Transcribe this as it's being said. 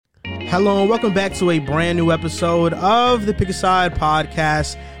Hello and welcome back to a brand new episode of the Pick a Side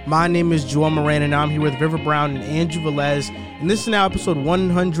podcast. My name is Joel Moran and I'm here with River Brown and Andrew Velez, and this is now episode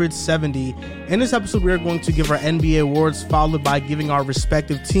 170. In this episode, we are going to give our NBA awards, followed by giving our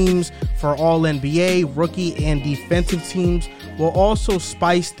respective teams for all NBA, rookie, and defensive teams. We'll also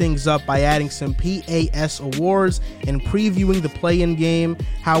spice things up by adding some PAS awards and previewing the play-in game.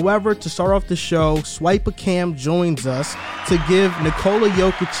 However, to start off the show, SwipaCam joins us to give Nikola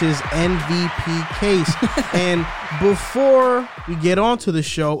Jokic's MVP case. And before we get on to the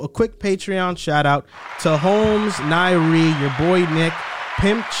show, a quick Patreon shout out to Holmes, Nairi, your boy Nick,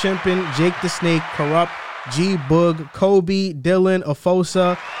 Pimp Chimpin, Jake the Snake, Corrupt, G Boog, Kobe, Dylan,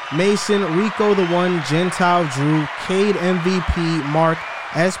 Afosa, Mason, Rico the One, Gentile Drew, Cade MVP, Mark,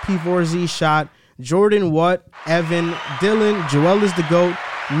 SP4Z Shot, Jordan Watt, Evan, Dylan, Joel is the GOAT,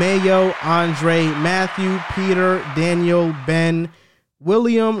 Mayo, Andre, Matthew, Peter, Daniel, Ben,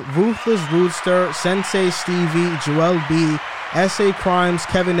 William, Ruthless Rootster, Sensei Stevie, Joel B, SA Crimes,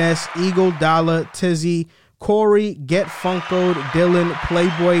 Kevin S, Eagle Dollar, Tizzy, Corey, Get Funkoed, Dylan,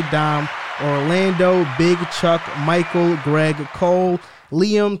 Playboy Dom, Orlando, Big Chuck, Michael, Greg, Cole,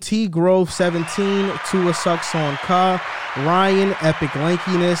 Liam, T Grove 17, Tua Sucks on Ka, Ryan, Epic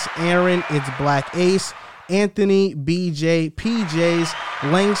Lankiness, Aaron, It's Black Ace, Anthony, BJ, PJs,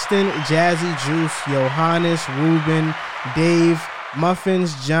 Langston, Jazzy Juice, Johannes, Ruben, Dave,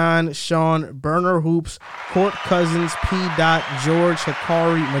 Muffins, John, Sean, Burner Hoops, Court Cousins, P. Dot, George,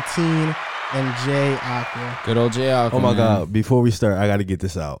 Hikari, Mateen, and Jay Aqua. Good old Jay Aqua. Oh my God. Before we start, I got to get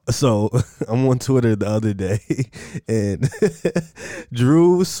this out. So I'm on Twitter the other day and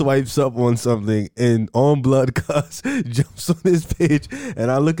Drew swipes up on something and On Blood Cuts jumps on his page and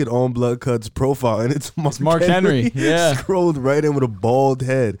I look at On Blood Cuts profile and it's Mark Henry. Yeah. Scrolled right in with a bald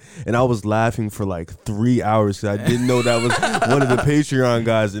head. And I was laughing for like 3 hours because I didn't know that was one of the Patreon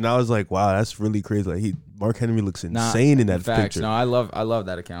guys. And I was like, wow, that's really crazy. Like Mark Henry looks insane in that picture. No, I love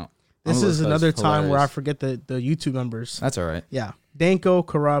that account. This is another time where I forget the YouTube numbers. That's all right. Yeah. Danko,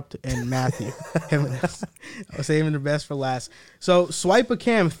 Corrupt, and Matthew. I was saving the best for last. So,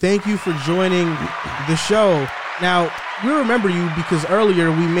 SwipaCam, thank you for joining the show. Now, we remember you because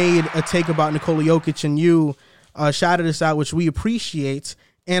earlier we made a take about Nikola Jokic and you shouted us out, which we appreciate.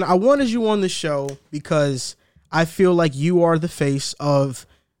 And I wanted you on the show because I feel like you are the face of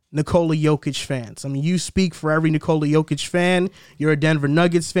Nikola Jokic fans. I mean, you speak for every Nikola Jokic fan. You're a Denver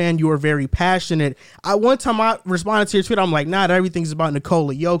Nuggets fan. You are very passionate. One time I responded to your tweet, I'm like, not everything's about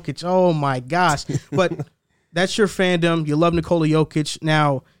Nikola Jokic. Oh my gosh. But that's your fandom. You love Nikola Jokic.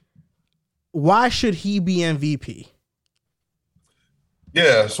 Now, why should he be MVP?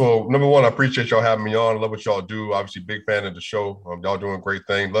 Yeah, so number one, I appreciate y'all having me on. I love what y'all do. Obviously, big fan of the show. Y'all doing great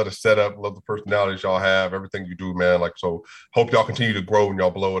things. Love the setup. Love the personalities y'all have. Everything you do, man. Like, so hope y'all continue to grow and y'all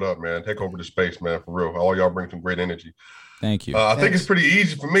blow it up, man. Take over the space, man, for real. All y'all bring some great energy. Thank you. I think it's pretty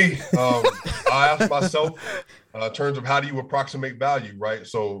easy for me. I ask myself in terms of how do you approximate value, right?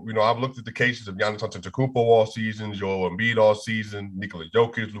 So, you know, I've looked at the cases of Giannis Antetokounmpo all season, Joel Embiid all season, Nikola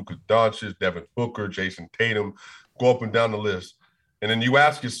Jokic, Luka Doncic, Devin Booker, Jason Tatum, go up and down the list. And then you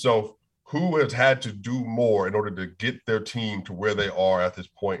ask yourself, who has had to do more in order to get their team to where they are at this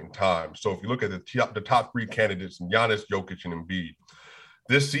point in time? So if you look at the top three candidates, Giannis, Jokic, and Embiid,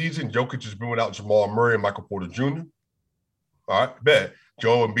 this season, Jokic has been without Jamal Murray and Michael Porter Jr. All right, bet.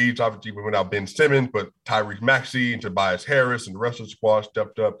 Joel Embiid's obviously been without Ben Simmons, but Tyrese Maxey and Tobias Harris and the rest of the squad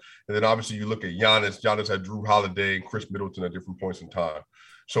stepped up. And then obviously you look at Giannis. Giannis had Drew Holiday and Chris Middleton at different points in time.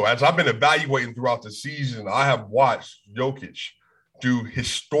 So as I've been evaluating throughout the season, I have watched Jokic do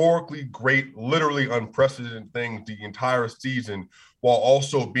historically great, literally unprecedented things the entire season, while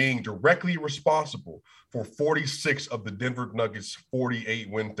also being directly responsible for 46 of the Denver Nuggets' 48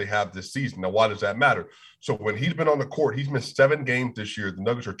 wins they have this season. Now, why does that matter? So when he's been on the court, he's missed 7 games this year. The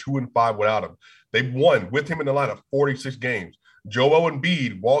Nuggets are 2-5 without him. They've won with him in the lineup 46 games. Joel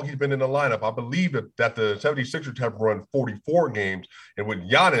Embiid, while he's been in the lineup, I believe that the 76ers have run 44 games. And with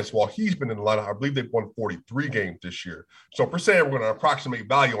Giannis, while he's been in the lineup, I believe they've won 43 games this year. So per se, we're going to approximate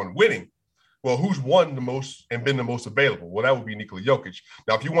value on winning. Well, who's won the most and been the most available? Well, that would be Nikola Jokic.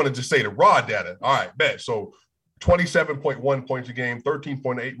 Now, if you want to just say the raw data, all right, bet. So 27.1 points a game,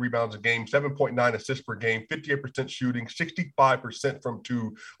 13.8 rebounds a game, 7.9 assists per game, 58% shooting, 65% from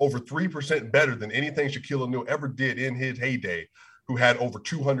two, over 3% better than anything Shaquille O'Neal ever did in his heyday, who had over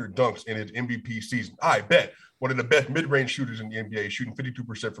 200 dunks in his MVP season. I bet. One of the best mid-range shooters in the NBA, shooting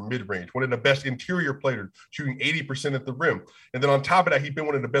 52% from mid-range. One of the best interior players, shooting 80% at the rim. And then on top of that, he's been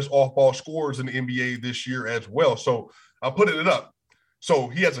one of the best off-ball scorers in the NBA this year as well. So I'm putting it up. So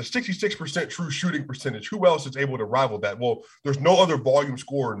he has a 66% true shooting percentage. Who else is able to rival that? Well, there's no other volume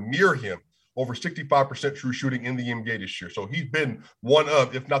scorer near him, over 65% true shooting in the NBA this year. So he's been one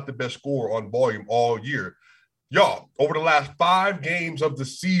of, if not the best scorer on volume all year. Y'all, over the last 5 games of the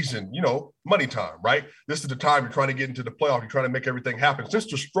season, money time, right? This is the time you're trying to get into the playoff. You're trying to make everything happen.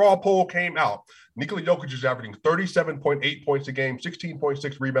 Since the straw poll came out, Nikola Jokic is averaging 37.8 points a game,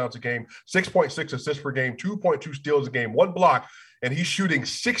 16.6 rebounds a game, 6.6 assists per game, 2.2 steals a game, 1 block, and he's shooting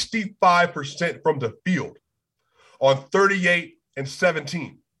 65% from the field on 38 and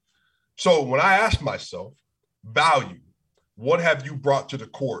 17. So when I ask myself, value, what have you brought to the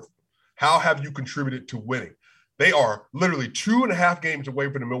court? How have you contributed to winning? They are literally 2.5 games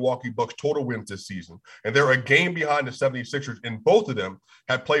away from the Milwaukee Bucks total wins this season, and they're a game behind the 76ers, and both of them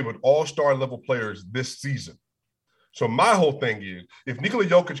have played with all-star level players this season. So my whole thing is, if Nikola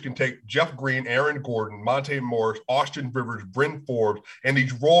Jokic can take Jeff Green, Aaron Gordon, Monte Morris, Austin Rivers, Bryn Forbes, and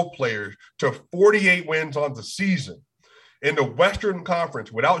these role players to 48 wins on the season in the Western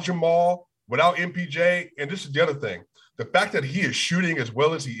Conference without Jamal, without MPJ, and this is the other thing, the fact that he is shooting as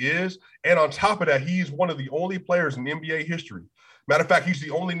well as he is, and on top of that, he's one of the only players in NBA history. Matter of fact, he's the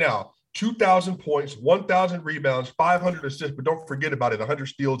only now 2,000 points, 1,000 rebounds, 500 assists, but don't forget about it, 100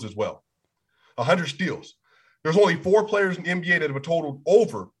 steals as well. 100 steals. There's only 4 players in the NBA that have a total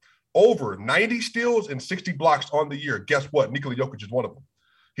over 90 steals and 60 blocks on the year. Guess what? Nikola Jokic is one of them.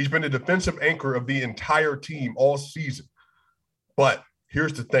 He's been the defensive anchor of the entire team all season. But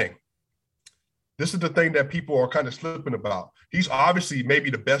here's the thing. This is the thing that people are kind of slipping about. He's obviously maybe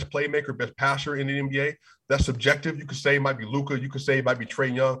the best playmaker, best passer in the NBA. That's subjective. You could say it might be Luka. You could say it might be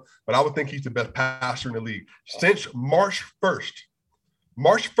Trae Young. But I would think he's the best passer in the league. Since March 1st,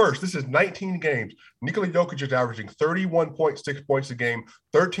 this is 19 games. Nikola Jokic is averaging 31.6 points a game,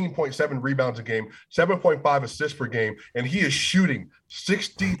 13.7 rebounds a game, 7.5 assists per game, and he is shooting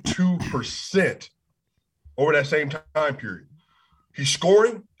 62% over that same time period. He's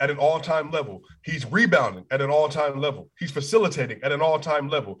scoring at an all-time level. He's rebounding at an all-time level. He's facilitating at an all-time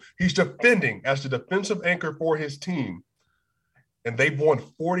level. He's defending as the defensive anchor for his team. And they've won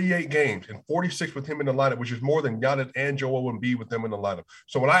 48 games and 46 with him in the lineup, which is more than Giannis and Joel Embiid with them in the lineup.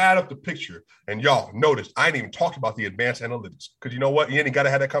 So when I add up the picture, and y'all notice, I ain't even talked about the advanced analytics, because you know what? You ain't got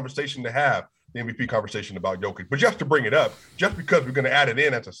to have that conversation to have the MVP conversation about Jokic. But just to bring it up, just because we're going to add it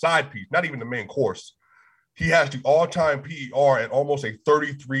in as a side piece, not even the main course, he has the all-time PER at almost a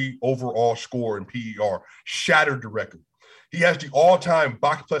 33 overall score in PER, shattered the record. He has the all-time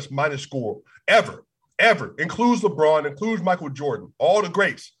box plus minus score ever, includes LeBron, includes Michael Jordan, all the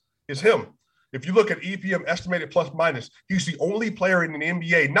greats. Is him. If you look at EPM estimated plus minus, he's the only player in the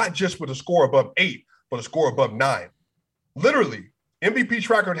NBA, not just with a score above 8, but a score above 9. Literally, MVP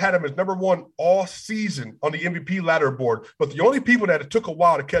tracker had him as number 1 all season on the MVP ladder board. But the only people that it took a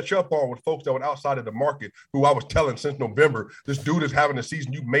while to catch up on were folks that were outside of the market, who I was telling since November, this dude is having a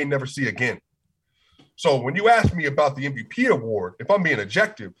season you may never see again. So when you ask me about the MVP award, if I'm being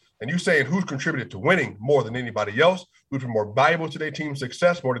objective, and you saying who's contributed to winning more than anybody else, who's been more valuable to their team's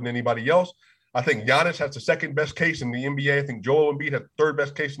success more than anybody else, I think Giannis has the second best case in the NBA. I think Joel Embiid has the third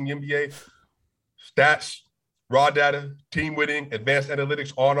best case in the NBA. Stats, raw data, team winning, advanced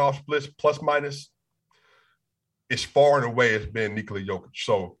analytics, on-off splits, plus minus. It's far and away it's been Nikola Jokic.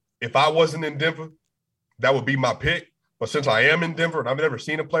 So if I wasn't in Denver, that would be my pick. But since I am in Denver and I've never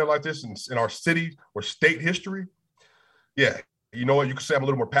seen a player like this in our city or state history, yeah, you know what? You could say I'm a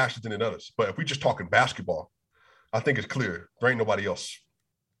little more passionate than others. But if we're just talking basketball, I think it's clear. There ain't nobody else.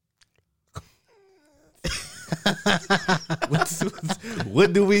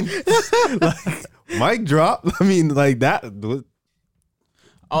 What do we like? Mic drop? I mean, like that.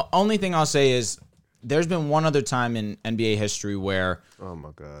 Only thing I'll say is there's been one other time in NBA history where Oh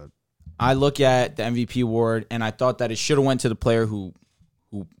my God. I look at the MVP award and I thought that it should have went to the player who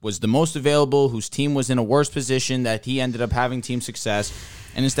was the most available, whose team was in a worse position, that he ended up having team success.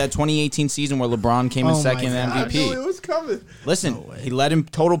 And it's that 2018 season where LeBron came in second in MVP. I knew it was coming. Listen, he led in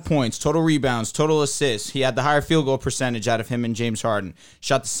total points, total rebounds, total assists. He had the higher field goal percentage out of him and James Harden.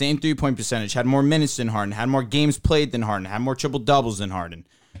 Shot the same three-point percentage, had more minutes than Harden, had more games played than Harden, had more triple-doubles than Harden.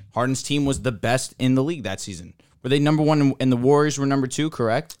 Harden's team was the best in the league that season. Were they number 1 and the Warriors were number 2,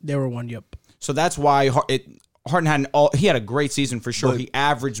 correct? They were 1, yep. So that's why Harden he had a great season for sure. He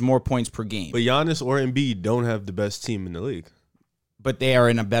averaged more points per game. But Giannis or Embiid don't have the best team in the league. But they are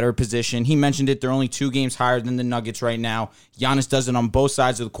in a better position. He mentioned it. They're only 2 games higher than the Nuggets right now. Giannis does it on both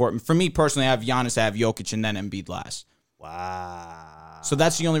sides of the court. For me personally, I have Giannis, I have Jokic, and then Embiid last. Wow. So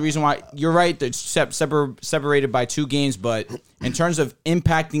that's the only reason why. You're right. They're separated by 2 games. But in terms of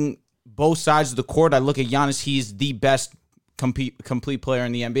impacting both sides of the court, I look at Giannis. He's the best complete player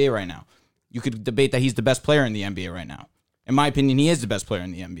in the NBA right now. You could debate that he's the best player in the NBA right now. In my opinion, he is the best player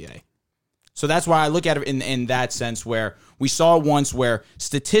in the NBA. So that's why I look at it in that sense, where we saw once where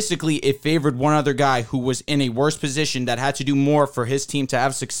statistically it favored one other guy who was in a worse position that had to do more for his team to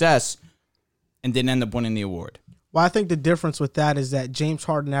have success and didn't end up winning the award. Well, I think the difference with that is that James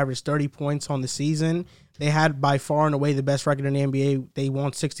Harden averaged 30 points on the season. They had by far and away the best record in the NBA. They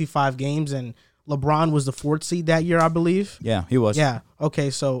won 65 games, and LeBron was the 4th seed that year, I believe. Yeah, he was. Yeah. Okay,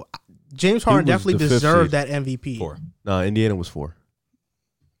 so James Harden definitely deserved that MVP. 4. No, Indiana was 4.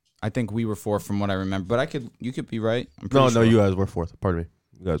 I think we were 4 from what I remember, but you could be right. No, you guys were 4th. Pardon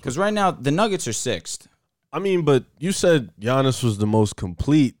me. Because right now the Nuggets are 6th. I mean, but you said Giannis was the most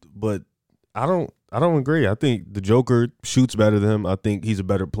complete, but I don't agree. I think the Joker shoots better than him. I think he's a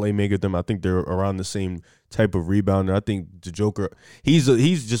better playmaker than him. I think they're around the same type of rebounder. I think the Joker, he's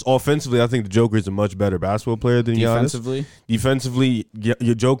just offensively, I think the Joker is a much better basketball player than Giannis. Defensively,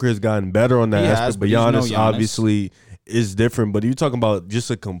 your Joker has gotten better on that aspect, but Giannis obviously is different. But you're talking about just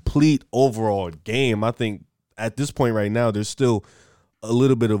a complete overall game. I think at this point right now, there's still a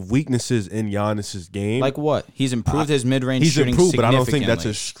little bit of weaknesses in Giannis's game. Like what? He's improved his mid-range shooting improved, but I don't think that's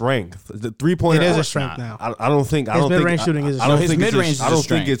a strength. The three-pointer, it is a strength now. I don't think his mid-range shooting is a strength. His mid-range is a strength. I don't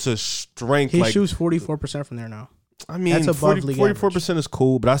think it's a strength. He shoots 44% from there now. I mean, 44% is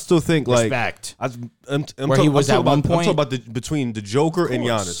cool, but I still think respect. I'm Where he was at one point. I'm talking about between the Joker and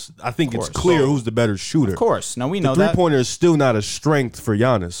Giannis. I think it's clear who's the better shooter. Of course, now we know the three-pointer is still not a strength for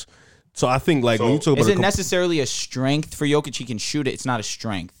Giannis. So I think when you talk about, is it necessarily a strength for Jokic? He can shoot it. It's not a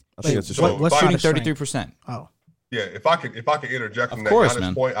strength. I think it's a strength. What's shooting 33%? Oh. Yeah, if I could interject from that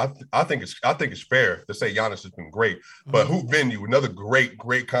Giannis point, I think it's fair to say Giannis has been great. But Hoop Venue, another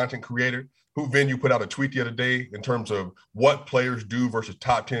great content creator, Hoop Venue put out a tweet the other day in terms of what players do versus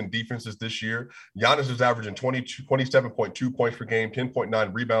top 10 defenses this year. Giannis is averaging 27.2 points per game,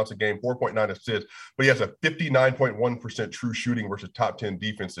 10.9 rebounds a game, 4.9 assists, but he has a 59.1% true shooting versus top 10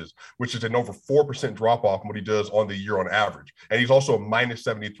 defenses, which is an over 4% drop off from what he does on the year on average. And he's also a minus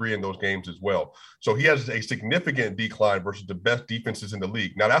 73 in those games as well. So he has a significant decline versus the best defenses in the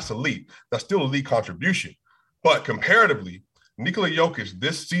league. Now that's elite. That's still elite contribution. But comparatively, Nikola Jokic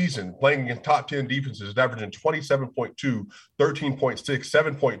this season playing against top 10 defenses is averaging 27.2, 13.6,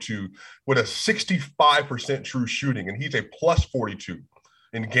 7.2 with a 65% true shooting. And he's a plus 42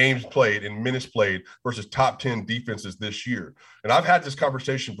 in games played, in minutes played versus top 10 defenses this year. And I've had this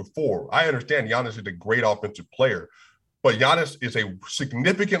conversation before. I understand Giannis is a great offensive player, but Giannis is a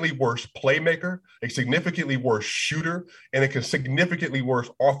significantly worse playmaker, a significantly worse shooter, and a significantly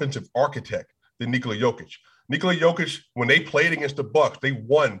worse offensive architect than Nikola Jokic. Nikola Jokic, when they played against the Bucks, they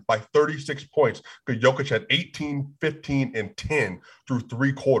won by 36 points because Jokic had 18, 15, and 10 through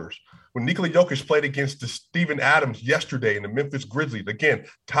 3 quarters. When Nikola Jokic played against the Steven Adams yesterday in the Memphis Grizzlies, again,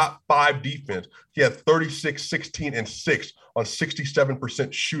 top 5 defense, he had 36, 16, and 6 on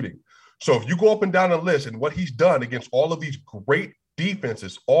 67% shooting. So if you go up and down the list and what he's done against all of these great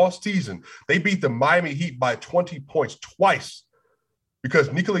defenses all season, they beat the Miami Heat by 20 points twice.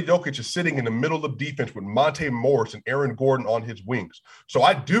 Because Nikola Jokic is sitting in the middle of defense with Monte Morris and Aaron Gordon on his wings. So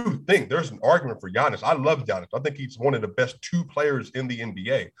I do think there's an argument for Giannis. I love Giannis. I think he's one of the best 2 players in the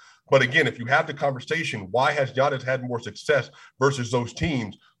NBA. But again, if you have the conversation, why has Giannis had more success versus those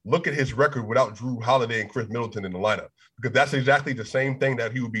teams? Look at his record without Drew Holiday and Chris Middleton in the lineup, because that's exactly the same thing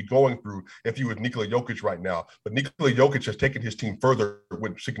that he would be going through if he was Nikola Jokic right now. But Nikola Jokic has taken his team further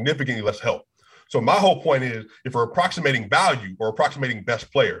with significantly less help. So my whole point is, if we're approximating value or approximating best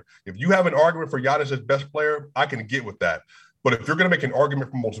player, if you have an argument for Giannis as best player, I can get with that. But if you're going to make an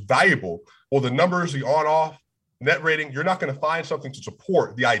argument for most valuable, well, the numbers, the on-off, net rating, you're not going to find something to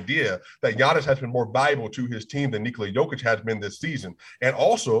support the idea that Giannis has been more valuable to his team than Nikola Jokic has been this season. And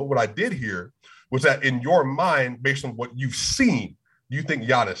also, what I did hear was that in your mind, based on what you've seen, you think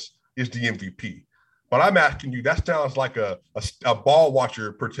Giannis is the MVP. But I'm asking you, that sounds like a ball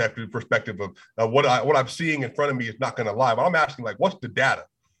watcher perspective of what I'm seeing in front of me is not going to lie. But I'm asking, like, what's the data?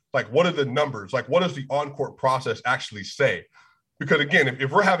 Like, what are the numbers? Like, what does the on-court process actually say? Because, again, if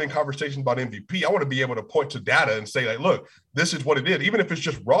we're having conversations about MVP, I want to be able to point to data and say, like, look, this is what it is, even if it's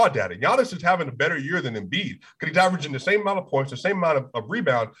just raw data. Giannis is having a better year than Embiid because he's averaging the same amount of points, the same amount of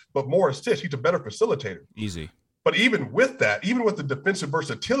rebound, but more assists. He's a better facilitator. Easy. But even with that, even with the defensive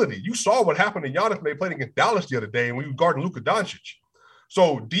versatility, you saw what happened to Giannis when they played against Dallas the other day and we were guarding Luka Doncic.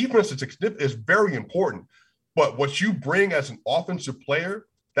 So defense is very important. But what you bring as an offensive player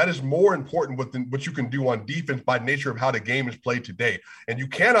That is more important than what you can do on defense by nature of how the game is played today. And you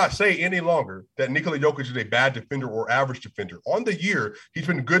cannot say any longer that Nikola Jokic is a bad defender or average defender. On the year, he's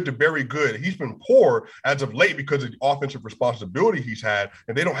been good to very good. He's been poor as of late because of the offensive responsibility he's had,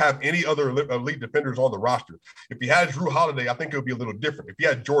 and they don't have any other elite defenders on the roster. If he had Drew Holiday, I think it would be a little different. If he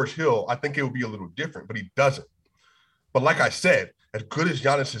had George Hill, I think it would be a little different, but he doesn't. But like I said, as good as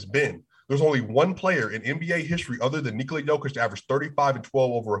Giannis has been, there's only one player in NBA history other than Nikola Jokic to average 35 and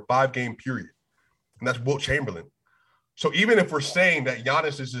 12 over a 5-game period, and that's Wilt Chamberlain. So even if we're saying that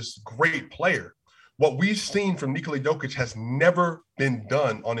Giannis is this great player, what we've seen from Nikola Jokic has never been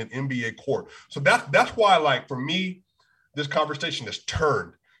done on an NBA court. So that's why, like, for me, this conversation has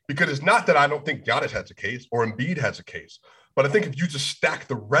turned, because it's not that I don't think Giannis has a case or Embiid has a case, but I think if you just stack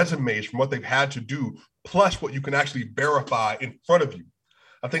the resumes from what they've had to do, plus what you can actually verify in front of you,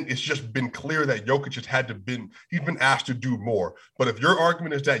 I think it's just been clear that Jokic he's been asked to do more. But if your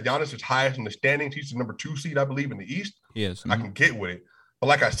argument is that Giannis is highest in the standings, he's the number 2 seed, I believe, in the East, yes, I can get with it. But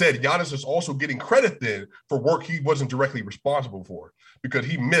like I said, Giannis is also getting credit then for work he wasn't directly responsible for, because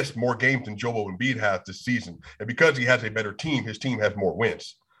he missed more games than Joel Embiid has this season. And because he has a better team, his team has more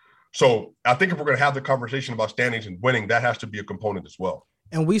wins. So I think if we're going to have the conversation about standings and winning, that has to be a component as well.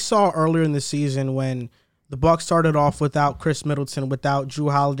 And we saw earlier in the season when the Bucks started off without Chris Middleton, without Drew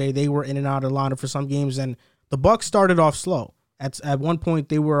Holiday. They were in and out of the lineup for some games, and the Bucks started off slow. At one point,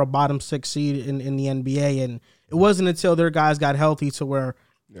 they were a bottom 6 seed in the NBA, and it wasn't until their guys got healthy to where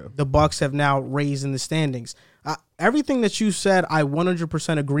the Bucks have now raised in the standings. Everything that you said, I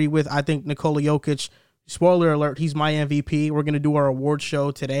 100% agree with. I think Nikola Jokic, spoiler alert, he's my MVP. We're going to do our award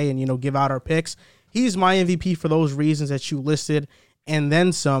show today and, give out our picks. He's my MVP for those reasons that you listed, and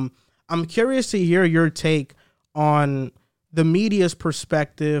then some. I'm curious to hear your take on the media's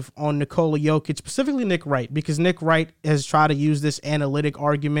perspective on Nikola Jokic, specifically Nick Wright, because Nick Wright has tried to use this analytic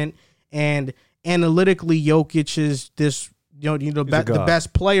argument, and analytically Jokic is this, the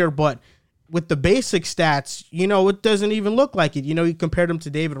best player, but with the basic stats, it doesn't even look like it. You compared him to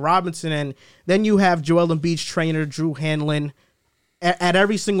David Robinson, and then you have Joel Embiid's trainer, Drew Hanlon, at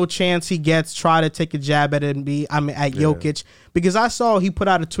every single chance he gets, try to take a jab at Jokic, because I saw he put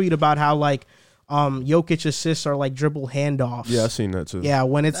out a tweet about how Jokic assists are like dribble handoffs. Yeah, I've seen that too. Yeah,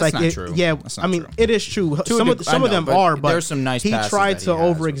 when it's That's like not true. Yeah, That's not true. It is true. Some of them are, but there's some nice he passes tried that to he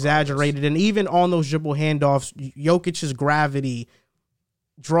has over exaggerate it, and even on those dribble handoffs, Jokic's gravity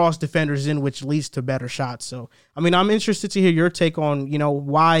draws defenders in, which leads to better shots. So, I'm interested to hear your take on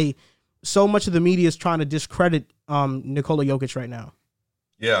why so much of the media is trying to discredit Nikola Jokic right now.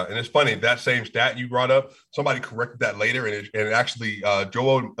 Yeah, and it's funny, that same stat you brought up, somebody corrected that later, and actually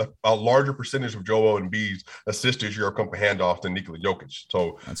a larger percentage of Joel Embiid's assists this year come from handoffs than Nikola Jokic.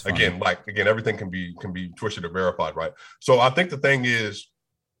 So again, everything can be twisted or verified, right? So I think the thing is,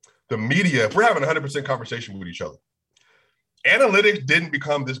 the media, if we're having 100% conversation with each other, analytics didn't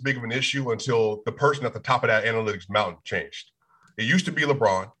become this big of an issue until the person at the top of that analytics mountain changed. It used to be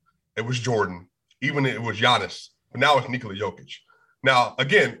LeBron, it was Jordan, even it was Giannis, but now it's Nikola Jokic. Now,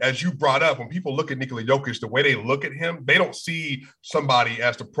 again, as you brought up, when people look at Nikola Jokic, the way they look at him, they don't see somebody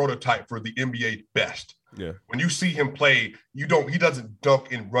as the prototype for the NBA best. Yeah. When you see him play, he doesn't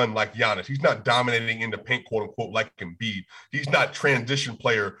dunk and run like Giannis. He's not dominating in the paint, quote unquote, like Embiid. He's not transition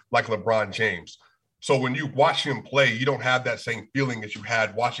player like LeBron James. So when you watch him play, you don't have that same feeling as you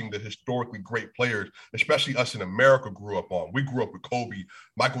had watching the historically great players, especially us in America grew up on. We grew up with Kobe,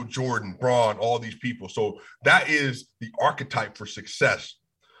 Michael Jordan, Braun, all these people. So that is the archetype for success.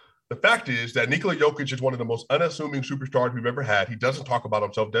 The fact is that Nikola Jokic is one of the most unassuming superstars we've ever had. He doesn't talk about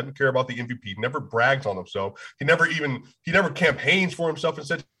himself, doesn't care about the MVP, never brags on himself. He never campaigns for himself and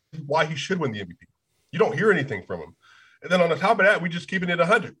said why he should win the MVP. You don't hear anything from him. And then on the top of that, we just keeping it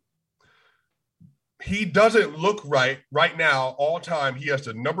 100. He doesn't look right now, all time. He has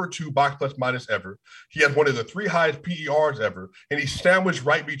the number 2 box plus minus ever. He has one of the 3 highest PERs ever. And he's sandwiched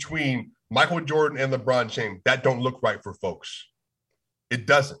right between Michael Jordan and LeBron James. That don't look right for folks. It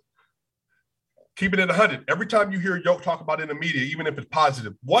doesn't. Keep it at 100. Every time you hear Yoke talk about it in the media, even if it's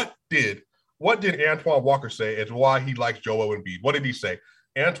positive, what did Antoine Walker say as why he likes Joel Embiid? What did he say?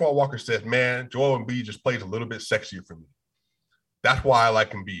 Antoine Walker says, man, Joel Embiid just plays a little bit sexier for me. That's why I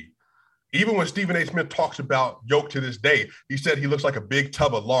like Embiid. Even when Stephen A. Smith talks about Yoke to this day, he said he looks like a big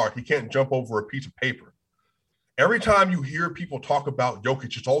tub of lard. He can't jump over a piece of paper. Every time you hear people talk about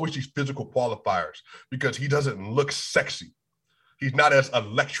Jokic, it's always these physical qualifiers because he doesn't look sexy. He's not as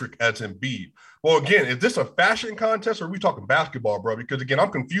electric as Embiid. Well, again, is this a fashion contest or are we talking basketball, bro? Because, again,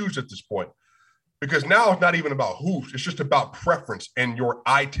 I'm confused at this point. Because now it's not even about hoops. It's just about preference and your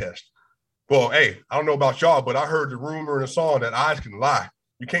eye test. Well, hey, I don't know about y'all, but I heard the rumor in the song that eyes can lie.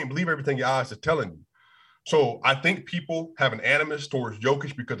 You can't believe everything your eyes are telling you. So I think people have an animus towards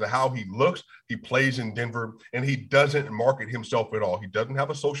Jokic because of how he looks. He plays in Denver, and he doesn't market himself at all. He doesn't have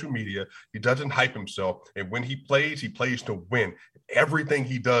a social media. He doesn't hype himself. And when he plays to win. Everything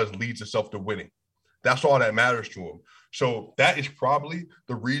he does leads itself to winning. That's all that matters to him. So that is probably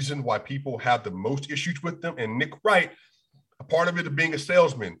the reason why people have the most issues with them. And Nick Wright, a part of it is being a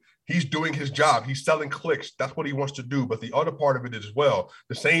salesman. He's doing his job. He's selling clicks. That's what he wants to do. But the other part of it is, as well,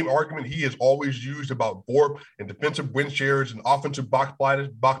 the same argument he has always used about VORP and defensive win shares and offensive box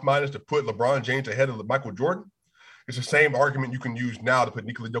minus to put LeBron James ahead of Michael Jordan. It's the same argument you can use now to put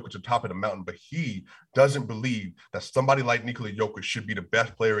Nikola Jokic at the top of the mountain. But he doesn't believe that somebody like Nikola Jokic should be the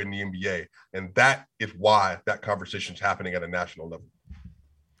best player in the NBA. And that is why that conversation is happening at a national level.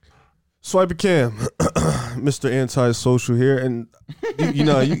 SwipaCam, Mr. Anti-Social here, and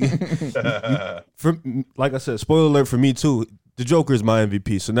like I said, spoiler alert for me too. The Joker is my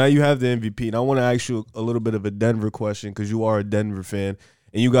MVP, so now you have the MVP, and I want to ask you a little bit of a Denver question because you are a Denver fan,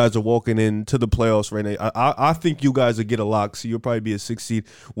 and you guys are walking into the playoffs right now. I think you guys will get a lock, so you'll probably be a 6 seed.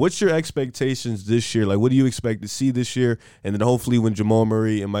 What's your expectations this year? Like, what do you expect to see this year? And then hopefully when Jamal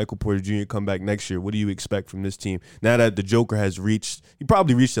Murray and Michael Porter Jr. come back next year, what do you expect from this team? Now that the Joker has reached, he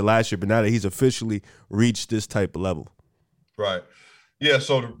probably reached it last year, but now that he's officially reached this type of level. Right. Yeah,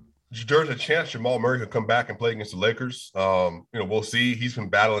 so there's a chance Jamal Murray could come back and play against the Lakers. We'll see. He's been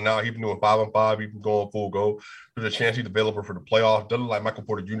battling out. He's been doing 5-on-5. He's been going full go. There's a chance he's available for the playoffs. Doesn't look like Michael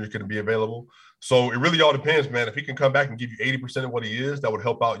Porter Jr. is going to be available. So it really all depends, man. If he can come back and give you 80% of what he is, that would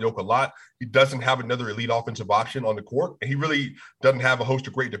help out Jokic a lot. He doesn't have another elite offensive option on the court, and he really doesn't have a host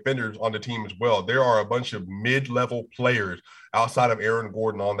of great defenders on the team as well. There are a bunch of mid-level players outside of Aaron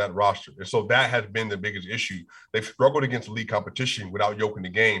Gordon on that roster. And so that has been the biggest issue. They've struggled against elite competition without Jokic in the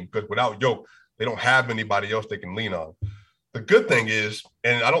game because without Jokic, they don't have anybody else they can lean on. The good thing is,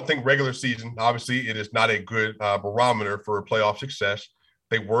 and I don't think regular season, obviously, it is not a good barometer for playoff success.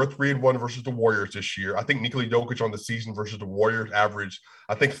 They were 3-1 versus the Warriors this year. I think Nikola Jokic on the season versus the Warriors averaged,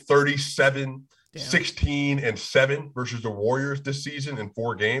 37, 16, and 7 versus the Warriors this season in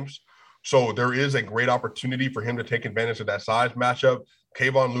 4 games. So there is a great opportunity for him to take advantage of that size matchup.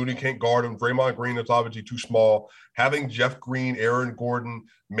 Kayvon Looney can't guard him. Draymond Green is obviously too small. Having Jeff Green, Aaron Gordon,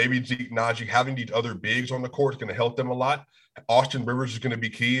 maybe Zeke Naji, having these other bigs on the court is going to help them a lot. Austin Rivers is going to be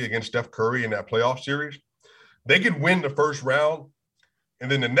key against Steph Curry in that playoff series. They could win the first round. And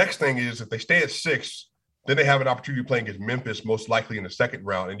then the next thing is if they stay at 6, then they have an opportunity to play against Memphis, most likely in the second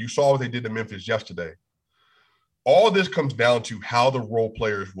round. And you saw what they did to Memphis yesterday. All this comes down to how the role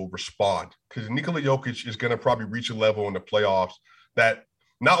players will respond, because Nikola Jokic is going to probably reach a level in the playoffs that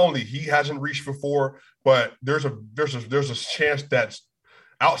not only he hasn't reached before, but there's a chance that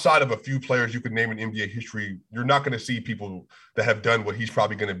outside of a few players you could name in NBA history, you're not going to see people that have done what he's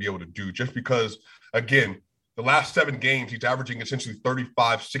probably going to be able to do, just because, again, the last 7 games, he's averaging essentially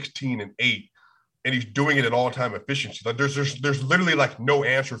 35, 16, and 8, and he's doing it at all-time efficiency. Like there's literally like no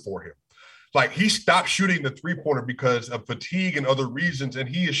answer for him. Like he stopped shooting the three-pointer because of fatigue and other reasons, and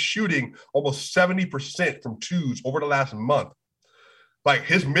he is shooting almost 70% from twos over the last month. Like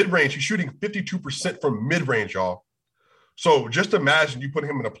his mid-range, he's shooting 52% from mid-range, y'all. So just imagine you put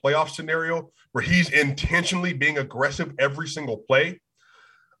him in a playoff scenario where he's intentionally being aggressive every single play.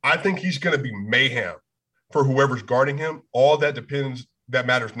 I think he's going to be mayhem for whoever's guarding him. All that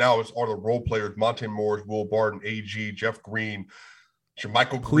matters now are the role players, Monte Morris, Will Barton, AG, Jeff Green,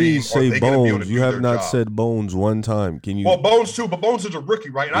 Michael Green. Please say Bones. You have not said Bones one time. Can you? Well, Bones too, but Bones is a rookie,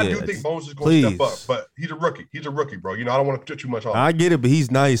 right? And I do think Bones is going to step up, but he's a rookie. He's a rookie, bro. I don't want to put too much on him. I get it, but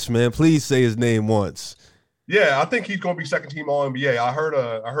he's nice, man. Please say his name once. Yeah, I think he's going to be second team All NBA. I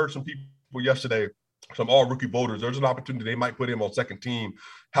heard some people yesterday, some all rookie voters. There's an opportunity they might put him on second team.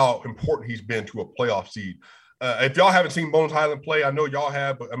 How important he's been to a playoff seed. If y'all haven't seen Bones Highland play, I know y'all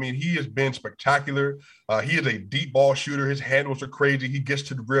have, but I mean, he has been spectacular. He is a deep ball shooter. His handles are crazy. He gets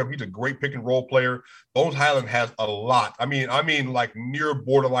to the rim. He's a great pick and roll player. Bones Highland has a lot. I mean, like near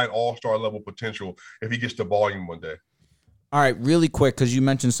borderline all-star level potential if he gets the volume one day. All right, really quick, because you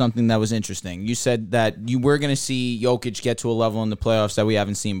mentioned something that was interesting. You said that you were going to see Jokic get to a level in the playoffs that we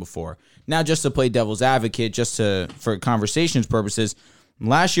haven't seen before. Now, just to play devil's advocate, for conversations purposes,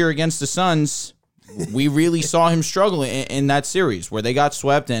 last year against the Suns, we really saw him struggle in that series where they got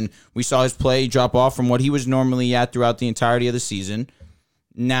swept, and we saw his play drop off from what he was normally at throughout the entirety of the season.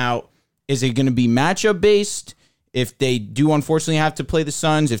 Now, is it going to be matchup based? If they do unfortunately have to play the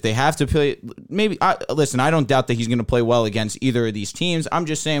Suns, if they have to play, listen, I don't doubt that he's going to play well against either of these teams. I'm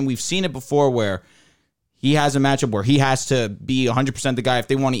just saying we've seen it before where he has a matchup where he has to be 100% the guy if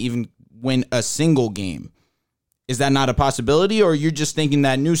they want to even win a single game. Is that not a possibility, or you're just thinking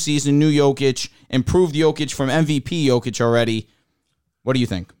that new season, new Jokic, improved Jokic from MVP Jokic already? What do you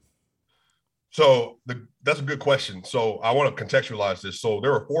think? So that's a good question. So I want to contextualize this. So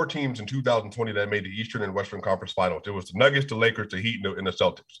there were 4 teams in 2020 that made the Eastern and Western Conference Finals. It was the Nuggets, the Lakers, the Heat, and the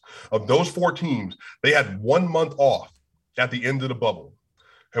Celtics. Of those 4 teams, they had 1 month off at the end of the bubble.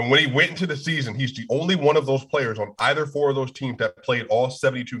 And when he went into the season, he's the only one of those players on either 4 of those teams that played all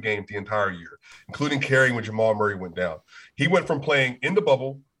 72 games the entire year, including carrying when Jamal Murray went down. He went from playing in the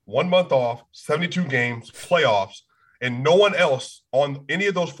bubble, 1 month off, 72 games, playoffs, and no one else on any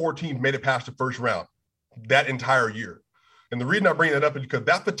of those 4 teams made it past the first round that entire year. And the reason I bring that up is because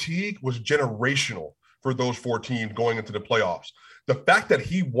that fatigue was generational for those 4 teams going into the playoffs. The fact that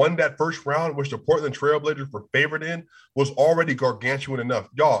he won that first round, which the Portland Trailblazers were favored in, was already gargantuan enough.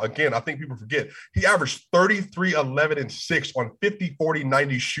 Y'all, again, I think people forget, he averaged 33, 11, and 6 on 50, 40,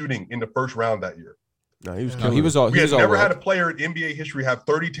 90 shooting in the first round that year. No, he was No, he was all. We He had was all never world. had a player in NBA history have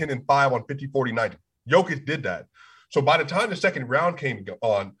 30, 10, and 5 on 50, 40, 90. Jokic did that. So by the time the second round came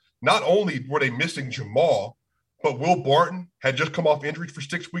on, not only were they missing Jamal, but Will Barton had just come off injury for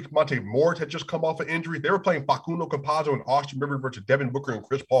 6 weeks. Monte Morris had just come off an injury. They were playing Facundo Campazzo and Austin Rivers versus Devin Booker and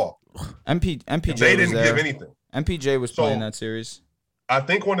Chris Paul. MPJ They was didn't there. give anything. MPJ was So- playing that series. I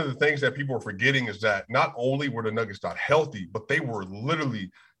think one of the things that people are forgetting is that not only were the Nuggets not healthy, but they were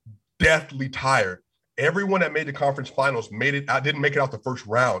literally deathly tired. Everyone that made the conference finals didn't make it out the first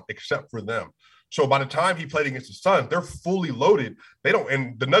round except for them. So by the time he played against the Suns, they're fully loaded.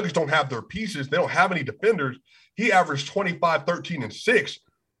 And the Nuggets don't have their pieces. They don't have any defenders. He averaged 25, 13, and 6.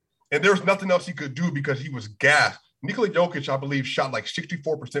 And there was nothing else he could do because he was gassed. Nikola Jokic, I believe, shot like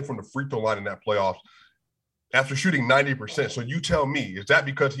 64% from the free throw line in that playoffs after shooting 90%. So you tell me, is that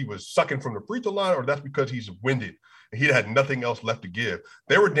because he was sucking from the free throw line, or that's because he's winded and he had nothing else left to give?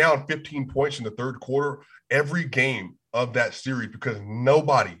 They were down 15 points in the third quarter every game of that series because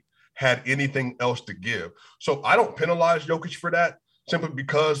nobody had anything else to give. So I don't penalize Jokic for that simply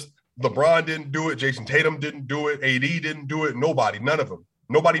because LeBron didn't do it, Jason Tatum didn't do it, AD didn't do it, none of them.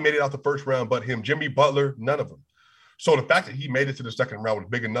 Nobody made it out the first round but him. Jimmy Butler, none of them. So the fact that he made it to the second round was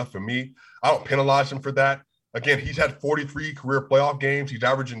big enough for me. I don't penalize him for that. Again, he's had 43 career playoff games. He's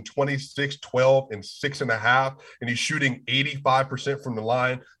averaging 26, 12, and 6.5, and he's shooting 85% from the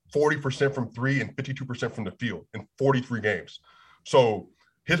line, 40% from 3, and 52% from the field in 43 games. So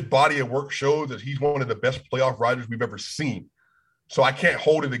his body of work shows that he's one of the best playoff riders we've ever seen. So I can't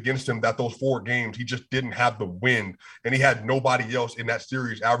hold it against him that those 4 games, he just didn't have the wind, and he had nobody else in that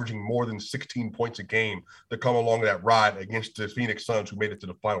series averaging more than 16 points a game to come along that ride against the Phoenix Suns who made it to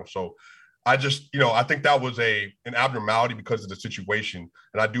the final. So I just, I think that was an abnormality because of the situation,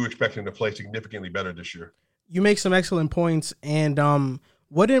 and I do expect him to play significantly better this year. You make some excellent points, and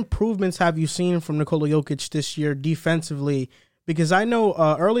what improvements have you seen from Nikola Jokic this year defensively? Because I know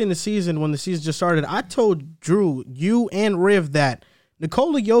early in the season, when the season just started, I told Drew, you and Riv, that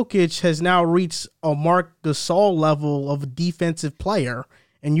Nikola Jokic has now reached a Marc Gasol level of a defensive player,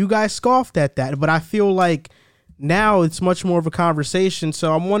 and you guys scoffed at that. But I feel like now it's much more of a conversation.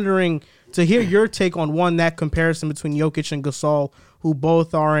 So I'm wondering to hear your take on, one, that comparison between Jokic and Gasol, who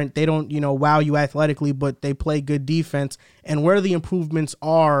both they don't, wow you athletically, but they play good defense, and where the improvements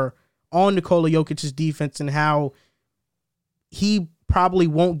are on Nikola Jokic's defense and how he probably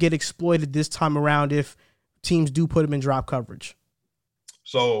won't get exploited this time around if teams do put him in drop coverage.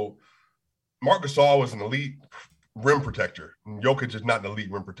 So Marc Gasol was an elite rim protector. Jokic is not an elite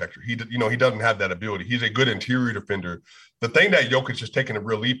rim protector. He doesn't have that ability. He's a good interior defender. The thing that Jokic has taken a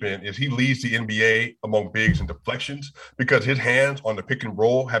real leap in is he leads the NBA among bigs and deflections because his hands on the pick and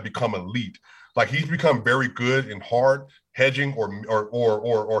roll have become elite. Like, he's become very good in hard hedging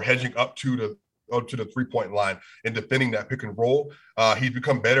or hedging up to the 3-point line and defending that pick and roll. He's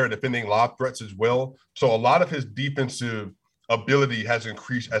become better at defending lob threats as well. So a lot of his defensive ability has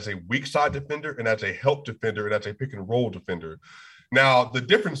increased as a weak side defender and as a help defender and as a pick and roll defender. Now, the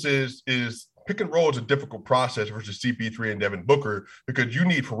difference is pick and roll is a difficult process versus CP3 and Devin Booker because you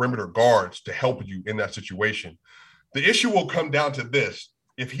need perimeter guards to help you in that situation. The issue will come down to this.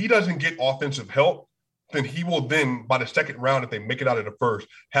 If he doesn't get offensive help, then he will by the second round, if they make it out of the first,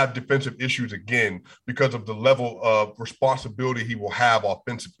 have defensive issues again because of the level of responsibility he will have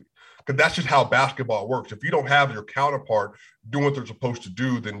offensively. Because that's just how basketball works. If you don't have your counterpart doing what they're supposed to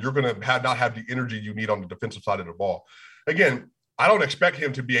do, then you're going to not have the energy you need on the defensive side of the ball. Again, I don't expect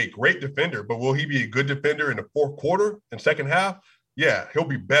him to be a great defender, but will he be a good defender in the fourth quarter and second half? Yeah, he'll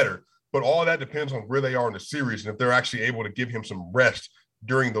be better. But all that depends on where they are in the series and if they're actually able to give him some rest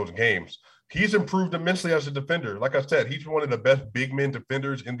during those games. He's improved immensely as a defender. Like I said, he's one of the best big men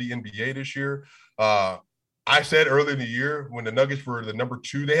defenders in the NBA this year. I said earlier in the year when the Nuggets were the number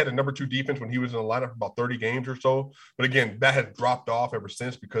 2, they had a number 2 defense when he was in the lineup for about 30 games or so. But again, that has dropped off ever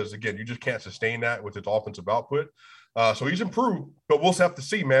since because, again, you just can't sustain that with his offensive output. So he's improved, but we'll have to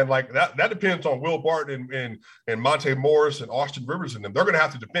see, man. Like that depends on Will Barton and Monte Morris and Austin Rivers and them. They're going to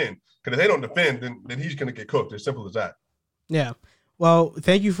have to defend because if they don't defend, then he's going to get cooked. As simple as that. Yeah. Well,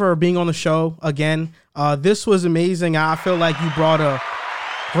 thank you for being on the show again. This was amazing. I feel like you brought a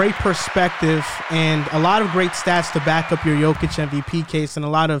great perspective and a lot of great stats to back up your Jokic MVP case and a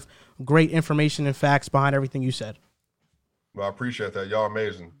lot of great information and facts behind everything you said. Well, I appreciate that. Y'all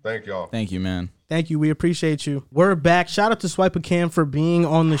amazing. Thank y'all. Thank you, man. Thank you. We appreciate you. We're back. Shout out to SwipaCam for being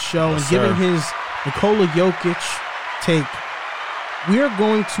on the show and giving his Nikola Jokic take. We are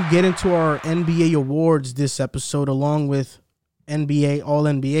going to get into our NBA awards this episode along with NBA, all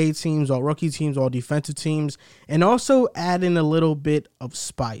NBA teams, all rookie teams, all defensive teams, and also add in a little bit of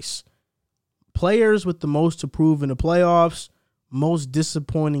spice. Players with the most to prove in the playoffs, most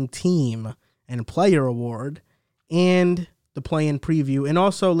disappointing team and player award, and the play-in preview. And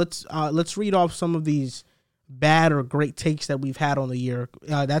also let's read off some of these bad or great takes that we've had on the year.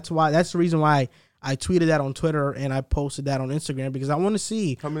 That's the reason why I tweeted that on Twitter and I posted that on Instagram because I want to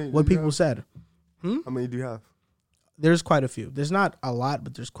see what people said. How many do you have? There's quite a few. There's not a lot,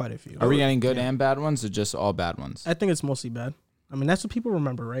 but there's quite a few. Are we getting good and bad ones or just all bad ones? I think it's mostly bad. I mean, that's what people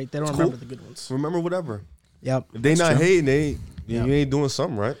remember, right? They don't remember the good ones. Remember whatever. Yep. If they not hating, you ain't doing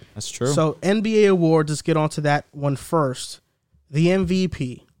something right. That's true. So NBA awards, let's get onto that one first. The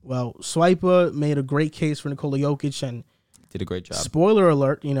MVP. Well, Swipa made a great case for Nikola Jokic and did a great job. Spoiler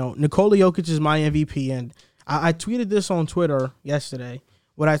alert, Nikola Jokic is my MVP, and I tweeted this on Twitter yesterday.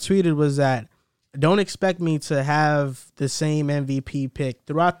 What I tweeted was that don't expect me to have the same MVP pick.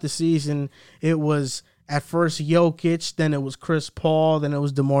 Throughout the season, it was at first Jokic, then it was Chris Paul, then it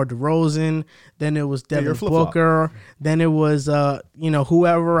was DeMar DeRozan, then it was Devin Booker, then it was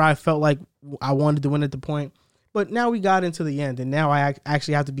whoever I felt like I wanted to win at the point. But now we got into the end, and now I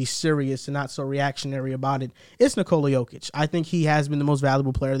actually have to be serious and not so reactionary about it. It's Nikola Jokic. I think he has been the most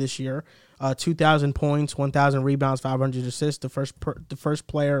valuable player this year. 2,000 points, 1,000 rebounds, 500 assists. The first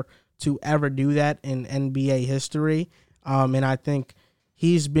player to ever do that in NBA history. And I think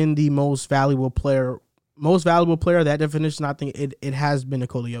he's been the most valuable player. That definition, I think it has been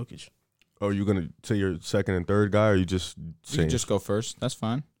Nikola Jokic. Oh, are you going to say your second and third guy, or are you just saying? You can just go first. That's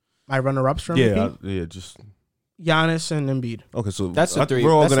fine. My runner-ups from MVP? Just Giannis and Embiid. Okay, so that's the three.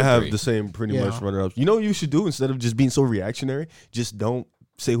 We're all going to have the same pretty much runner-ups. You know what you should do instead of just being so reactionary? Just don't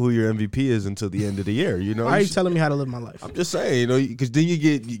say who your MVP is until the end of the year. Why are you telling me how to live my life? I'm just saying, because then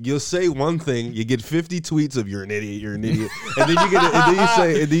you'll say one thing, you get 50 tweets of you're an idiot, and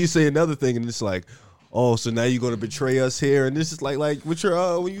then you say another thing, and it's like, oh, so now you're going to betray us here, and this is like with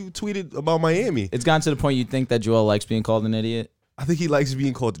your when you tweeted about Miami. It's gotten to the point you think that Joel likes being called an idiot. I think he likes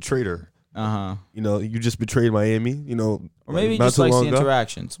being called the traitor. You just betrayed Miami. Or maybe he just likes the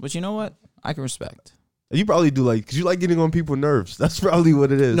interactions, which you know what, I can respect. You probably do because you like getting on people's nerves. That's probably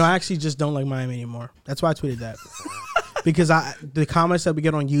what it is. No, I actually just don't like Miami anymore. That's why I tweeted that. Because the comments that we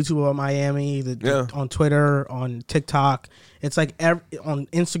get on YouTube about Miami, on Twitter, on TikTok, it's like on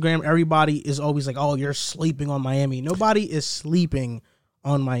Instagram, everybody is always like, "Oh, you're sleeping on Miami." Nobody is sleeping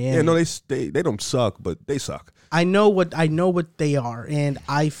on Miami. Yeah, no, they don't suck, but they suck. I know what they are, and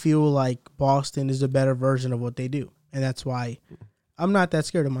I feel like Boston is a better version of what they do, and that's why I'm not that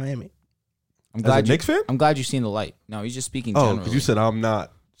scared of Miami. I'm glad Knicks fan? I'm glad you've seen the light. No, he's just speaking generally. Oh, because you said I'm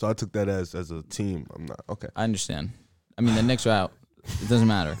not. So I took that as a team. I'm not. Okay. I understand. I mean, the Knicks are out. It doesn't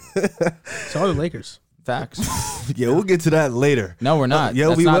matter. So are the Lakers. Facts. Yeah, we'll get to that later. No, we're not. Yeah,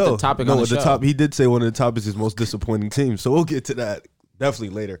 That's we not will. the topic on the show. He did say one of the topics is most disappointing team. So we'll get to that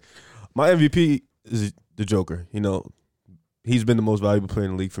definitely later. My MVP is the Joker. He's been the most valuable player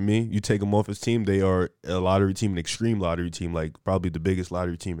in the league for me. You take him off his team, they are a lottery team, an extreme lottery team, like probably the biggest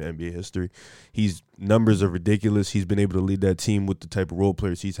lottery team in NBA history. His numbers are ridiculous. He's been able to lead that team with the type of role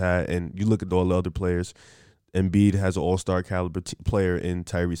players he's had. And you look at all the other players. Embiid has an all-star caliber player in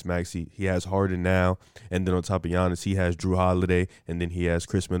Tyrese Maxey. He has Harden now. And then on top of Giannis, he has Drew Holiday. And then he has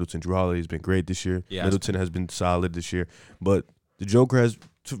Chris Middleton. Drew Holiday has been great this year. Middleton has been solid this year. But the Joker has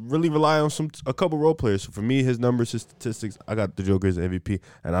to really rely on a couple role players. So for me, his numbers, his statistics, I got the Joker as MVP,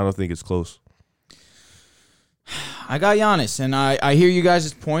 and I don't think it's close. I got Giannis, and I hear you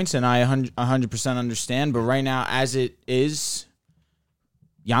guys' points, and I 100% understand. But right now, as it is,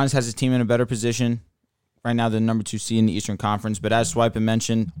 Giannis has his team in a better position. Right now, the number 2 seed in the Eastern Conference. But as Swipa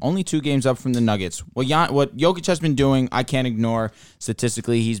mentioned, only 2 games up from the Nuggets. What Jokic has been doing, I can't ignore.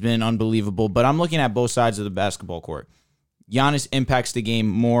 Statistically, he's been unbelievable. But I'm looking at both sides of the basketball court. Giannis impacts the game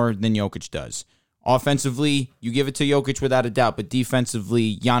more than Jokic does. Offensively, you give it to Jokic without a doubt, but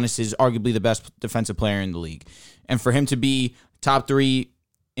defensively, Giannis is arguably the best defensive player in the league. And for him to be top 3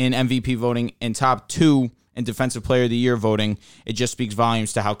 in MVP voting and top 2 in Defensive Player of the Year voting, it just speaks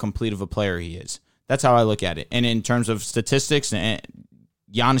volumes to how complete of a player he is. That's how I look at it. And in terms of statistics,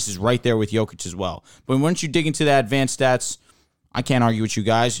 Giannis is right there with Jokic as well. But once you dig into the advanced stats, I can't argue with you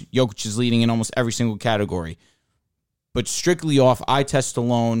guys. Jokic is leading in almost every single category. But strictly off eye test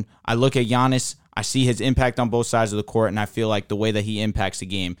alone, I look at Giannis, I see his impact on both sides of the court, and I feel like the way that he impacts the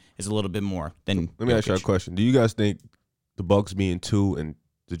game is a little bit more than Let me ask you a Jokic. question. Do you guys think the Bucks being 2 and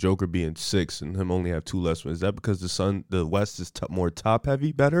the Joker being 6 and him only have 2 less wins, is that because the West is more top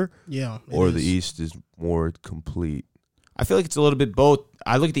heavy, better, Yeah. or the East is more complete? I feel like it's a little bit both.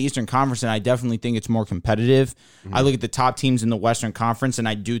 I look at the Eastern Conference, and I definitely think it's more competitive. I look at the top teams in the Western Conference, and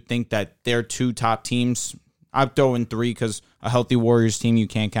I do think that their 2 top teams, I'd throw in 3 because a healthy Warriors team you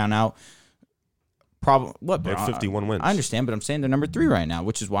can't count out. They're 51 wins. I understand, but I'm saying they're number 3 right now,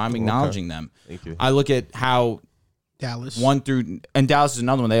 which is why I'm acknowledging them. Thank you. I look at how Dallas. 1 through, and Dallas is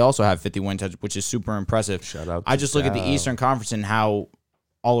another one. They also have 50 wins, which is super impressive. Shout out I to just look at the Dal. Eastern Conference and how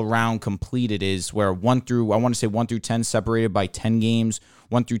all around complete it is, where 1 through, I want to say 1 through 10 separated by 10 games.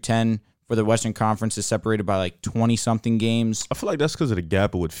 1 through 10 for the Western Conference is separated by like 20 something games. I feel like that's because of the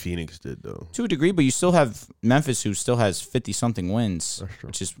gap of what Phoenix did, though. To a degree, but you still have Memphis, who still has 50 something wins, That's true.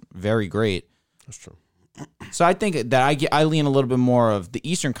 which is very great. That's true. So I think that I lean a little bit more of the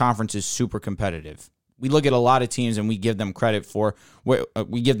Eastern Conference is super competitive. We look at a lot of teams and we give them credit for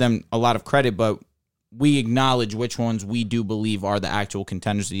we give them a lot of credit, but we acknowledge which ones we do believe are the actual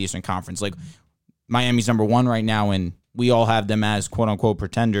contenders of the Eastern Conference. Like Miami's number 1 right now, and we all have them as quote unquote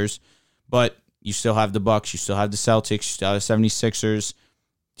pretenders. But you still have the Bucks, you still have the Celtics, you still have the 76ers.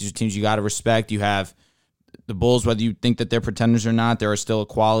 These are teams you got to respect. You have the Bulls, whether you think that they're pretenders or not, they're still a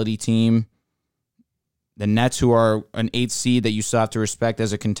quality team. The Nets, who are an 8th seed that you still have to respect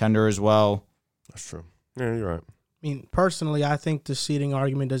as a contender as well. That's true. Yeah, you're right. I mean, personally, I think the seeding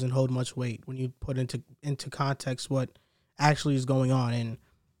argument doesn't hold much weight when you put into context what actually is going on. And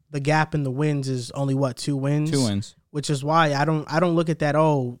the gap in the wins is only, 2 wins? 2 wins. Which is why I don't look at that,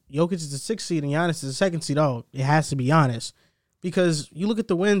 Jokic is the 6th seed and Giannis is the 2nd seed. It has to be Giannis. Because you look at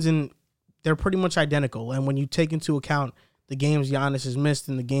the wins and they're pretty much identical. And when you take into account the games Giannis has missed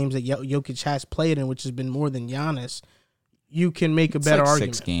and the games that Jokic has played in, which has been more than Giannis, you can make a better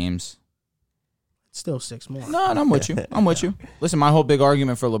argument. 6 games. It's still 6 more. No, I'm with you. I'm with you. Listen, my whole big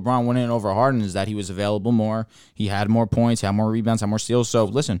argument for LeBron winning over Harden is that he was available more. He had more points, had more rebounds, had more steals. So,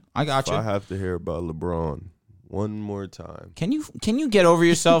 listen, I got you. I have to hear about LeBron one more time. Can you get over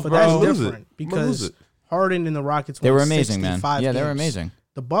yourself, But bro? that's different because Harden and the Rockets They won were amazing, man. 65 Yeah, they were games. amazing.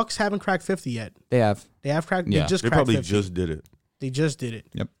 The Bucks haven't cracked 50 yet. They have. They have cracked. Yeah. They just They cracked probably 50. just did it. They just did it.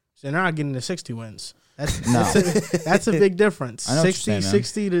 Yep. So they're not getting to 60 wins. That's No. that's a big difference. I know what you're 60, saying, man.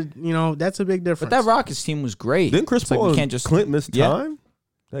 60 to that's a big difference. But that Rockets team was great. Didn't Chris It's like Paul we and can't just Clint miss Yeah. time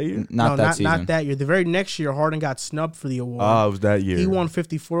that year? Not that season. Not that year. The very next year, Harden got snubbed for the award. It was that year. He won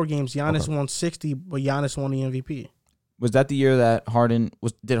 54 games. Giannis won 60, but Giannis won the MVP. Was that the year that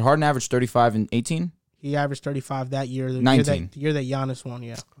did Harden average 35 and 18? He averaged 35 that year. The 19. year that Giannis won,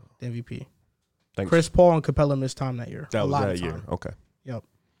 the MVP. Thanks. Chris Paul and Capella missed time that year. That a was lot that of time. year. Okay. Yep.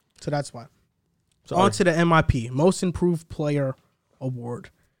 So that's why. Sorry. On to the MIP, Most Improved Player Award.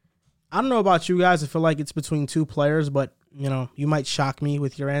 I don't know about you guys. I feel like it's between 2 players, but you might shock me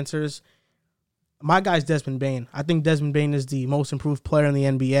with your answers. My guy's Desmond Bane. I think Desmond Bane is the most improved player in the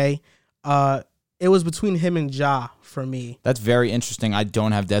NBA. It was between him and Ja for me. That's very interesting. I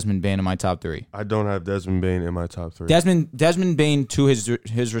don't have Desmond Bane in my top 3. I don't have Desmond Bane in my top 3. Desmond Bane, to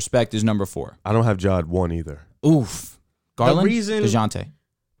his respect, is number 4. I don't have Jod 1 either. Oof. Garland? reason- DeJounte.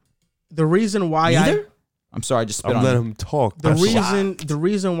 The reason why Neither? I'm sorry, I just spit I'm on letting you. him talk. the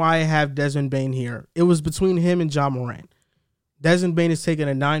reason why I have Desmond Bane here, it was between him and Ja Morant. Desmond Bane has taken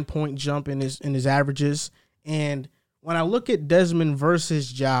a 9-point jump in his averages, and when I look at Desmond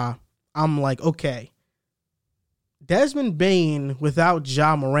versus Ja, I'm like, okay, Desmond Bane without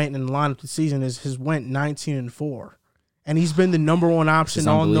Ja Morant in the lineup this season has went 19-4, and he's been the number 1 option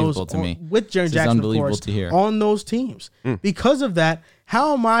on those unbelievable to me. with Jaren This is Jackson, of unbelievable course, to hear. on those teams. Because of that,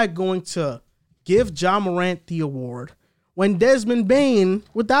 how am I going to give Ja Morant the award when Desmond Bane,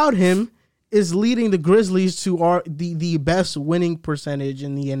 without him, is leading the Grizzlies to the best winning percentage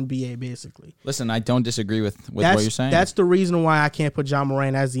in the NBA, basically? Listen, I don't disagree with what you're saying. That's the reason why I can't put Ja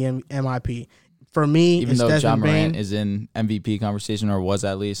Morant as the MIP. For me, Even it's though Ja Desmond Morant Bane. is in MVP conversation, or was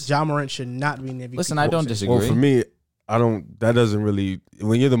at least. Ja Morant should not be in the MVP. Listen, I don't conversation. disagree. Well, for me, that doesn't really,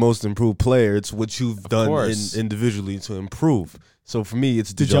 when you're the most improved player, it's what you've done course. individually to improve. So for me,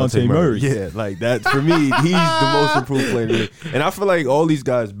 it's DeJounte Murray. Yeah, like that. For me, he's the most improved player in the league. And I feel like all these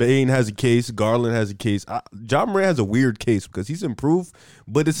guys, Bane has a case, Garland has a case. John Morant has a weird case because he's improved,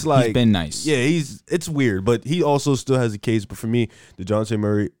 but it's like he's been nice. Yeah, it's weird, but he also still has a case. But for me, DeJounte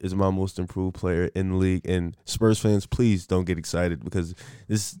Murray is my most improved player in the league. And Spurs fans, please don't get excited because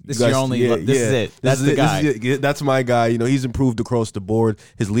this is your only. This is it. That's the guy. That's my guy. You know, he's improved across the board.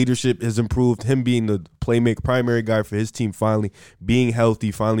 His leadership has improved. Him being the primary guy for his team, finally being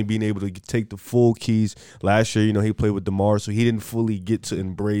healthy, finally being able to take the full keys. Last year, you know, he played with DeMar, so he didn't fully get to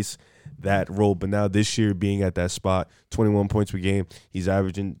embrace that role. But now this year, being at that spot, 21 points per game, he's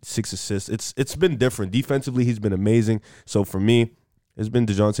averaging 6 assists. It's been different. Defensively, he's been amazing. So for me, it's been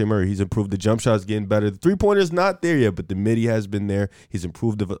DeJounte Murray. He's improved. The jump shot's getting better. The three-pointer's not there yet, but the midi has been there. He's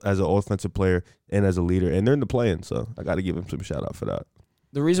improved as an offensive player and as a leader, and they're in the play-in, so I got to give him some shout-out for that.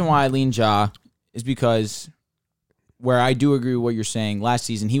 The reason why I lean Ja is because where I do agree with what you're saying, last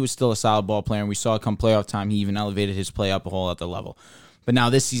season he was still a solid ball player, and we saw it come playoff time. He even elevated his play up a whole other level. But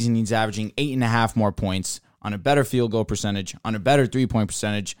now this season he's averaging 8.5 more points on a better field goal percentage, on a better three-point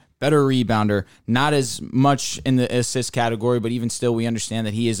percentage, better rebounder, not as much in the assist category, but even still we understand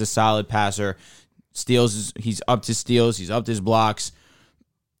that he is a solid passer. Steals, he's upped his steals, he's upped his blocks.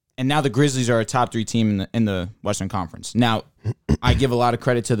 And now the Grizzlies are a top 3 team in the Western Conference. Now, I give a lot of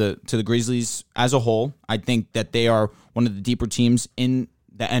credit to the Grizzlies as a whole. I think that they are one of the deeper teams in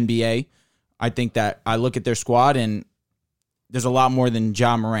the NBA. I think that I look at their squad and there's a lot more than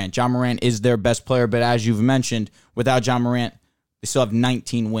Ja Morant. Ja Morant is their best player, but as you've mentioned, without Ja Morant, they still have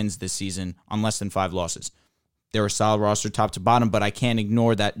 19 wins this season on less than 5 losses. They're a solid roster top to bottom, but I can't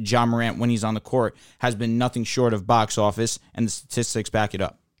ignore that Ja Morant, when he's on the court, has been nothing short of box office, and the statistics back it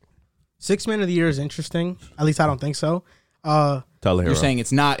up. 6 Man of the Year is interesting. At least I don't think so. You're saying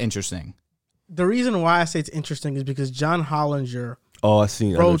it's not interesting. The reason why I say it's interesting is because John Hollinger I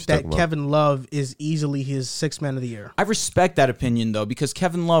wrote that Kevin Love is easily his 6 Man of the Year. I respect that opinion, though, because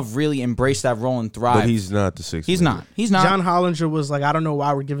Kevin Love really embraced that role and thrived. But he's not the 6th. He's not. John Hollinger was like, I don't know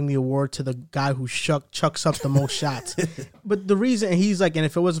why we're giving the award to the guy who chucks up the most shots. But the reason, he's like, and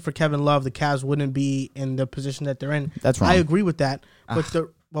if it wasn't for Kevin Love, the Cavs wouldn't be in the position that they're in. That's wrong. I agree with that. But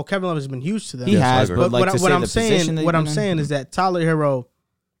well, Kevin Love has been huge to them. He has, but what I'm saying is that Tyler Hero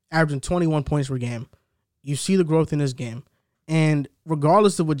averaging 21 points per game. You see the growth in this game. And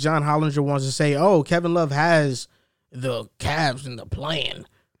regardless of what John Hollinger wants to say, Kevin Love has the Cavs in the plan.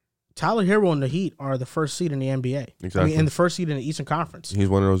 Tyler Hero and the Heat are the first seed in the NBA. Exactly. And the first seed in the Eastern Conference. He's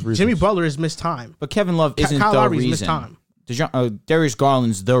one of those reasons. Jimmy Butler has missed time. But Kevin Love isn't Kyle the Lowry's reason. Missed time. Darius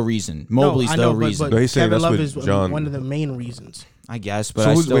Garland's the reason. Mobley's the reason. But he's saying Kevin that's Love what is John, one of the main reasons. I guess, but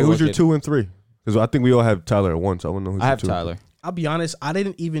so who's your 2 and 3? Because I think we all have Tyler at once. I want to know who's I have 2. Tyler. I'll be honest, I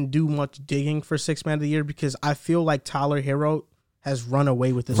didn't even do much digging for 6 Man of the Year because I feel like Tyler Hero has run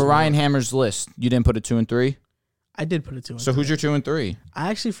away with this. For Ryan Hammer's list, you didn't put a 2 and 3? I did put a 2 and 3. So who's your 2 and 3? I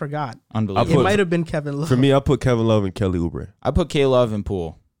actually forgot. Unbelievable. It might have been Kevin Love. For me, I put Kevin Love and Kelly Oubre. I put K-Love and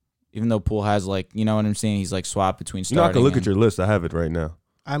Poole. Even though Poole has, you know what I'm saying? He's swapped between starting. You know, I can look at your list. I have it right now.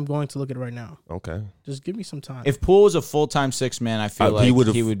 I'm going to look at it right now. Okay. Just give me some time. If Poole was a full-time 6-man, I feel like he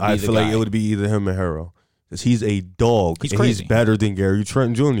would be the guy. I feel like it would be either him or Hero. Because he's a dog. He's and crazy. He's better than Gary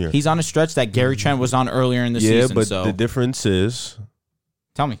Trent Jr. He's on a stretch that Gary Trent was on earlier in the season. Yeah, but so. the difference is...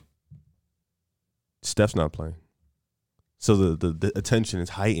 Tell me. Steph's not playing. So the attention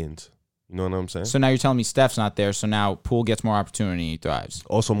is heightened. You know what I'm saying? So now you're telling me Steph's not there, so now Poole gets more opportunity and he thrives.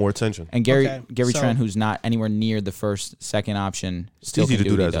 Also more attention. And Gary Trent, who's not anywhere near the second option, still easy can to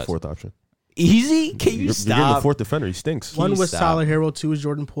do that as does. a 4th option. Easy? Can you stop? You're getting the 4th defender. He stinks. 1 was Tyler Hero, 2 was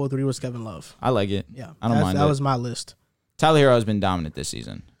Jordan Poole, 3 was Kevin Love. I like it. Yeah, I don't mind that it. was my list. Tyler Hero has been dominant this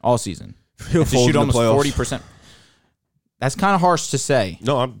season, all season. He'll to shoot almost 40%. That's kind of harsh to say.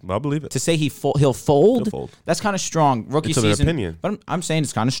 No, I believe it. To say he'll fold. That's kind of strong. Rookie it's season. An opinion. But I'm saying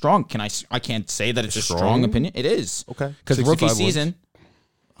it's kind of strong. I can't say that it's a strong opinion. It is. Okay. Because rookie season.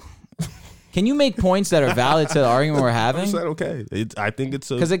 Can you make points that are valid to the argument we're having? I'm saying okay. I think it's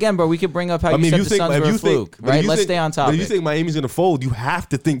a... Because again, bro, we could bring up how you said the Suns were a fluke, right? Let's stay on topic. If you think Miami's going to fold, you have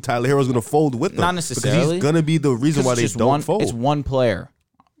to think Tyler Hero's going to fold with them. Not necessarily. Because he's going to be the reason why they don't fold. It's one player.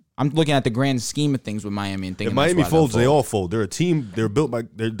 I'm looking at the grand scheme of things with Miami and thinking if Miami folds, they all fold. They're a team. They're built by.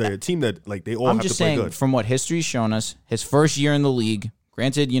 They're a team that they all have to play good. I'm just saying, from what history's shown us, his first year in the league.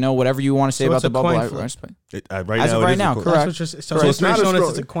 Granted, whatever you want to say about the bubble, right now, correct. So it's not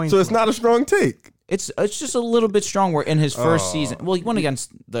a coin. So it's not a strong take. It's just a little bit strong. Where in his first season, well, he went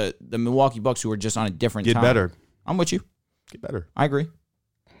against the Milwaukee Bucks, who were just on a different time. Get better. I'm with you. Get better. I agree.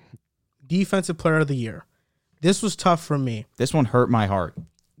 Defensive Player of the Year. This was tough for me. This one hurt my heart.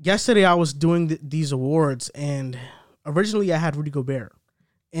 Yesterday, I was doing these awards, and originally I had Rudy Gobert,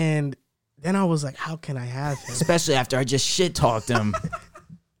 and then I was like, how can I have him? Especially after I just shit talked him.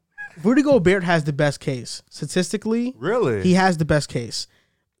 Rudy Gobert has the best case statistically. Really? He has the best case.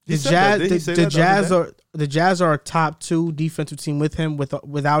 He said that. Did he say that The Jazz are a top 2 defensive team with him.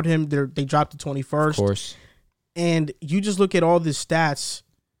 Without him, they dropped to 21st. Of course. And you just look at all the stats.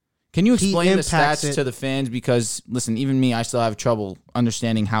 Can you explain the impacts stats to the fans? Because, listen, even me, I still have trouble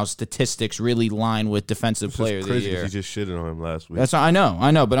understanding how statistics really line with Defensive Player of the Year. You just shitted on him last week. That's I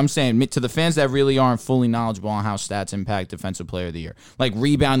know, but I'm saying to the fans that really aren't fully knowledgeable on how stats impact Defensive Player of the Year. Like,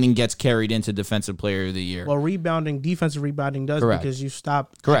 rebounding gets carried into Defensive Player of the Year. Well, defensive rebounding does because you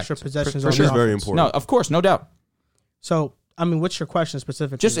stop extra possessions on Which is the very offense. important. No, of course, no doubt. So, I mean, what's your question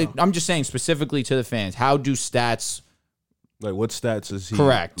specifically? I'm just saying specifically to the fans, how do stats... Like, what stats is he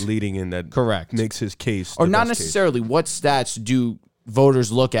leading in that makes his case? Or not necessarily. What stats do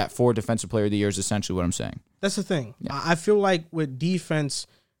voters look at for Defensive Player of the Year is essentially what I'm saying. That's the thing. Yeah. I feel like with defense,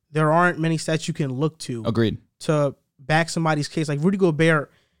 there aren't many stats you can look to. Agreed. To back somebody's case. Like Rudy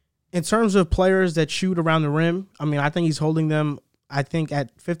Gobert, in terms of players that shoot around the rim, I mean, I think he's holding them, at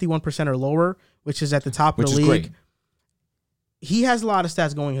 51% or lower, which is at the top of the league. Great. He has a lot of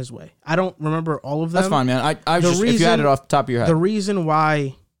stats going his way. I don't remember all of them. That's fine, man. If you had it off the top of your head. The reason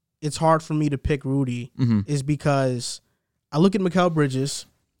why it's hard for me to pick Rudy is because I look at Mikal Bridges,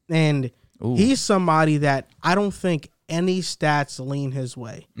 and he's somebody that I don't think any stats lean his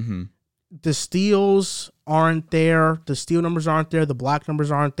way. Mm-hmm. The steals aren't there. The steal numbers aren't there. The block numbers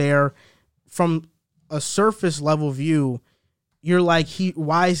aren't there. From a surface level view, you're like,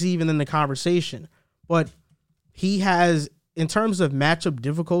 why is he even in the conversation? But he has... In terms of matchup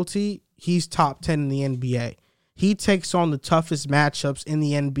difficulty, he's top 10 in the NBA. He takes on the toughest matchups in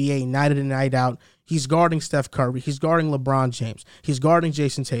the NBA night in and night out. He's guarding Steph Curry. He's guarding LeBron James. He's guarding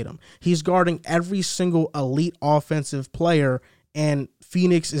Jason Tatum. He's guarding every single elite offensive player, and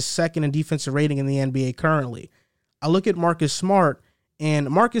Phoenix is second in defensive rating in the NBA currently. I look at Marcus Smart, and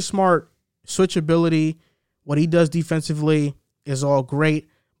Marcus Smart, switchability, what he does defensively is all great,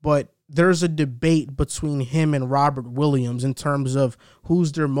 but there's a debate between him and Robert Williams in terms of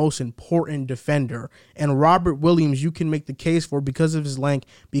who's their most important defender. And Robert Williams, you can make the case for, because of his length,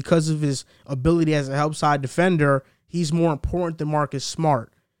 because of his ability as a help side defender, he's more important than Marcus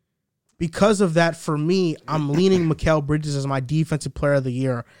Smart. Because of that, for me, I'm leaning Mikal Bridges as my Defensive Player of the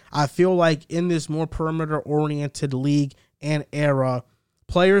Year. I feel like in this more perimeter-oriented league and era,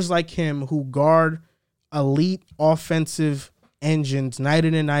 players like him who guard elite offensive engines night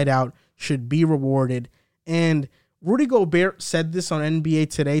in and night out should be rewarded. And Rudy Gobert said this on NBA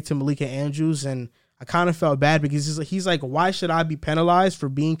Today to Malika Andrews, and I kind of felt bad because he's like, why should I be penalized for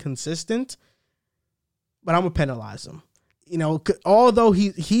being consistent? But I'm going to penalize him. You know, although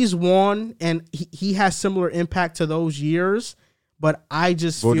he's won and he has similar impact to those years, but I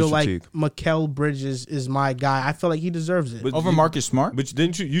just feel like Mikal Bridges is my guy. I feel like he deserves it. Over Marcus Smart? But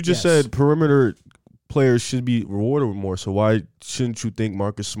didn't you just said perimeter players should be rewarded more, so why shouldn't you think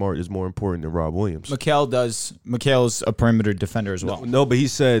Marcus Smart is more important than Rob Williams? Mikal's a perimeter defender as well. No, but he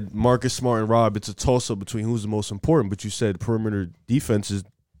said Marcus Smart and Rob, it's a toss-up between who's the most important, but you said perimeter defense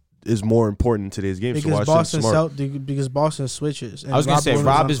is more important in today's game. Because so Boston switches. I was going to say,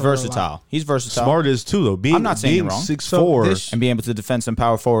 Rob is versatile. He's versatile. Smart is too, though. I'm not saying you're wrong. 6'4" and being able to defend some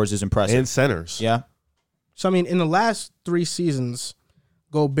power forwards is impressive. And centers. Yeah. So, I mean, in the last 3 seasons,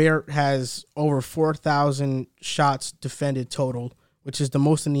 Gobert has over 4,000 shots defended total, which is the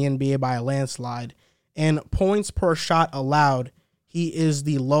most in the NBA by a landslide. And points per shot allowed, he is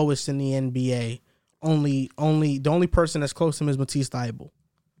the lowest in the NBA. The only person that's close to him is Matisse Thybulle.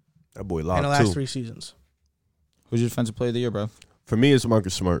 That boy locked in the last 3 seasons. Who's your Defensive Player of the Year, bro? For me, it's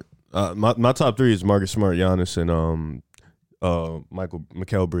Marcus Smart. My top 3 is Marcus Smart, Giannis, and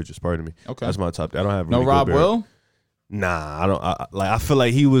Mikal Bridges. Pardon me. Okay, that's my top 3. I don't have no Rob Gobert. Will. Nah, I don't. I feel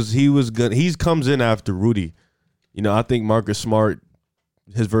like he was good. He comes in after Rudy. You know, I think Marcus Smart,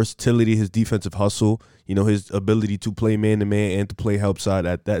 his versatility, his defensive hustle, you know, his ability to play man to man and to play help side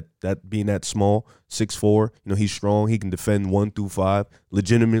at that being that small, 6'4", you know, he's strong. He can defend 1 through 5.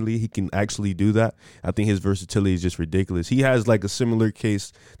 Legitimately, he can actually do that. I think his versatility is just ridiculous. He has like a similar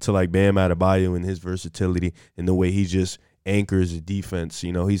case to like Bam Adebayo in his versatility and the way he just anchors the defense.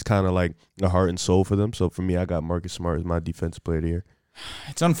 You know, he's kind of like the heart and soul for them. So for me, I got Marcus Smart as my defensive player of the year.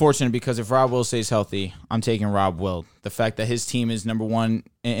 It's unfortunate because if Rob Will stays healthy, I'm taking Rob Will. The fact that his team is number 1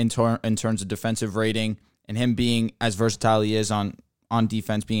 in terms of defensive rating, and him being as versatile he is on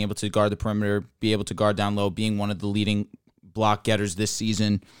defense, being able to guard the perimeter, be able to guard down low, being one of the leading block getters this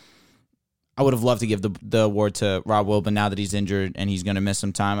season, I would have loved to give the award to Rob Will, but now that he's injured and he's going to miss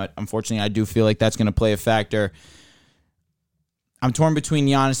some time, unfortunately, I do feel like that's going to play a factor. I'm torn between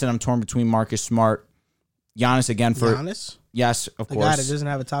Giannis and I'm torn between Marcus Smart. Giannis again for Giannis? yes, of The course. guy that doesn't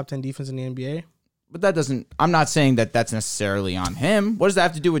have a top 10 defense in the NBA? But that doesn't. I'm not saying that that's necessarily on him. What does that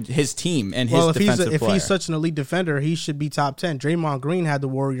have to do with his team and his defensive player? If he's such an elite defender, he should be top 10. Draymond Green had the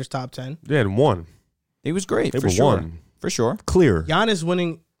Warriors top 10. They had one. He was great. They for were sure. one. For sure. Clear. Giannis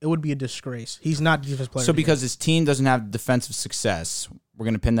winning, it would be a disgrace. He's not defense player. So because his team doesn't have defensive success, we're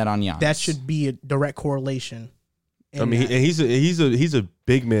going to pin that on Giannis. that should be a direct correlation. I mean, he's a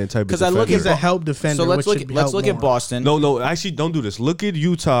big man type of defender. I look He's a help defender. So let's which should look help at more. Boston. No, actually, don't do this. Look at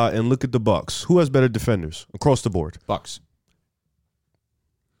Utah and look at the Bucks. Who has better defenders across the board? Bucks.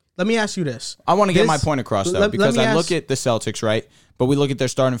 Let me ask you this. I want to get my point across though, because me I ask- look at the Celtics, right? But we look at their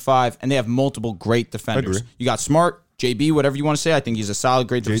starting five, and they have multiple great defenders. Agree. You got Smart, JB, whatever you want to say. I think he's a solid,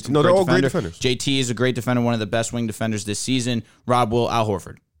 great defender. No, they're all great defenders. JT is a great defender, one of the best wing defenders this season. Rob Will, Al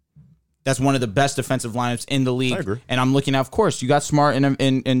Horford. That's one of the best defensive lineups in the league. I agree. And I'm looking at, of course, you got Smart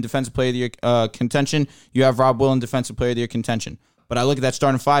in defensive player of the year contention. You have Rob Will in defensive player of the year contention. But I look at that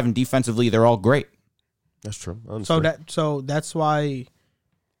starting five, and defensively, they're all great. That's true. I So understand.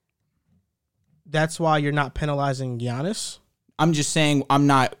 that's why you're not penalizing Giannis. I'm just saying I'm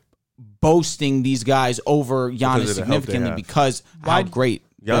not boasting these guys over Giannis of the help they significantly have. because how great.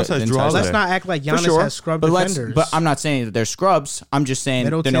 Giannis has Drew Let's Holiday. not act like For Giannis sure, has scrub but defenders. But I'm not saying that they're scrubs. I'm just saying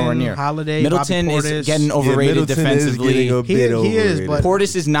Middleton, they're nowhere near. Holiday, Middleton Bobby is Portis. getting overrated Middleton defensively. is getting a He- bit he is, overrated. but-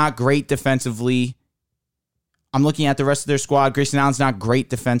 Portis is not great defensively. I'm looking at the rest of their squad. Grayson Allen's not great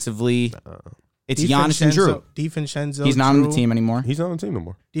defensively. It's Giannis and Drew. DiVincenzo. He's not on the Drew, team anymore. He's not on the team no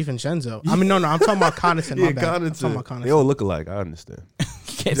more. DiVincenzo. I mean, no. I'm talking about Connaughton. My bad. I'm talking about Connaughton. They all look alike. I understand. You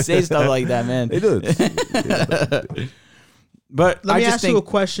can't say stuff like that, man. They do. But Let I me just ask think, you a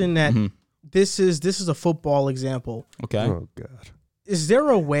question that this is a football example. okay. Oh God. Is there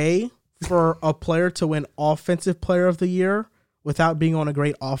a way for a player to win Offensive Player of the Year without being on a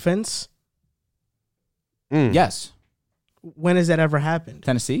great offense? Yes. When has that ever happened?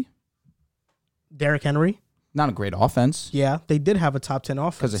 Tennessee, Derrick Henry? not a great offense Yeah, they did have a top 10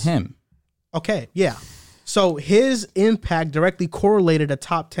 offense. because of him. Okay, yeah. So his impact directly correlated a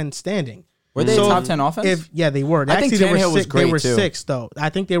top 10 standing. Were they So a top 10 offense? They were. I think Actually, they were Tannehill was six, they great, were too. six, though. I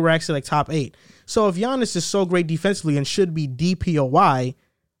think they were actually like top 8. So if Giannis is so great defensively and should be DPOY,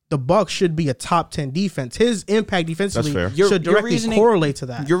 the Bucks should be a top 10 defense. His impact defensively That's fair. Your should directly reasoning- correlate to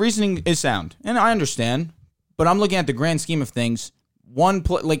that. Your reasoning is sound, and I understand. But I'm looking at the grand scheme of things.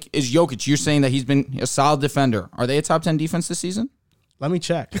 Like is Jokic? You're saying that he's been a solid defender. Are they a top 10 defense this season? Let me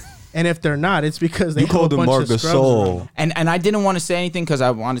check. And if they're not, it's because they You have a called him bunch Marc of scrubs around Gasol. them. And I didn't want to say anything because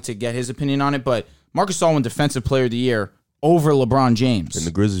I wanted to get his opinion on it. But Marcus Gasol won Defensive Player of the Year over LeBron James. And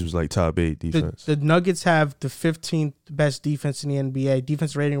the Grizzlies was like top 8 defense. The Nuggets have the 15th best defense in the NBA.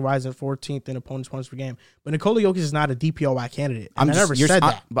 Defense rating rising 14th in opponents' points per game. But Nikola Jokic is not a DPOY candidate. And I never said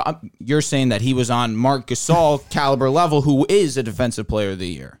that. You're saying that he was on Marc Gasol caliber level, who is a Defensive Player of the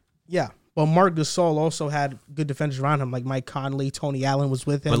Year. Yeah. But Marc Gasol also had good defenders around him, like Mike Conley, Tony Allen was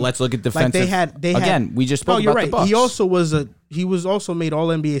with him. But let's look at Like defensive. they had again. We just spoke No, you're about right. the Bucks. He was also made All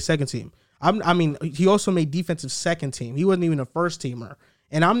NBA second team. He also made defensive second team. He wasn't even a first teamer.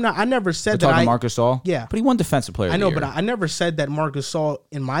 And I never said We're that. talking Marc Gasol. Yeah. but he won Defensive Player. I know, of the but Year. I never said that Marc Gasol,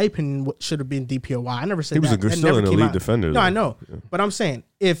 in my opinion, should have been DPOY. I never said He was that. That still never an came elite out. defender, No, though. I know. But I'm saying,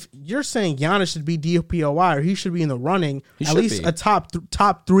 if you're saying Giannis should be DPOY or he should be in the running, He at should least be. a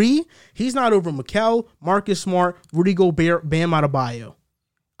top 3, he's not over Mikal, Marcus Smart, Rudy Gobert, Bam Adebayo,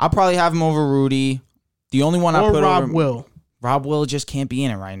 I'll probably have him over Rudy. The only one I or put Rob over Will. Rob Will just can't be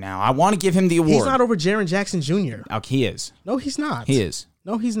in it right now. I want to give him the award. He's not over Jaren Jackson Jr. Oh, he is. No, he's not. He is.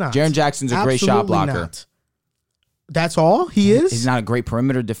 No, he's not. Jaren Jackson's a great shot Absolutely blocker. not. That's all he is. He's not a great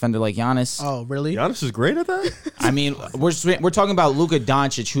perimeter defender like Giannis. Oh, really? Giannis is great at that? I mean, we're talking about Luka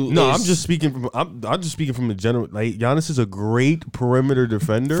Doncic, who No, is, I'm just speaking from the general. Like Giannis is a great perimeter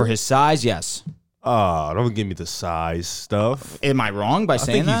defender. for his size. Yes. Don't give me the size stuff. Am I wrong by I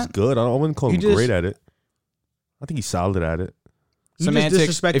saying think he's that? good. I wouldn't call him You just- great at it. I think he's solid at it. You just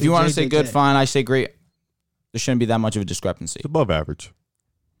Semantics. disrespected If you want to say JJJ. good, fine. I say great. There shouldn't be that much of a discrepancy, It's above average.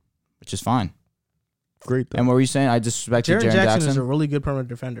 which is fine. Great though. And what were you saying? I disrespected Jaren Jaren Jackson Jackson. is a really good perimeter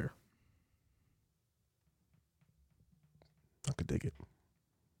defender. I could dig it.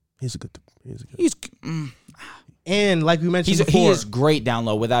 He's a good. And like we mentioned He before, is great down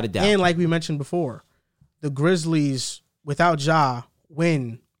low, without a doubt. and like we mentioned before, the Grizzlies without Ja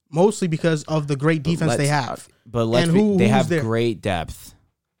win mostly because of the great defense they have. But let's And be, who- they who's have there? great depth.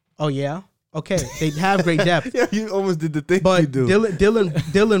 Oh yeah, okay, they have great depth. Yeah, you almost did the thing you But do.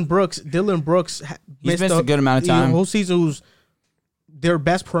 Dylan Brooks He's missed a good amount of time. The whole season, who's their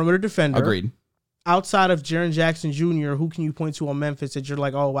best perimeter defender. Agreed. outside of Jaren Jackson Jr., who can you point to on Memphis that you're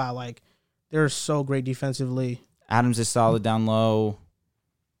like, oh wow, like they're so great defensively? Adams is solid down low.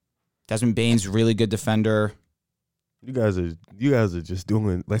 Desmond Bane's really good defender. You guys are just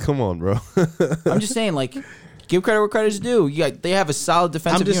doing like, come on, bro. I'm just saying, like, give credit where credit's due. They have a solid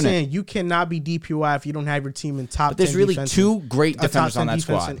defensive unit. I'm just saying you cannot be DPOY if you don't have your team in top. But there's 10 really defensive, two great top defenders 10 on that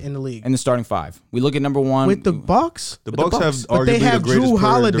defense squad in the league. in the starting five. We look at number one With the Bucks. The Bucks have But they arguably have the greatest Drew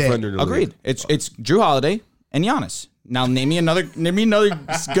Holiday. defender in the Agreed. league. It's Drew Holiday and Giannis. Now name me another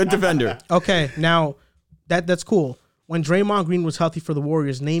good defender. Okay, now that's cool. When Draymond Green was healthy for the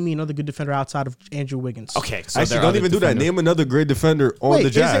Warriors, name me another good defender outside of Andrew Wiggins. Okay, so Actually, don't even do that. Name another great defender on the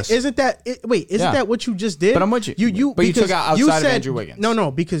Jazz. Isn't that what you just did? But I'm with you. But you took out outside of Andrew Wiggins.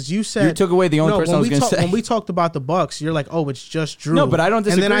 No, because you said you took away the only person I was going to say. When we talked about the Bucks, you're like, oh, it's just Drew. No, but I don't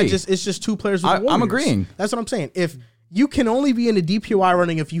disagree. And then it's just two players with the Warriors. I'm agreeing. That's what I'm saying. If you can only be in the DPOY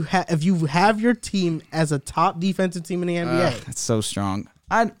running if you have your team as a top defensive team in the NBA. That's so strong.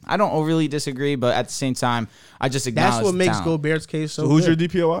 I don't overly disagree, but at the same time, I just acknowledge that's what makes talent. Gobert's case so who's good.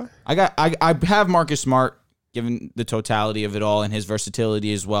 your DPOI? I have Marcus Smart, given the totality of it all and his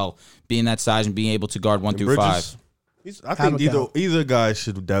versatility as well, being that size and being able to guard 1 through 5. I think either guy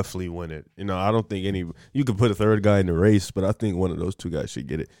should definitely win it. You know, I don't think you could put a third guy in the race, but I think one of those two guys should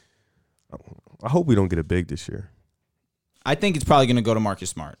get it. I hope we don't get it big this year. I think it's probably going to go to Marcus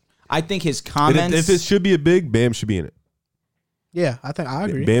Smart. I think his comments. If it should be a big, Bam should be in it. Yeah, I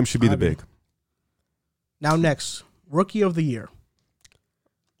agree. Bam should be the big. Now next, Rookie of the Year.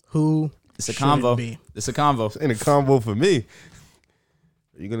 Who It's a convo. It's a convo. It's in a combo for me.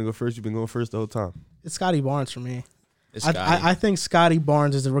 Are you going to go first? You've been going first the whole time. It's Scotty Barnes for me. It's Scotty. I think Scotty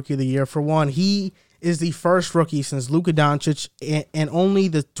Barnes is the Rookie of the Year. For one, he is the first rookie since Luka Doncic and only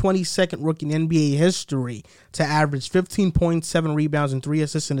the 22nd rookie in NBA history to average 15 points, 7 rebounds, and 3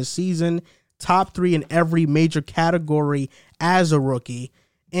 assists in a season. Top 3 in every major category as a rookie.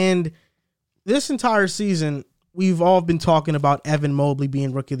 And this entire season, we've all been talking about Evan Mobley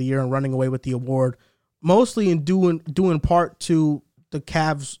being Rookie of the Year and running away with the award, mostly in doing part to the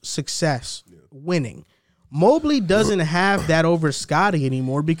Cavs' success, winning. Mobley doesn't have that over Scotty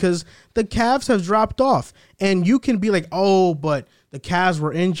anymore because the Cavs have dropped off. And you can be like, oh, but the Cavs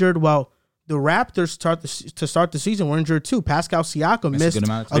were injured. Well, the Raptors to start the season were injured too. Pascal Siakam missed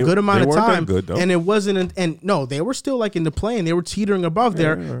a good amount of time, and it wasn't. And no, they were still like in the play, and they were teetering above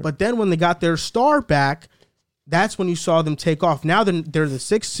there. Right. But then when they got their star back, that's when you saw them take off. Now they're the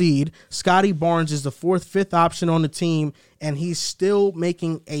 6th seed. Scotty Barnes is the 4th, 5th option on the team, and he's still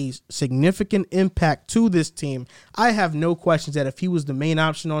making a significant impact to this team. I have no questions that if he was the main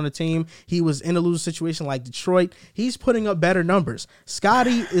option on the team, he was in a losing situation like Detroit, he's putting up better numbers.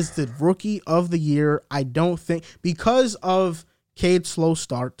 Scotty is the Rookie of the Year. I don't think, because of Cade's slow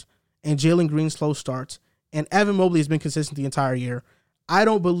start and Jalen Green's slow starts, and Evan Mobley has been consistent the entire year, I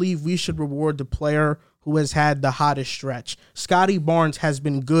don't believe we should reward the player who has had the hottest stretch. Scotty Barnes has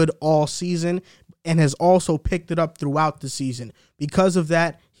been good all season and has also picked it up throughout the season. Because of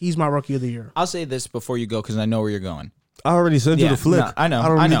that, he's my Rookie of the Year. I'll say this before you go because I know where you're going. I already sent you the flick. No, I know. I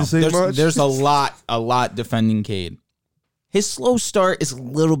don't need to say much. There's a lot defending Cade. His slow start is a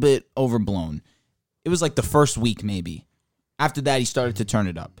little bit overblown. It was like the first week maybe. After that, he started to turn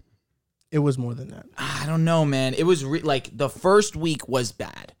it up. It was more than that. I don't know, man. It was like the first week was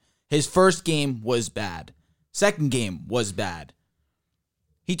bad. His first game was bad. Second game was bad.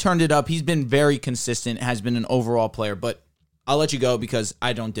 He turned it up. He's been very consistent, has been an overall player, but I'll let you go because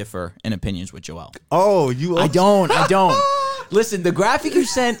I don't differ in opinions with Joel. Oh, you I don't. Listen, the graphic you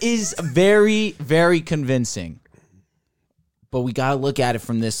sent is very, very convincing. But we got to look at it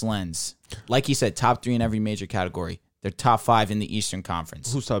from this lens. Like you said, top 3 in every major category. They're top 5 in the Eastern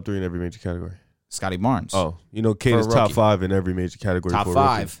Conference. Who's top 3 in every major category? Scotty Barnes. Oh, you know, Cade is top 5 in every major category. Top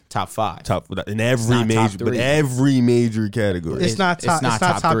 5. Top in every major, but every major category. It's not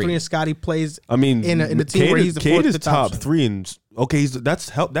top 3. And Scotty plays. I mean, in a team Cade, where he's the Cade 4th is top 3, and okay,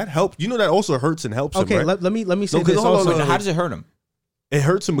 that helps. You know that also hurts and helps him. Right? Let me say this also. How does it hurt him? It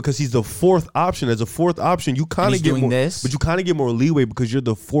hurts him because he's the 4th option. As a 4th option, you kind of get more, but you kind of get more leeway because you're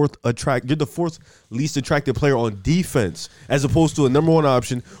the 4th You're the 4th least attractive player on defense, as opposed to a number 1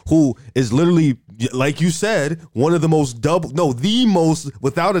 option who is literally, like you said, the most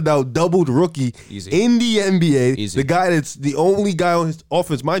without a doubt doubled rookie in the NBA. Easy. The guy that's the only guy on his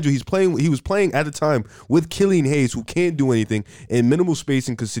offense, mind you. He was playing at the time with Killian Hayes, who can't do anything, in minimal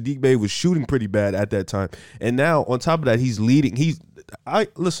spacing because Sadiq Bey was shooting pretty bad at that time. And now on top of that, he's leading.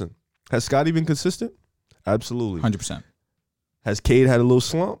 Listen, has Scotty been consistent? Absolutely. 100%. Has Cade had a little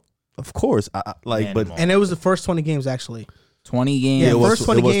slump? Of course. But and it was the first 20 games actually. 20 games. Yeah, it was- first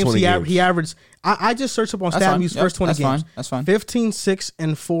 20 it was games, 20 games. he averaged. I just searched up on That's fine. StatMuse Yep, first 20 that's games. fine. That's fine. 15, 6,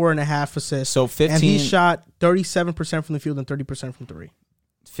 and 4.5 assists. So 15. And he shot 37% from the field and 30% from three.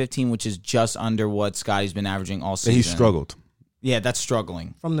 15, which is just under what Scotty's been averaging all season. And he struggled. Yeah, that's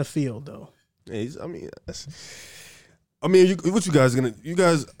struggling. From the field, though. Yeah, what you guys gonna? You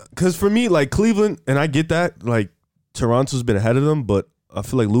guys, because for me, like Cleveland, and I get that, like Toronto's been ahead of them, but I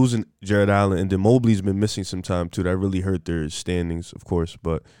feel like losing Jared Allen and then Mobley's been missing some time too. That really hurt their standings, of course.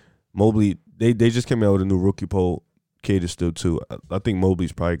 But Mobley, they just came out with a new rookie poll. Cade is still too. I think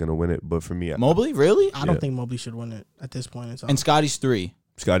Mobley's probably gonna win it, but for me, Mobley, really? I don't think Mobley should win it at this point in time. And Scotty's 3.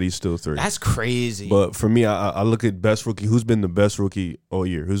 Scotty's still 3. That's crazy. But for me, I look at best rookie. Who's been the best rookie all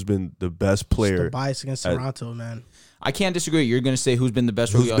year? Who's been the best It's player? the bias against Toronto, man. I can't disagree. You're going to say who's been the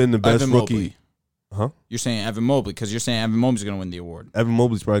best Who's rookie? been the best Evan rookie? Mobley. Huh? You're saying Evan Mobley because you're saying Evan Mobley's going to win the award. Evan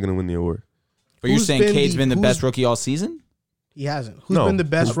Mobley's probably gonna win the award. But you're Who's saying been Cade's the- been the who's- best rookie all season? He hasn't. Who's No. been the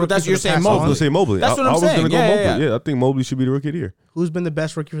best But rookie? that's- for you're the saying past Mobley. I was gonna month? say Mobley. That's what I'm I was saying. gonna go Yeah, Mobley. yeah, yeah. Yeah, I think Mobley should be the rookie of the year. Who's been the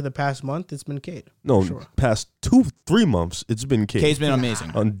best rookie for the past month? It's been Cade. No, Sure. past 3 months, it's been Cade. Cade's been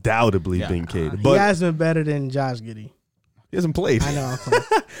amazing. Undoubtedly Yeah. been Cade, He but has been better than Josh Giddey. he hasn't played. I know. I'm playing.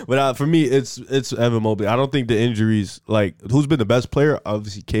 But for me, it's Evan Mobley. I don't think the injuries, like who's been the best player,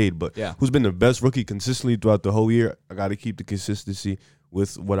 obviously Cade, but Yeah. who's been the best rookie consistently throughout the whole year? I got to keep the consistency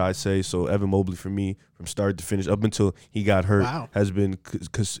with what I say. So Evan Mobley for me, from start to finish, up until he got hurt, Wow. has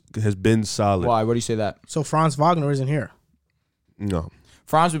been solid. Why? Why do you say that? So Franz Wagner isn't here. No,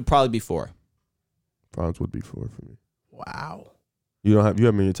 Franz would probably be 4. Franz would be 4 for me. Wow. You have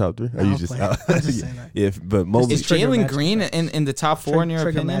him in your top 3? No, I'm playing. I'm just saying that. Yeah, but Mobley. Is Trigger Jalen Magic Green fans. in the top 4 in your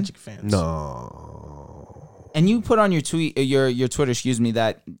Trigger opinion? Magic fans. No. And you put on your tweet, your Twitter,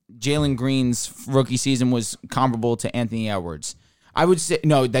 that Jalen Green's rookie season was comparable to Anthony Edwards. I would say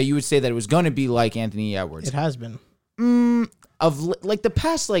that you would say that it was going to be like Anthony Edwards. It has been. Of like the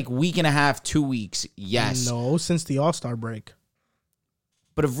past week and a half, 2 weeks, yes. No, since the All-Star break.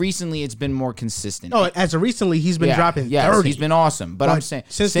 But of recently, it's been more consistent. No, as of recently, he's been dropping 30. Yes, he's been awesome. But I'm saying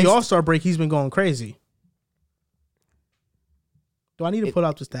since the All-Star break, he's been going crazy. Do I need to put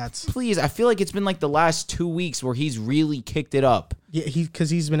out the stats? Please, I feel like it's been like the last 2 weeks where he's really kicked it up. Yeah, because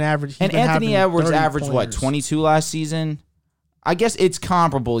he's been average. And Anthony Edwards averaged pointers. 22 last season. I guess it's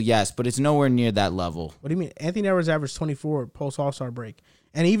comparable, yes, but it's nowhere near that level. What do you mean? Anthony Edwards averaged 24 post All-Star break,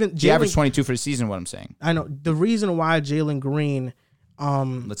 and even He averaged 22 for the season. What I'm saying. I know the reason why Jalen Green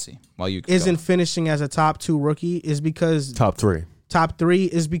Let's see. While you isn't finishing as a top 2 rookie is because Top 3. top 3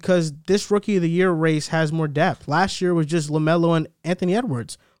 is because this rookie of the year race has more depth. Last year was just LaMelo and Anthony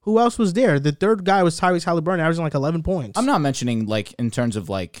Edwards. Who else was there? The third guy was Tyrese Halliburton, averaging 11 points. I'm not mentioning in terms of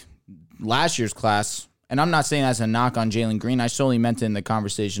last year's class, and I'm not saying as a knock on Jalen Green. I solely meant in the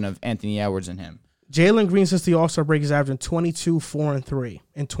conversation of Anthony Edwards and him. Jalen Green, since the All-Star break, is averaging 22, 4, and 3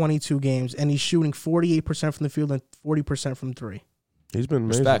 in 22 games, and he's shooting 48% from the field and 40% from 3. He's been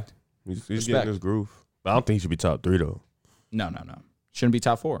amazing. Respect. He's Respect. getting his groove. But I don't think he should be top 3 though. No. Shouldn't be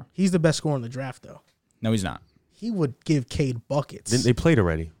top 4. He's the best scorer in the draft, though. No, he's not. He would give Cade buckets, They played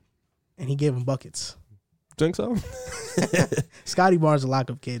already. and he gave him buckets. Think so? Scotty Barnes a lock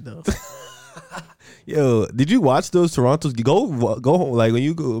up Cade, though. Yo, did you watch those Toronto's? Go home. Like when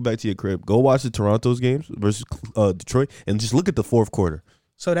you go back to your crib, go watch the Toronto's games versus Detroit, and just look at the fourth quarter.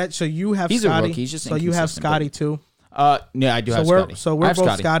 So you have He's a Scotty. rookie. He's just so you have inconsistent, Scotty too. Yeah, I do have Scotty. So I we're have both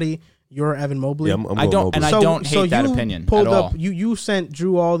Scotty. Scotty. You're Evan Mobley. Yeah, I'm I going don't- Mobley. and I don't hate that you opinion pulled at up, all. You sent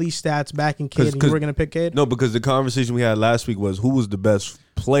Drew all these stats back in Cade, and you 'Cause- were going to pick Cade? No, because the conversation we had last week was who was the best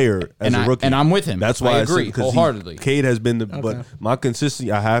player as And a rookie. and I'm with him. That's why I I agree said, 'cause wholeheartedly. Cade has been Okay. but my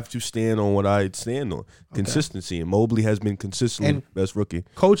consistency, I have to stand on what I stand on. Consistency, and Mobley has been consistently And- best rookie.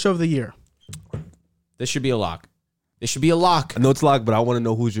 Coach of the year. This should be a lock. This should be a lock. I know it's locked, but I want to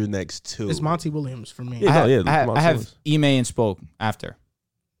know who's your next 2. It's Monty Williams for me. Yeah. I have Ime and Spoke after.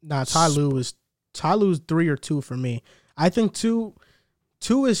 Nah, Ty Lue's 3 or 2 for me. I think 2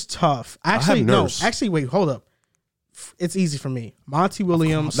 is tough. Actually, no. Nurse. Actually, wait, hold up. It's easy for me. Monty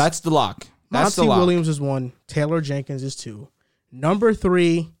Williams. That's the lock. That's Monty the lock. Williams is 1. Taylor Jenkins is 2. Number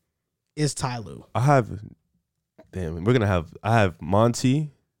 3 is Ty Lue. I have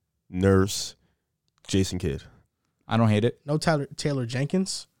Monty, Nurse, Jason Kidd. I don't hate it. No Taylor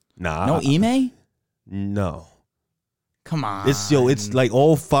Jenkins. Nah. No Ime? No. Come on. It's like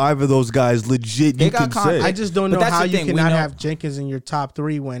all 5 of those guys legit. They You got can say. I just don't But know that's how the you thing, we cannot know- have Jenkins in your top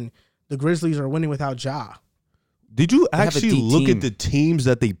 3 when the Grizzlies are winning without Ja. Did you have a actually deep look team. at the teams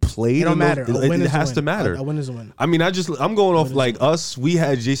that they played? It don't in those- matter. A win It is a has win. to matter. A win is a win. I mean, I'm going off is like it? us. We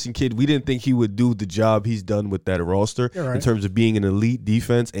had Jason Kidd. We didn't think he would do the job he's done with that roster You're right. in terms of being an elite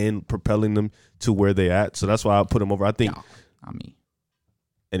defense and propelling them to where they at. So that's why I put him over. I think Not me.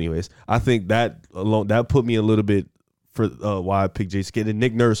 Anyways, I think that alone that put me a little bit for why I picked Jason Kidd. And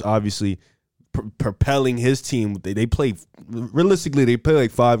Nick Nurse obviously propelling his team. They play realistically. They play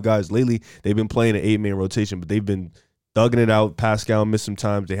like 5 guys lately. They've been playing an 8-man rotation, but they've been thugging it out. Pascal missed some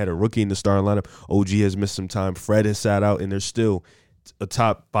times. They had a rookie in the starting lineup. OG has missed some time. Fred has sat out, and they're still a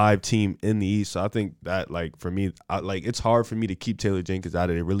top 5 team in the East. So I think that, like, for me, it's hard for me to keep Taylor Jenkins out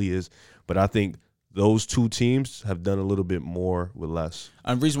of it. It really is. But I think those 2 teams have done a little bit more with less.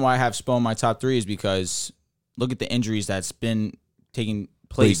 And the reason why I have Spo in my top 3 is because look at the injuries that's been taking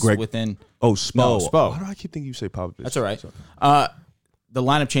place within. Oh, Spo. No, Spo. Why do I keep thinking you say Popovich? That's all right. The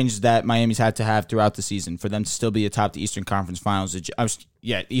lineup changes that Miami's had to have throughout the season for them to still be atop the Eastern Conference Finals.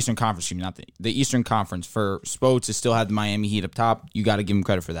 Eastern Conference, excuse me, not the Eastern Conference. For Spo to still have the Miami Heat up top, you got to give him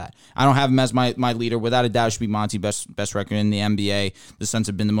credit for that. I don't have him as my leader. Without a doubt, it should be Monty, best record in the NBA. The Suns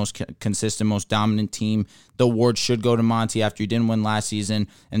have been the most consistent, most dominant team. The award should go to Monty after he didn't win last season,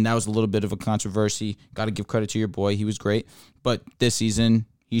 and that was a little bit of a controversy. Got to give credit to your boy. He was great. But this season,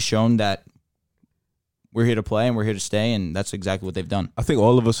 he's shown that we're here to play and we're here to stay, and that's exactly what they've done. I think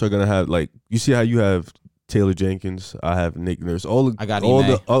all of us are gonna have, like, you see how you have Taylor Jenkins, I have Nick Nurse, all the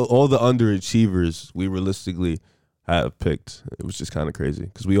underachievers we realistically have picked. It was just kind of crazy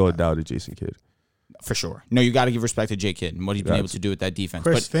because we all doubted Jason Kidd. For sure. No, you got to give respect to J. Kidd and what he's been able to do with that defense.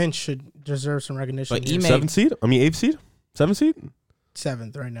 Chris Finch should deserve some recognition. But 7th seed? I mean 8th seed? 7th seed?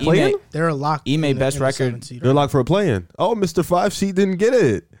 7th right now. Play-in? They're a lock. best record. They're locked for a play-in. Oh, Mr. 5 seed didn't get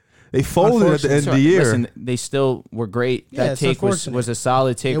it. They folded at the end of the year. Listen, they still were great. Yeah, that take was a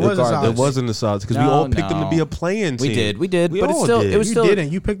solid take. It was regardless. It wasn't a solid because we all picked them to be a play-in team. We did. But all it was You still.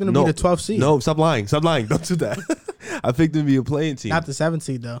 didn't. You picked them to be the 12th seed. No, stop lying. Don't do that. I picked them to be a play-in team. Not the 7th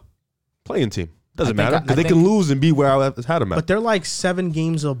seed though. Play-in team. Doesn't matter because they can lose and be where I had them at. But they're like 7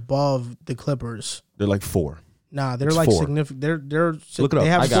 games above the Clippers. They're like 4. Nah, they're It's like 4. significant. They're Look it up. They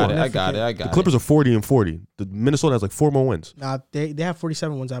have I got it. The Clippers are 40-40. The Minnesota has like 4 more wins. Nah, they have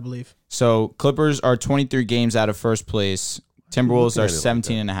 47 wins, I believe. So Clippers are 23 games out of first place. Timberwolves are Looking at it like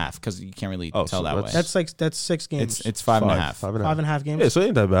 17 and a half because you can't really tell so that way. That's 6 games. It's 5.5. 5.5 games. Yeah, so it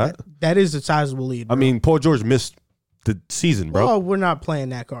ain't that bad. That is a sizable lead. Bro. I mean, Paul George missed the season, bro. Oh, we're not playing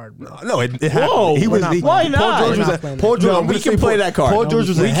that card, bro. No, it happened. Whoa, He was. why not? Paul George We're was. not playing Paul that. George. No, I'm we gonna can say play that card. Paul George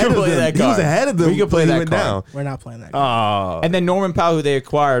was We ahead can of play them. that He was card. ahead of them. We can play when he that went card. down. We're not playing that card. And then Norman Powell, who they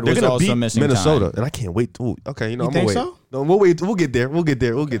acquired, They're was gonna also beat missing Minnesota, time. and I can't wait. Ooh, okay, you know, You I'm gonna think wait. so? No, we'll wait. We'll get there. We'll get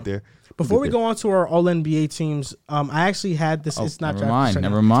there. Before we go on to our All NBA teams, I actually had this. It's not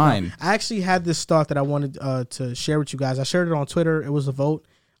Never mind. I actually had this thought that I wanted to share with you guys. I shared it on Twitter. It was a vote.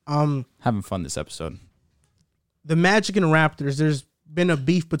 Having fun this episode. The Magic and Raptors. There's been a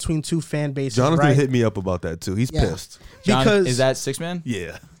beef between 2 fan bases. Jonathan right? hit me up about that too. He's pissed. Because is that 6-man?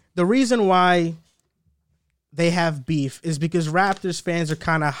 Yeah. the reason why they have beef is because Raptors fans are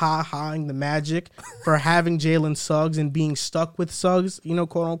kind of ha-haing the Magic for having Jalen Suggs and being stuck with Suggs, you know,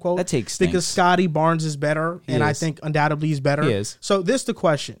 quote unquote. That takes because stinks. Scotty Barnes is better, and I think undoubtedly he's better. He is. So this is the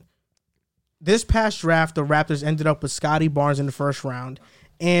question. This past draft, the Raptors ended up with Scotty Barnes in the first round,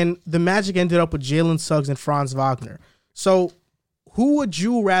 and the Magic ended up with Jalen Suggs and Franz Wagner. So who would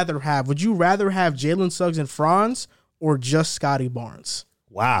you rather have? Would you rather have Jalen Suggs and Franz or just Scotty Barnes?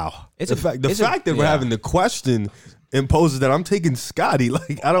 Wow. It's the a- fact that we're having the question imposes that I'm taking Scotty.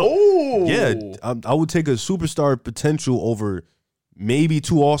 Like, I don't. Oh. Yeah, I would take a superstar potential over maybe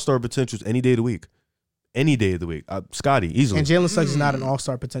 2 all-star potentials any day of the week. Any day of the week. Scotty, easily. And Jalen Suggs is not an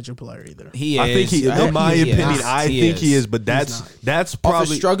all-star potential player either. He is. I think he, in my opinion, I think he is, but that's Off a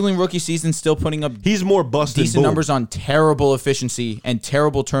probably struggling rookie season, still putting up he's more busted. decent numbers on terrible efficiency and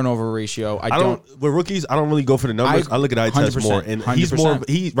terrible turnover ratio. I don't. With rookies, I don't really go for the numbers. I look at eye test 100%, more, and he's more.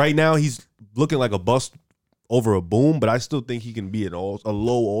 100%. Right now he's looking like a bust over a boom, but I still think he can be a low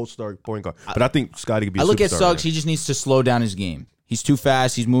all-star point guard. But I think Scotty could be. I look at superstar Suggs. right He just needs to slow down his game. He's too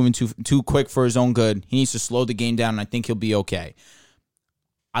fast. He's moving too quick for his own good. He needs to slow the game down, and I think he'll be okay.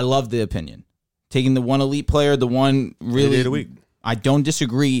 I love the opinion. Taking the one elite player, the one really. Any day of the week. I don't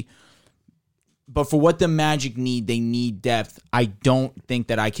disagree. But for what the Magic need, they need depth. I don't think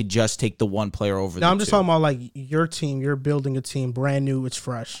that I could just take the one player over the No, I'm just 2. talking about like your team. You're building a team brand new. It's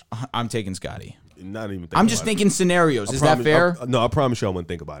fresh. I'm taking Scotty. Not even. I'm just thinking scenarios. Is that fair? No, I promise you, I wouldn't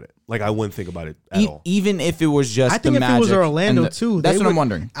think about it. Like I wouldn't think about it at all. Even if it was just I think the if Magic it was Orlando and too, that's they what I'm would-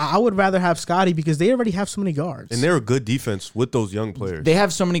 wondering. I would rather have Scotty because they already have so many guards. And they're a good defense with those young players. They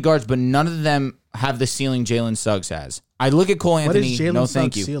have so many guards, but none of them have the ceiling Jalen Suggs has. I look at Cole what Anthony. is Jalen No, Suggs'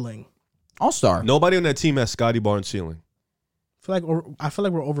 thank you. ceiling? All-star. Nobody on that team has Scotty Barnes ceiling. I feel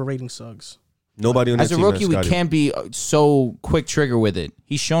like we're overrating Suggs. Nobody on that As a team rookie, has we Scottie. can't be so quick trigger with it.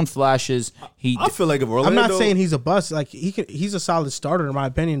 He's shown flashes. I feel like if Orlando, I'm not saying he's a bust. Like he's a solid starter in my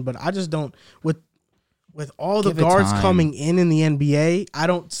opinion, but I just don't with all the Give it guards time. coming in the NBA. I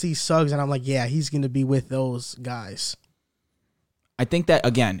don't see Suggs, and I'm like, yeah, he's going to be with those guys. I think that,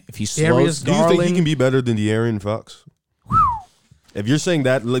 again, if he Darius slows... Do you think he Garland. can be better than De'Aaron Fox? If you're saying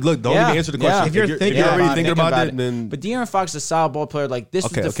that, look, don't even answer the question. If you're thinking already about it, thinking about it, then But De'Aaron Fox is a solid ball player. Like, this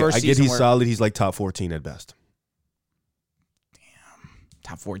okay, was the first I get season he's where... solid. He's like top 14 at best.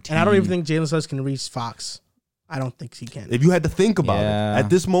 Top 14. And I don't even think Jalen Suggs can reach Fox. I don't think he can. If you had to think about Yeah. it at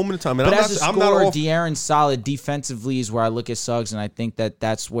this moment in time, and But I'm as not, a I'm not scorer, off. De'Aaron's solid defensively is where I look at Suggs, and I think that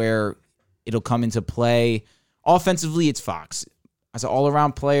that's where it'll come into play. Offensively, it's Fox. As an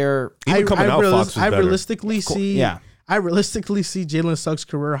all-around player, Even coming out, Fox was I better. realistically see. yeah. I realistically see Jalen Suggs'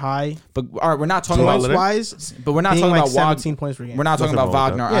 career high But all right, we're not talking Points about... wise. But we're not being talking like about 17 Wagner. points per game. We're not talking Nothing about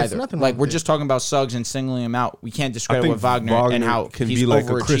wrong with Wagner that. Yeah, it's either. nothing wrong Like, with we're it. just talking about Suggs and singling him out. We can't I discredit think what Wagner and how can he's be like a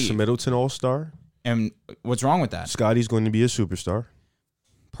Chris overachieved. Middleton All-Star. And what's wrong with that? Scotty's going to be a superstar.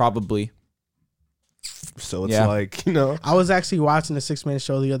 Probably. So it's Yeah. like, you know, I was actually watching the 6 Man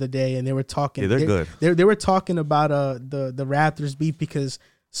show the other day, and they were talking. Yeah, they're good. They were talking about the Raptors beat because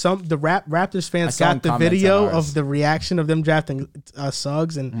the Raptors fans saw him got the comment video on ours. of the reaction of them drafting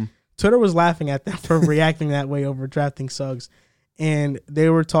Suggs, and Twitter was laughing at them for reacting that way over drafting Suggs. And they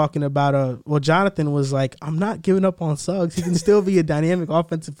were talking about Jonathan was like, I'm not giving up on Suggs. He can still be a dynamic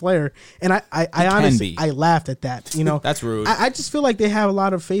offensive player. And I honestly, be. I laughed at that. You know, That's rude. I just feel like they have a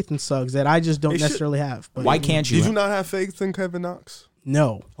lot of faith in Suggs that I just don't They should. necessarily have. But, Why can't you? did you not have faith in Kevin Knox?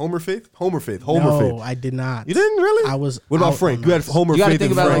 No. Homer faith? Homer faith. No, I did not. You didn't really? I was. What about out Frank? on You had Knox. Homer You got to faith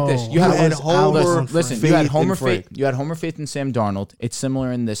think in about it Frank. like this. No. You had I was Homer. out on Listen, Frank. you had Faith Homer in Frank. faith. You had Homer faith in Sam Darnold. It's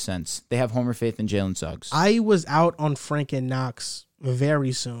similar in this sense. They have Homer faith in Jalen Suggs. I was out on Frank and Knox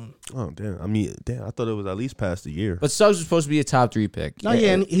very soon. Oh, damn. I mean, damn, I thought it was at least past a year. But Suggs was supposed to be a top 3 pick. No,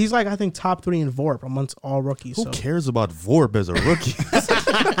 yeah, and he's like I think top 3 in VORP amongst all rookies. Who So cares about Vorp as a rookie?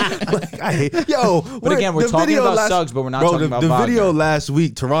 Like, I hate, yo, But again, we're the talking video about Suggs, but we're not bro, talking about the Wagner. video last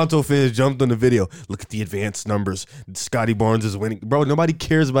week. Toronto fans jumped on the video. Look at the advanced numbers. Scotty Barnes is winning, bro. Nobody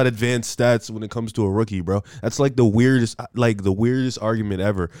cares about advanced stats when it comes to a rookie, bro. That's like the weirdest argument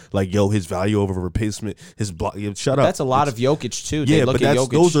ever. Like, yo, his value over replacement, his block. Yo, shut up. That's a lot of Jokic too. Yeah, They look but at that's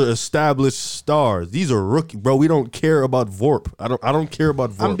Jokic. those are established stars. These are rookie, bro. We don't care about Vorp. I don't care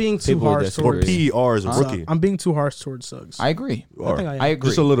about Vorp. I'm being too People harsh disagree. or towards PER as a Suggs. rookie. I'm being too harsh towards Suggs. I agree. You are. think I am. I agree.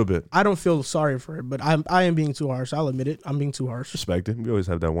 Just a little bit. I don't feel sorry for it, but I am being too harsh. I'll admit it. I'm being too harsh. Respect it. We always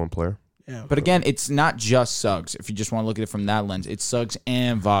have that one player. Yeah. But again, it's not just Suggs. If you just want to look at it from that lens, it's Suggs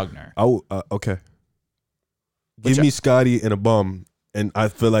and Wagner. Okay. Give me Scotty and a bum, and I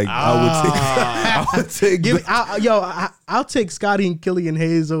feel like I would take. I'll take Scotty and Killian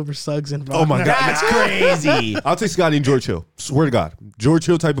Hayes over Suggs and Oh my Wagner. God, that's crazy! I'll take Scotty and George Hill. Swear to God, George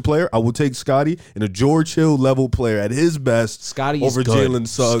Hill type of player. I will take Scotty and a George Hill level player at his best. Scotty is over good. Jalen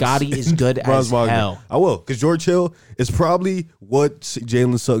Suggs. Scotty is good and Franz as Wagner. hell. I will, because George Hill is probably what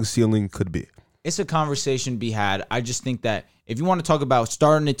Jalen Suggs' ceiling could be. It's a conversation to be had. I just think that if you want to talk about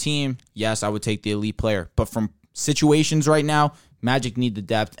starting a team, yes, I would take the elite player. But from situations right now, Magic need the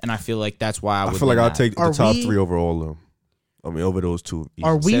depth, and I feel like that's why I would. I feel like win I'll that. take the Are top we- 3 over all of them. I mean, over those two.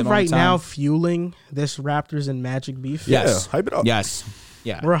 Are Say we it one right time. now fueling this Raptors and Magic beef? Yes. Yeah, hype it up. Yes.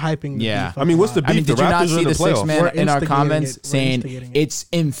 Yeah. We're hyping the Yeah. beef. I mean, what's the beef? I mean, The did you not Raptors are see in the the six playoffs. man We're in our instigating comments it. We're saying instigating it. it's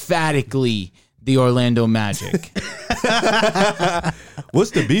emphatically the Orlando Magic?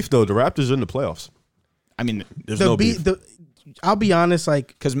 What's the beef though? The Raptors are in the playoffs. I mean, There's the no beef. beef. I'll be honest, like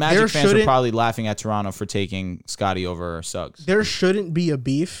because there Magic fans are shouldn't- probably laughing at Toronto for taking Scotty over Suggs. there shouldn't be a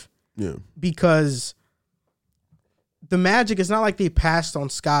beef Yeah. because the Magic, it's not like they passed on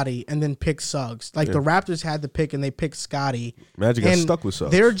Scotty and then picked Suggs. Like the Raptors had the pick and they picked Scotty. Magic got And stuck with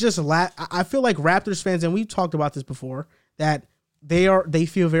Suggs. They're just I feel like Raptors fans, and we've talked about this before, that they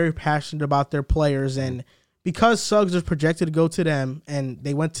feel very passionate about their players, and because Suggs is projected to go to them, and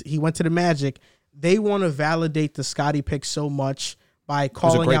he went to the Magic, they want to validate the Scotty pick so much by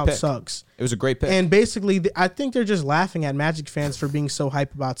calling great out pick. Suggs. It was a great pick. And basically, I think they're just laughing at Magic fans for being so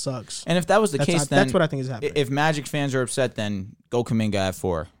hype about Suggs. And if that was the case, then that's what I think is happening. If Magic fans are upset, then go Kuminga at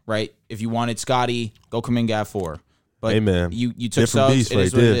 4, right? If you wanted Scotty, go Kuminga at 4. But Hey, man. you took Different Suggs. beast It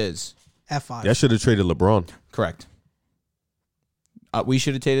is right what it there. is. F5. I should have traded LeBron. Correct. We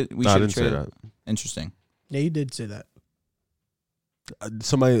should have traded. We No, I should have didn't say traded. that. Interesting. Yeah, you did say that.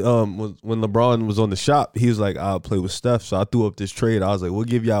 Somebody when LeBron was on the shop, he was like, "I'll play with Steph." So I threw up this trade. I was like, "We'll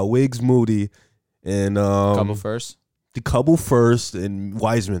give y'all Wiggs, Moody, and Couple first. the couple first, and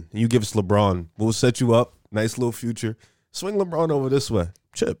Wiseman. And you give us LeBron. We'll set you up. Nice little future. Swing LeBron over this way.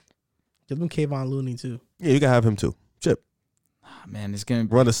 Chip. Give them Kayvon Looney too. Yeah, you can have him too. Chip. Man, it's gonna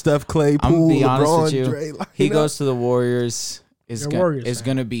Run a Steph Clay I'm pool. gonna be honest LeBron, with you. Dre, He goes to the Warriors. It's You're a Warriors it's fan.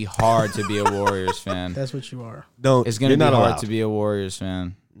 gonna be hard to be a Warriors fan. That's what you are. Don't. It's gonna you're be not hard allowed. to be a Warriors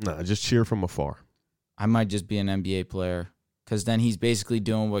fan. Nah, just cheer from afar. I might just be an NBA player because then he's basically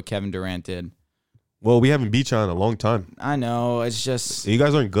doing what Kevin Durant did. Well, we haven't beat you in a long time. I know. It's just You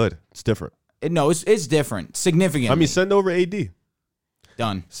guys aren't good. It's different. it's different, significant. I mean, send over AD.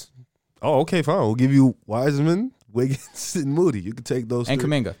 done. Oh, okay, fine. We'll give you Wiseman, Wiggins, and Moody. You can take those And three.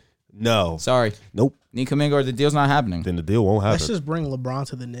 Kuminga. No. Sorry, Nope. need Kuminga or the deal's not happening. Then the deal won't Let's happen. just bring LeBron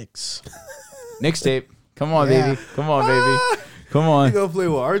to the Knicks. Knicks tape. Come on, Yeah. baby. Come on, baby. Come You on. gonna play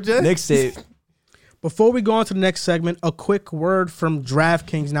with RJ? Knicks tape. Before we go on to the next segment, a quick word from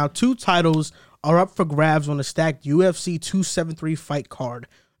DraftKings. Now, 2 titles are up for grabs on the stacked UFC 273 fight card.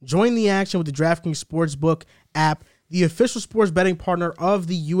 Join the action with the DraftKings Sportsbook app, the official sports betting partner of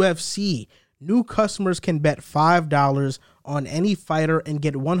the UFC. New customers can bet $5 on any fighter and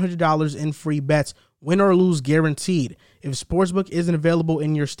get $100 in free bets, win or lose guaranteed. If Sportsbook isn't available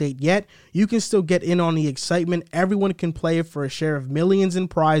in your state yet, you can still get in on the excitement. Everyone can play for a share of millions in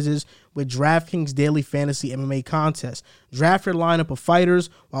prizes with DraftKings Daily Fantasy MMA Contest. Draft your lineup of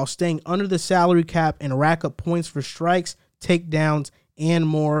fighters while staying under the salary cap and rack up points for strikes, takedowns, and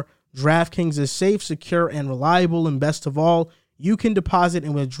more. DraftKings is safe, secure, and reliable, and best of all, you can deposit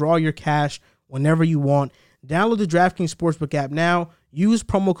and withdraw your cash whenever you want. Download the DraftKings Sportsbook app now. Use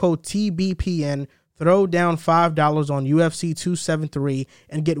promo code TBPN. Throw down $5 on UFC 273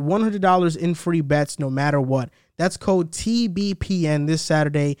 and get $100 in free bets no matter what. That's code TBPN this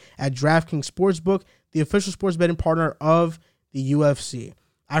Saturday at DraftKings Sportsbook, the official sports betting partner of the UFC.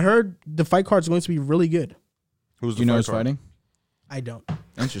 I heard the fight card is going to be really good. Who's Do you know who's fighting? I don't.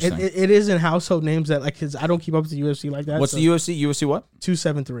 Interesting. It is in household names that like because I don't keep up with the UFC like that. What's so the UFC? UFC what?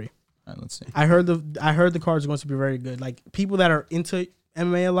 273. All right, let's see. I heard the card is going to be very good. Like people that are into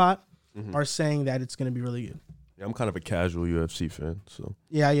MMA a lot are saying that it's going to be really good. Yeah, I'm kind of a casual UFC fan, so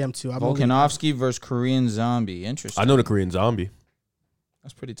Yeah, I am too. Volkanovski versus Korean Zombie. Interesting. I know the Korean Zombie.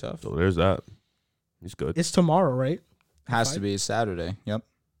 That's pretty tough. So there's that. He's good. It's tomorrow, right? Has to be Saturday. Yep.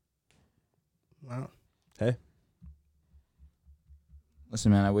 Wow. Hey,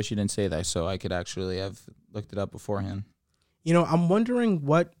 Listen, man, I wish you didn't say that so I could actually have looked it up beforehand. You know, I'm wondering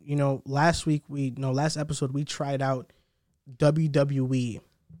what, last episode we tried out WWE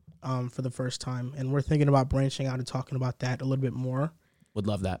for the first time, and we're thinking about branching out and talking about that a little bit more. Would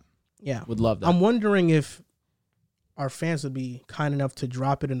love that. Yeah. Would love that. I'm wondering if our fans would be kind enough to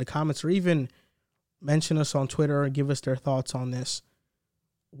drop it in the comments or even mention us on Twitter and give us their thoughts on this.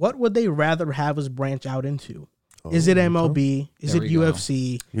 What would they rather have us branch out into? Is it MLB? Is There it we go.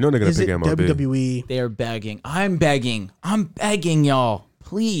 UFC? you know they're gonna Is pick it MLB. WWE? They are begging. I'm begging, y'all.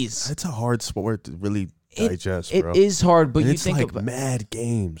 Please. It's a hard sport to really digest, It bro. is hard, but And you it's think like about mad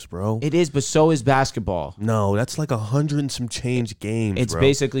games, bro. it is, but so is basketball. No, that's like 100 and some change games. It's bro.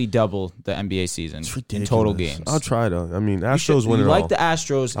 basically double the NBA season It's in ridiculous. total games. I'll try though. I mean, You should- Astros win you it like all. the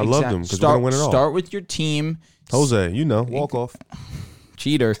Astros. I love them 'cause we're gonna win it all. Start with your team. Jose, you know, walk off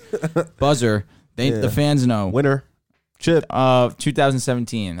Cheater. Buzzer. Yeah. The fans know. winner. Chip.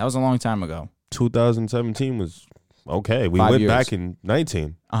 2017. That was a long time ago. 2017 was okay. We 5 went years. back in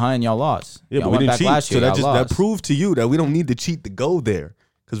 19. And y'all lost. Yeah, Y'all but we went didn't back cheat. last So year. that y'all that lost. proved to you that we don't need to cheat to go there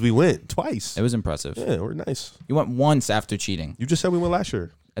because we went twice. It was impressive. Yeah, we're nice. You went once after cheating. You just said we went last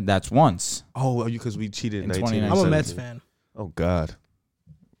year. And that's once. Oh, because we cheated in In 19. 2019. I'm a 17. Mets fan. Oh God.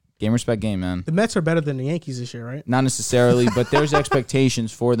 Game, respect, game, man. The Mets are better than the Yankees this year, right? Not necessarily, but there's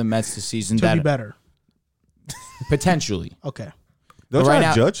expectations for the Mets this season To be that better. potentially. Okay. Don't But right try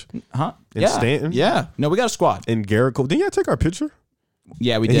now- to judge. Huh? And yeah. Stanton? Yeah. No, we got a squad. And Garrett Cole. Didn't you take our picture?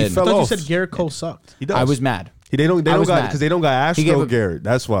 Yeah, we And he did. I fell thought off. you said Garrett Cole sucked. He does. I was mad. They don't I was got mad. because they don't got He gave Astro a- Garrett.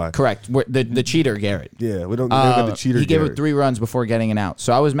 That's why. Correct. The cheater, Garrett. Yeah, we don't got the cheater. He gave Garrett. up 3 runs before getting an out.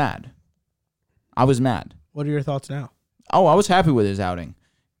 So I was mad. What are your thoughts now? Oh, I was happy with his outing.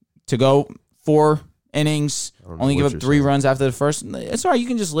 To go 4 innings, I don't know only give what up you're 3 saying. runs after the first. It's all right. You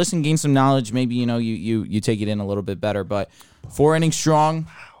can just listen, gain some knowledge. Maybe, you take it in a little bit better. But 4 innings strong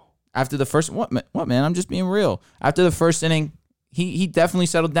after the first. What, man? I'm just being real. After the first inning, he definitely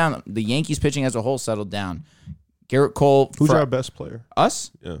settled down. The Yankees pitching as a whole settled down. Garrett Cole. Who's for our best player?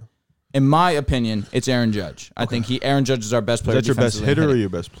 us? Yeah. In my opinion, it's Aaron Judge. I think Aaron Judge is our best Is player. that your best defensively hitter or hitting. your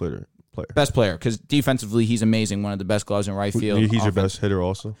best player? Best player, because defensively he's amazing. One of the best gloves in right field. He's your Offense. best hitter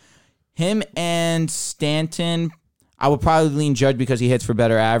also. Him and Stanton, I would probably lean Judge because he hits for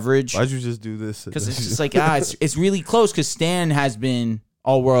better average. Why'd you just do this? Because it's just like it's really close. Because Stan has been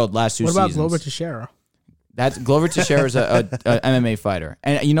all world last 2 What about seasons. Glover Teixeira? That's Glover Teixeira is a MMA fighter,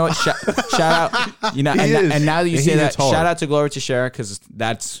 and you know what? Shout out, you know, and now that you say that, shout out to Glover Teixeira because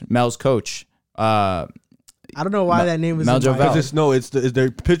that's Mel's coach. I don't know why that name was Mel in my Jovel. It's their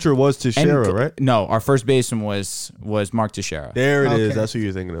pitcher was Teixeira, right? No, our first baseman was Mark Teixeira. There it is. Okay. That's what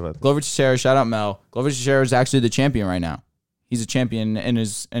you're thinking about. Glover Teixeira, shout out Mel. Glover Teixeira is actually the champion right now. He's a champion in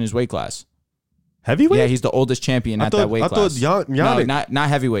his weight class. Heavyweight? Yeah, he's the oldest champion at that weight class. I thought Yannick. No, not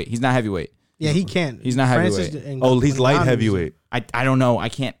heavyweight. He's not heavyweight. Yeah, he can't. He's not heavyweight. He's light heavyweight. I don't know. I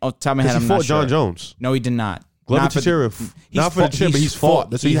can't. Off the top of my head, I'm He not fought John sure. Jones. No, he did not. Glover Not for the- Teixeira, not for the chin, but he's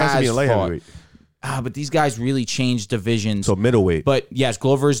fought. That's why he has to be a light fought. heavyweight. But these guys really changed divisions. So middleweight. But yes,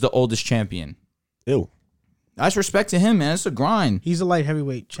 Glover is the oldest champion. Ew. That's respect to him, man. It's a grind. He's a light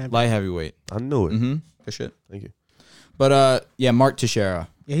heavyweight champion. Light heavyweight. I knew it. Mm-hmm. Good shit. Thank you. But yeah, Mark Teixeira.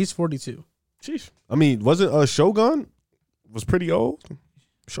 Yeah, he's 42. Jeez. I mean, wasn't Shogun was pretty old?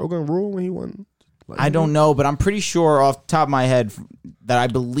 Shogun rule when he won? I don't know, but I'm pretty sure off the top of my head that I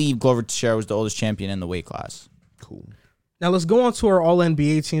believe Glover Teixeira was the oldest champion in the weight class. Cool. Now let's go on to our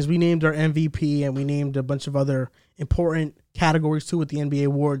All-NBA teams. We named our MVP and we named a bunch of other important categories too with the NBA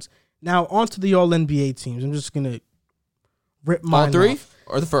awards. Now on to the All-NBA teams. I'm just gonna rip mine All three off.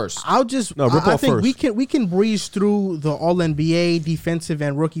 or the first? I'll just rip I off think first. we can breeze through the All-NBA defensive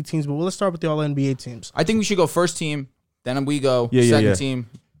and rookie teams, but let's start with the All-NBA teams. I think we should go first team, then we go Yeah, second team.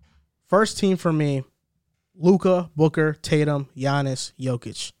 First team for me, Luka, Booker, Tatum, Giannis,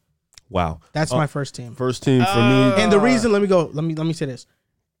 Jokic. Wow. That's my first team. First team for me. And the reason, let me say this.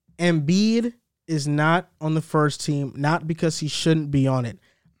 Embiid is not on the first team, not because he shouldn't be on it.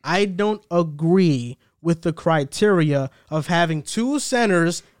 I don't agree with the criteria of having two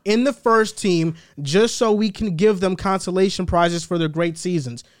centers in the first team just so we can give them consolation prizes for their great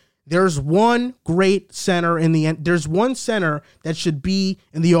seasons. There's one great center in the end. There's one center that should be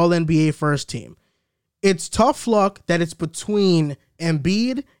in the All-NBA first team. It's tough luck that it's between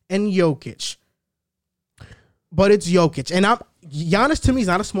Embiid and Jokic. But it's Jokic. And Giannis to me is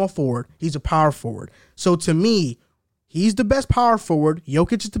not a small forward. He's a power forward. So to me, he's the best power forward.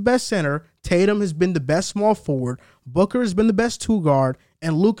 Jokic is the best center. Tatum has been the best small forward. Booker has been the best two guard.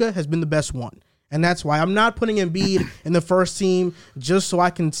 And Luka has been the best one. And that's why I'm not putting Embiid in the first team just so I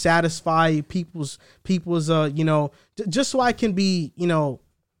can satisfy people's just so I can be,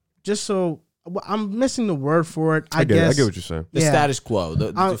 just so I'm missing the word for it. I guess. I get what you're saying. The status quo,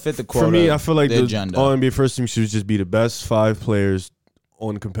 to fit the quota. For me, I feel like the agenda. All-NBA first team should just be the best 5 players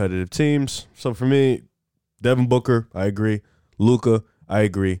on competitive teams. So for me, Devin Booker, I agree. Luka, I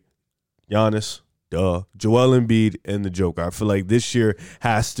agree. Giannis, duh. Joel Embiid and the Joker. I feel like this year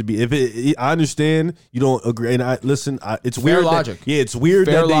has to be. I understand you don't agree, and it's Fair weird. logic. It's weird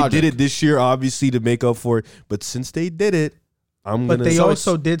Fair that they logic. did it this year, obviously to make up for it. But since they did it, But they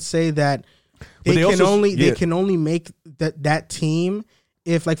also did say that they can only make that team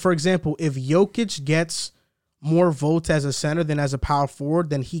if, like, for example, if Jokic gets more votes as a center than as a power forward,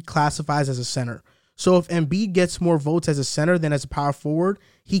 then he classifies as a center. So if Embiid gets more votes as a center than as a power forward,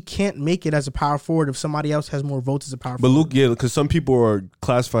 he can't make it as a power forward if somebody else has more votes as a power But forward. Luke, yeah, because some people are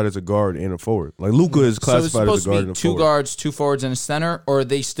classified as a guard and a forward. Like Luka is So it's classified as supposed a guard to and be a two forward. guards, 2 forwards, and a center, or are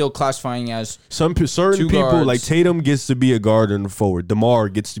they still classifying as Certain two people, guards? like Tatum, gets to be a guard and a forward. DeMar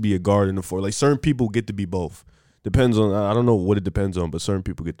gets to be a guard and a forward. Like certain people get to be both. Depends on. I don't know what it depends on, but certain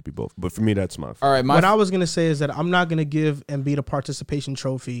people get to be both. But for me, that's my. all right? What I was going to say is that I'm not going to give Embiid a participation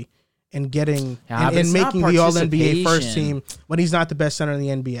trophy and getting but and it's not making the All-NBA first participation. team when he's not the best center in the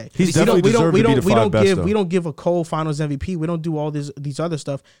NBA. He's definitely deserved to be the 5 best, though. We don't give a Cole Finals MVP. We don't do all these other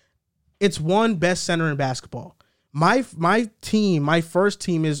stuff. It's one best center in basketball. My team, my first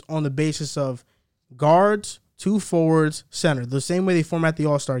team is on the basis of guards, 2 forwards, center. The same way they format the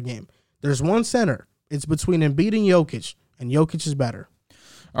All-Star game. There's one center. It's between Embiid and Jokic is better.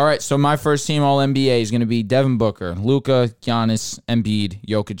 All right, so my first team All-NBA is going to be Devin Booker, Luka, Giannis, Embiid,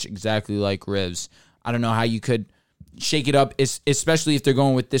 Jokic, exactly like Rivs. I don't know how you could shake it up, especially if they're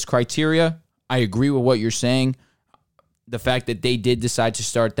going with this criteria. I agree with what you're saying. The fact that they did decide to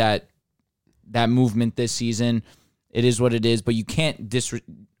start that movement this season, it is what it is, but you can't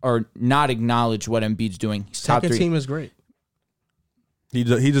not acknowledge what Embiid's doing. He's top 3. Second team is great. He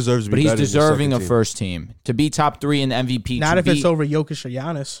deserves to be. But he's better than the deserving second of team. first team. To be top 3 in the MVP. Not if it's over Jokic or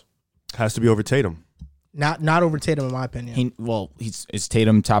Giannis. Has to be over Tatum. Not over Tatum, in my opinion. Is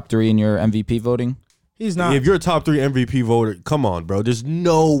Tatum top 3 in your MVP voting? He's not. If you're a top 3 MVP voter, come on, bro. There's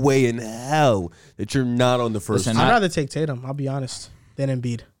no way in hell that you're not on the first. Listen, team. I'd rather take Tatum, I'll be honest, than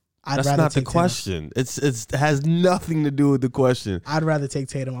Embiid. That's not the question. It has nothing to do with the question. I'd rather take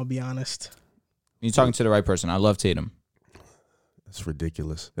Tatum, I'll be honest. You're talking to the right person. I love Tatum. That's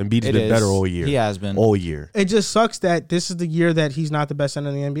ridiculous. Embiid's It been is. better all year. He has been. all year. It just sucks that this is the year that he's not the best center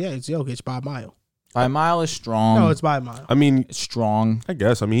in the NBA. It's Jokic by a mile. By a mile is strong. No, it's by a mile. I mean, It's strong. I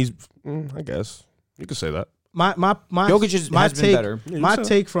guess. I mean, he's. I guess you could say that. My Jokic has been take, better. Yeah, you My said-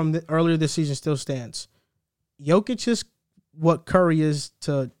 take from earlier this season still stands. Jokic is what Curry is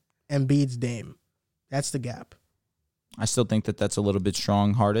to Embiid's Dame. That's the gap. I still think that that's a little bit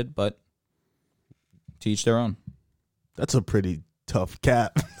strong-hearted, but to each their own. That's a pretty tough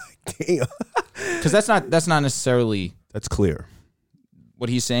cap. Damn. Because that's not necessarily That's clear. what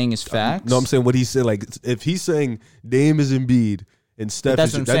he's saying is facts. No, I'm saying what he said. Like, if he's saying Dame is Embiid and Steph that's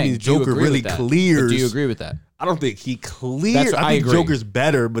is, what I'm that saying. means Do you Joker agree really with that? clears. But do you agree with that? I don't think he clears. That's what I I think agree. Joker's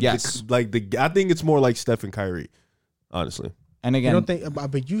better, but Yes. I think it's more like Steph and Kyrie. Honestly, And You again, don't think,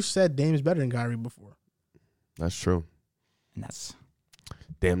 but you said Dame's better than Kyrie before. that's true. and that's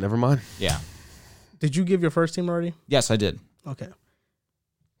Damn, never mind. yeah. Did you give your first team already? Yes, I did. Okay.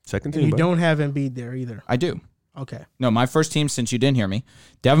 Second And team. you bud. don't have Embiid there either. I do. Okay. No, my first team, since you didn't hear me,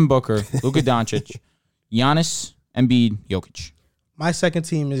 Devin Booker, Luka Doncic, Giannis, Embiid, Jokic. My second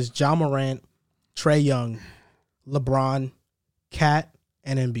team is Ja Morant, Trae Young, LeBron, Cat,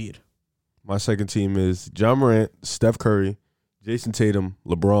 and Embiid. My second team is John Morant, Steph Curry, Jason Tatum,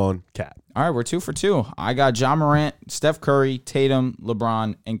 LeBron, Cat. All right, we're 2 for 2. I got Ja Morant, Steph Curry, Tatum,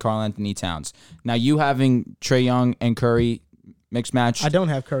 LeBron, and Karl Anthony Towns. Now, you having Trae Young and Curry mixed match. I don't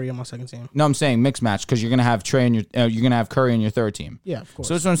have Curry on my second team. No, I'm saying mixed match because you're gonna have Trey and you're gonna have Curry on your third team. Yeah, of course.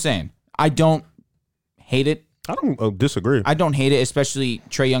 So that's what I'm saying. I don't hate it. I don't disagree. I don't hate it, especially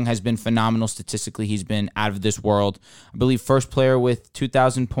Trae Young has been phenomenal statistically. He's been out of this world. I believe first player with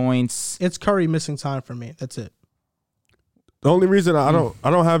 2,000 points. It's Curry missing time for me. That's it. The only reason I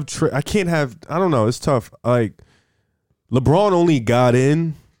don't have I can't have, I don't know, it's tough. Like, LeBron only got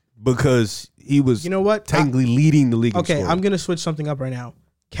in because he was, You know what? technically leading the league. in Okay, scoring. I'm going to switch something up right now.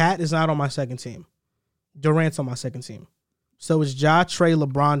 Cat is not on my second team. Durant's on my second team. So it's Ja, Trey,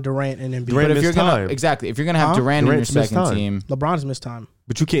 LeBron, Durant, and Embiid. Durant But if missed you're gonna time. if you're gonna have Huh? Durant on your Durant's missed second time. team, LeBron's missed time.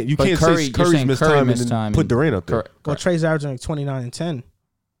 But you can't But say Curry- you're Curry's saying missed Curry time missed and then time put and- Durant up there. Cor- Well, correct. Trey's averaging like 29 and 10.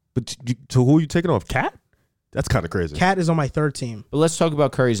 But to who are you taking off? Cat? That's kind of crazy. Cat is on my third team. But let's talk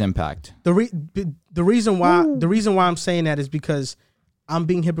about Curry's impact. The reason why I'm saying that is because I'm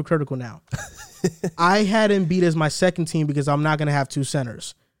being hypocritical now. I had Embiid as my second team because I'm not going to have two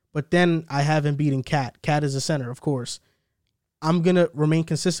centers. But then I have Embiid and Cat. Cat is a center, of course. I'm going to remain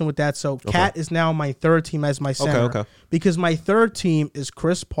consistent with that. So Cat is now my third team as my center. Okay. Because my third team is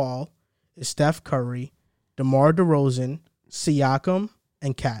Chris Paul, is Steph Curry, DeMar DeRozan, Siakam,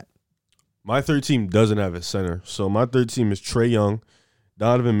 and Cat. My third team doesn't have a center. So my third team is Trae Young,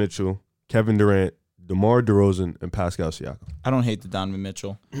 Donovan Mitchell, Kevin Durant, DeMar DeRozan, and Pascal Siakam. I don't hate the Donovan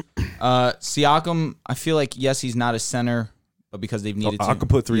Mitchell. Siakam, I feel like yes, he's not a center, but because they've needed to. I could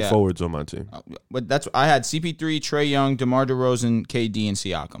put three Yeah. forwards on my team. But that's I had CP3, Trae Young, DeMar DeRozan, KD, and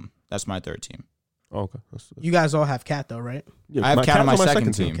Siakam. That's my third team. Oh, okay. You guys all have Cat, though, right? Yeah, I have Cat on my Cat's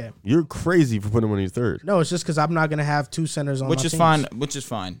second team. Okay. You're crazy for putting him on your third. No, it's just because I'm not going to have two centers on Which my is teams. fine. Which is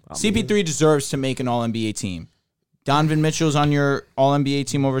fine. CP3 deserves to make an All NBA team. Donovan Mitchell's on your All NBA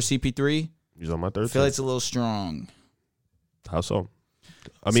team over CP3. He's on my I third feel team. like it's a little strong. How so?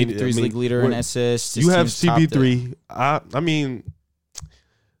 I mean, CP3's league leader in what- assists. His You have team's top CP3. I mean,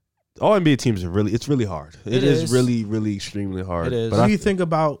 all NBA teams are it's really hard. It is is. really, really extremely hard. It is. But What I, do you think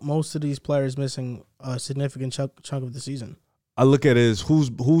about most of these players missing a significant chunk of the season? I look at it as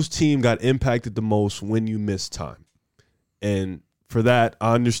whose team got impacted the most when you miss time. And for that,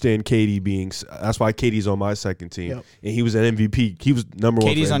 I understand KD being. That's why KD's on my second team. Yep. And he was an MVP. He was number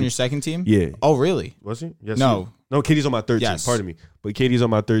one. KD's for on MVP. your second team? Yeah. Oh, really? Was he? Yes. No. No, KD's on my third Yes. team. Pardon me. But KD's on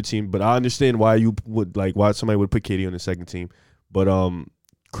my third team. But I understand why you would why somebody would put KD on the second team. But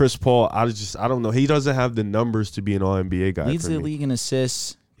Chris Paul, I don't know. He doesn't have the numbers to be an All NBA guy. Leads for the me. league in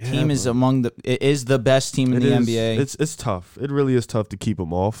assists. Yeah, Team is but- it is the best team in It the is- NBA. It's tough. It really is tough to keep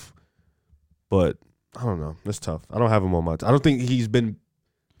him off. But I don't know. It's tough. I don't have him on my team. I don't think he's been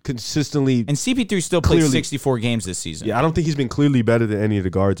consistently. And CP3 still played Clearly- 64 games this season. Yeah, I don't think he's been clearly better than any of the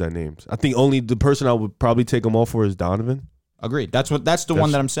guards I named. I think only the person I would probably take him off for is Donovan. Agreed. That's the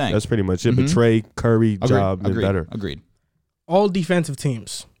one that I'm saying. That's pretty much it. Mhm. But Trey, Curry, Agreed. Job, been Agreed. better. Agreed. All defensive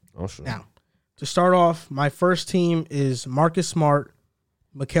teams. Oh, sure. Now, to start off, my first team is Marcus Smart,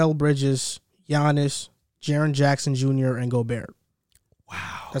 Mikal Bridges, Giannis, Jaren Jackson Jr., and Gobert.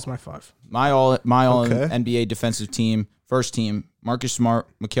 Wow. That's my five. My all Okay. NBA defensive team, first team, Marcus Smart,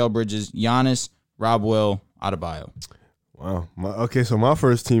 Mikal Bridges, Giannis, Rob Will, Adebayo. Wow. So my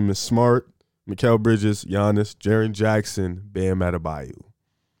first team is Smart, Mikal Bridges, Giannis, Jaren Jackson, Bam Adebayo.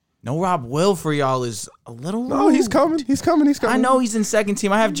 No Rob Will for y'all is a little. No, he's coming. He's coming. I know he's in second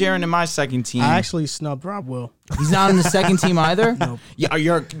team. I have Jaren in my second team. I actually snubbed Rob Will. He's not in the second team either? Nope. Yeah,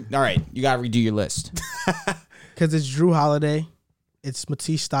 you're all right. You got to redo your list. Because it's Drew Holiday, it's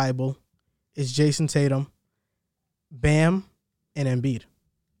Matisse Thybulle, it's Jason Tatum, Bam, and Embiid.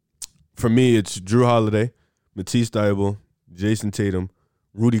 For me, it's Drew Holiday, Matisse Thybulle, Jason Tatum,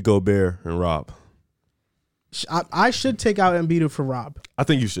 Rudy Gobert, and Rob. I should take out Embiid for Rob. I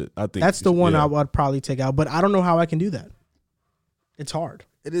think you should. I think That's the one yeah. I would probably take out, but I don't know how I can do that. It's hard.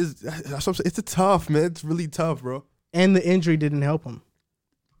 It is. That's what I'm saying. It's a tough, man. It's really tough, bro. And the injury didn't help him.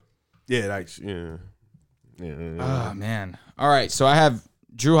 Yeah, Oh, man. All right, so I have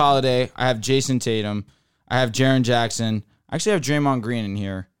Drew Holiday. I have Jason Tatum. I have Jaren Jackson. I actually have Draymond Green in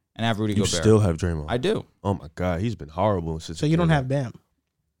here, and I have Rudy You Gobert. still have Draymond. I do. Oh, my God. He's been horrible since. So you don't have Bam.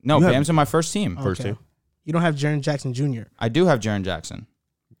 No, You have- Bam's in my first team. First team. You don't have Jaren Jackson Jr. I do have Jaren Jackson.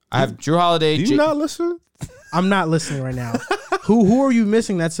 I have Drew Holiday. Do you not listen? I'm not listening right now. Who are you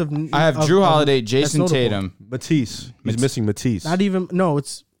missing? That's I have Drew Holiday, Jason notable. Tatum. Matisse. He's missing Matisse. Not even. No,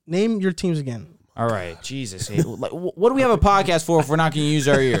 it's name your teams again. All right, Jesus. Hey, what do we have a podcast for if we're not going to use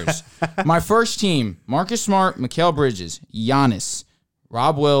our ears? My first team, Marcus Smart, Mikal Bridges, Giannis,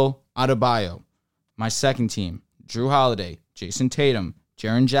 Rob Will, Adebayo. My second team, Drew Holiday, Jason Tatum,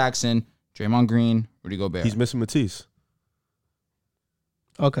 Jaren Jackson, Draymond Green, Rudy Gobert. He's missing Matisse.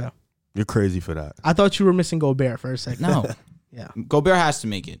 Okay. You're crazy for that. I thought you were missing Gobert for a second. No. Yeah. Gobert has to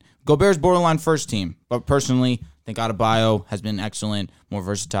make it. Gobert's borderline first team, but personally, I think Adebayo has been excellent, more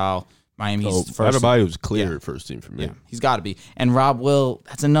versatile. Miami's first. Adebayo's clear Yeah. first team for me. Yeah, he's got to be. And Rob Will,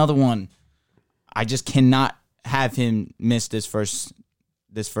 that's another one. I just cannot have him miss this first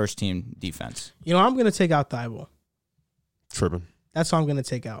team defense. You know, I'm going to take out Thybulle. Tripping. That's what I'm going to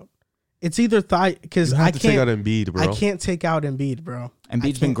take out. It's either because You I have to take out can't. Embiid, bro. I can't take out Embiid, bro.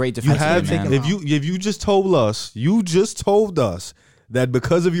 Embiid's been great You defensively, have man. taken if you just told us, that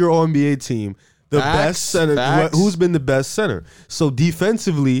because of your NBA team, the Facts, best center, facts. who's been the best center? So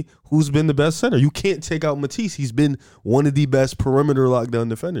defensively, who's been the best center? You can't take out Matisse. He's been one of the best perimeter lockdown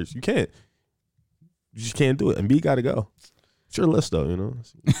defenders. You can't. You just can't do it. Embiid got to go. It's your list, though. You know.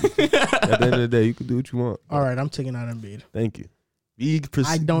 At the end of the day, you can do what you want. All right, I'm taking out Embiid. Thank you.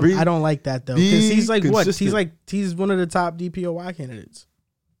 I don't like that though, because he's like what? consistent. He's one of the top DPOY candidates.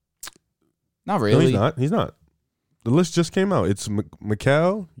 Not No, really. he's not. He's not. The list just came out. It's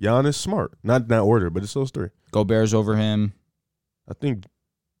Mikal, Giannis, Smart. Not in that order, but it's those three. Gobert's over him. I think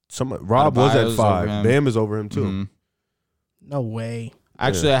Rob was at Adebayo's 5. over him. Bam is over him too. Mhm. No way.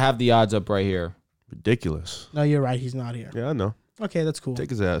 Actually, I have the odds up right here. Ridiculous. No, you're right. He's not here. Yeah, I know. Okay, that's cool.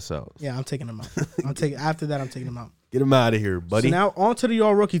 Take his ass out. Yeah, I'm taking him out. After that, I'm taking him out. Get him out of here, buddy. So now on to the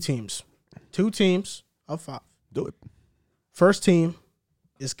all rookie teams. 2 teams of 5. Do it. First team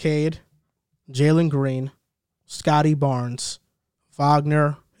is Cade, Jalen Green, Scotty Barnes,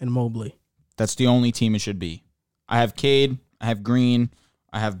 Wagner, and Mobley. That's the only team it should be. I have Cade, I have Green,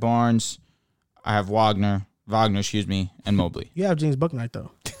 I have Barnes, I have Wagner, and Mobley. You have James Bucknight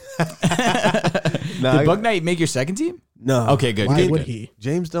though. Did Bucknight make your second team? No. Okay, good. Why good, would good. he?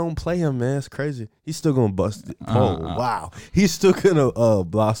 James don't play him, man. It's crazy. He's still gonna bust it. Wow. He's still gonna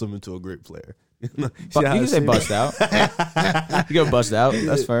blossom into a great player. You can say bust out. You go bust out.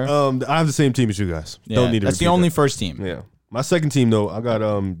 That's fair. I have the same team as you guys. Yeah, Don't need to that's the repeat only that. first team. Yeah. My second team though, I got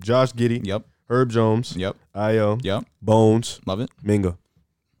Josh Giddey, Yep. Herb Jones, Yep. Io, Yep. Bones, Love it. Minga.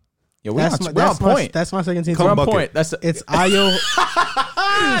 Yeah, we're on point. That's my second team. Come We're on bucket. point. That's It's Ayo.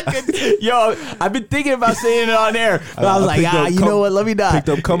 Yo, I've been thinking about saying it on air, but I was like, picked up you know what? Let me not. Picked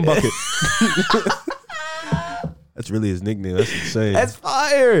up Cum Bucket. That's really his nickname. That's insane. That's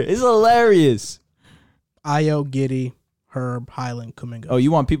fire. It's hilarious. Ayo, Giddy, Herb, Highland, Kuminga. Oh,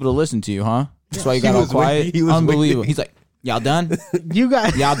 you want people to listen to you, huh? That's why you got all was quiet. waiting. He was Unbelievable. waiting. He's like, y'all done? You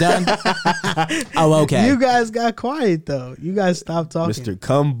guys, Y'all done? Oh, okay. you guys got quiet though. You guys stopped talking. Mr.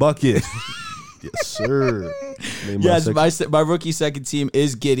 Cum Bucket. Yes, sir. Name Yes, second- my rookie second team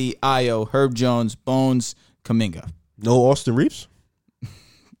is Giddy, Io, Herb Jones, Bones, Kuminga. No Austin Reeves?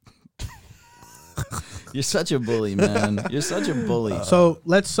 You're such a bully, man. You're such a bully. So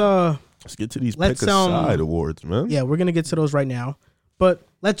let's Let's get to these Let's, pick a side awards, man. yeah, we're gonna get to those right now. But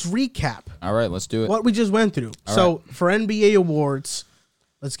let's recap All right, let's do it. what we just went through. So for NBA awards,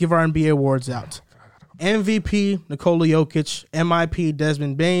 let's give our NBA awards out. MVP Nikola Jokic, MIP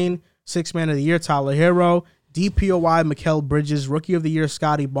Desmond Bane, Sixth Man of the Year Tyler Hero, DPOY Mikal Bridges, Rookie of the Year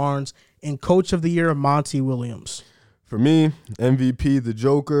Scotty Barnes, and Coach of the Year Monty Williams. For me, MVP, the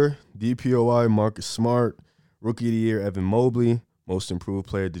Joker, DPOI, Marcus Smart, Rookie of the Year, Evan Mobley, Most Improved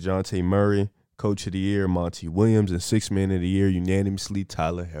Player, DeJounte Murray, Coach of the Year, Monty Williams, and Sixth Man of the Year, unanimously,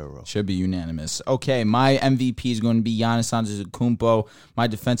 Tyler Herro. Should be unanimous. Okay, my MVP is going to be Giannis Antetokounmpo. My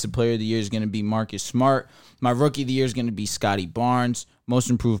Defensive Player of the Year is going to be Marcus Smart. My Rookie of the Year is going to be Scotty Barnes.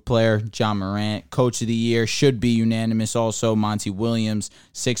 Most Improved Player, John Morant. Coach of the Year should be unanimous also, Monty Williams.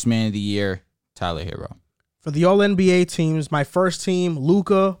 Sixth Man of the Year, Tyler Herro. For the All-NBA teams, my first team,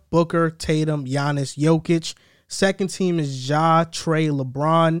 Luka, Booker, Tatum, Giannis, Jokic. Second team is Ja, Trey,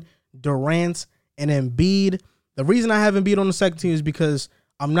 LeBron, Durant, and Embiid. The reason I have Embiid on the second team is because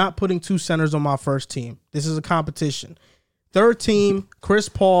I'm not putting two centers on my first team. This is a competition. Third team, Chris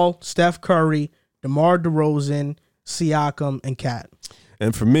Paul, Steph Curry, DeMar DeRozan, Siakam, and Kat.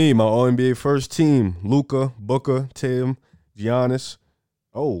 And for me, my All-NBA first team, Luka, Booker, Tatum, Giannis.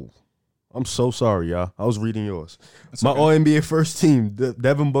 Oh, I'm so sorry, y'all. I was reading yours. That's my All-NBA first team,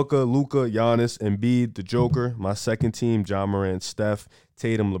 Devin Booker, Luka, Giannis, Embiid, the Joker. My second team, John Morant, Steph,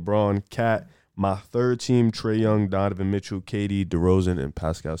 Tatum, LeBron, Kat. My third team, Trae Young, Donovan Mitchell, KD, DeRozan, and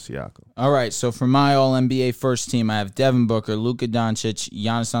Pascal Siakam. All right, so for my All-NBA first team, I have Devin Booker, Luka Doncic,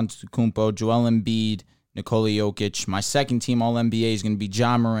 Giannis Antetokounmpo, Joel Embiid, Nikola Jokic. My second team All-NBA is going to be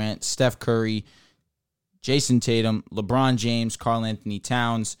John Morant, Steph Curry, Jason Tatum, LeBron James, Karl Anthony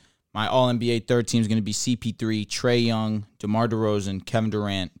Towns. My All-NBA third team is going to be CP3, Trae Young, DeMar DeRozan, Kevin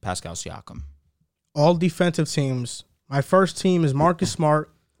Durant, Pascal Siakam. All defensive teams. My first team is Marcus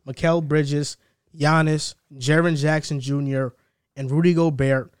Smart, Mikal Bridges, Giannis, Jaren Jackson Jr., and Rudy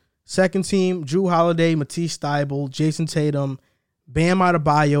Gobert. Second team, Drew Holiday, Matisse Thybulle, Jason Tatum, Bam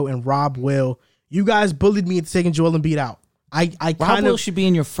Adebayo, and Rob Will. You guys bullied me into taking Joel Embiid out. Rob Will should be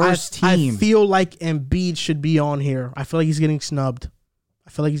in your first team. I feel like Embiid should be on here. I feel like he's getting snubbed.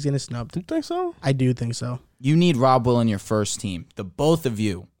 You think so? I do think so. You need Rob Will in your first team. The both of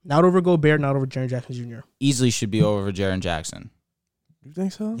you. Not over Gobert, not over Jaren Jackson Jr. Easily should be over Jaren Jackson. You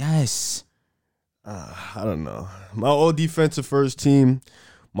think so? Yes. I don't know. My all defensive first team,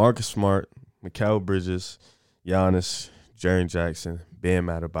 Marcus Smart, Mikal Bridges, Giannis, Jaren Jackson, Bam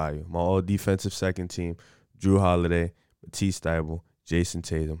Adebayo. My all defensive second team, Drew Holiday, Matisse Thybulle, Jason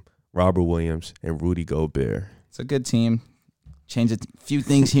Tatum, Robert Williams, and Rudy Gobert. It's a good team. Change a few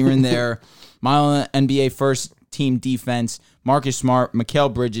things here and there. My NBA first team defense, Marcus Smart,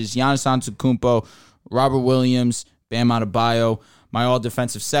 Mikal Bridges, Giannis Antetokounmpo, Robert Williams, Bam Adebayo. My all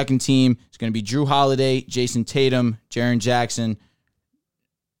defensive second team is going to be Drew Holiday, Jason Tatum, Jaren Jackson,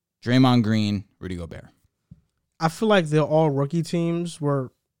 Draymond Green, Rudy Gobert. I feel like the all rookie teams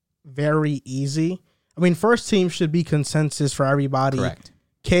were very easy. I mean, first team should be consensus for everybody. Correct.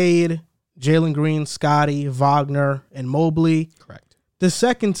 Cade, Jalen Green, Scotty, Wagner, and Mobley. Correct. The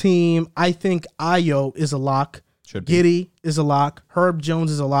second team, I think Ayo is a lock. Should be. Giddey is a lock. Herb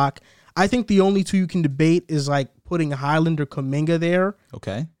Jones is a lock. I think the only two you can debate is like putting Highland or Kuminga there.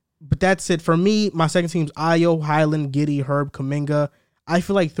 Okay. But that's it. For me, my second team's Ayo, Highland, Giddey, Herb, Kuminga. I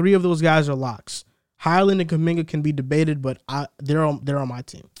feel like three of those guys are locks. Highland and Kuminga can be debated, but they're on my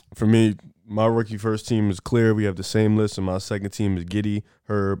team. For me, my rookie first team is clear. We have the same list, and my second team is Giddey,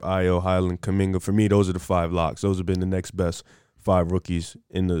 Herb, Ayo, Highland, Kuminga. For me, those are the five locks. Those have been the next best five rookies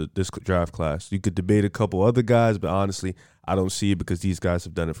in this draft class. You could debate a couple other guys, but honestly, I don't see it because these guys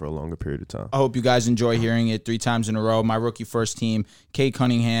have done it for a longer period of time. I hope you guys enjoy hearing it 3 times in a row. My rookie first team, Kate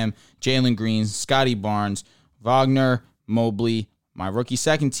Cunningham, Jalen Green, Scotty Barnes, Wagner, Mobley. My rookie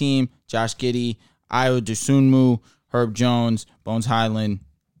second team, Josh Giddey, Ayo Dosunmu, Herb Jones, Bones Highland,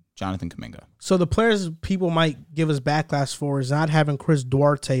 Jonathan Kuminga. So the players people might give us backlash for is not having Chris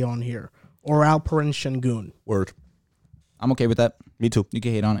Duarte on here or Alperen Şengün. Word. I'm okay with that. Me too. You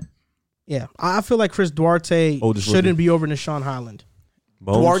can hate on it. Yeah, I feel like Chris Duarte shouldn't be over Nishan Highland.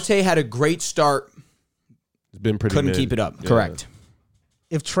 Bones, Duarte had a great start. it's been pretty Couldn't mid. keep it up. Yeah. Correct.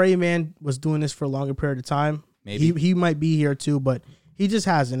 If Trey Man was doing this for a longer period of time, Maybe. he might be here too, but he just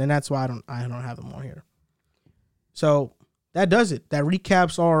hasn't, and that's why I don't have him on here. So that does it. That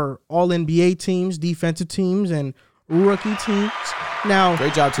recaps our all NBA teams, defensive teams, and rookie teams. Now,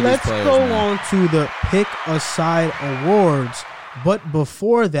 Great job to these let's players, go man. on to the Pick a Side Awards. But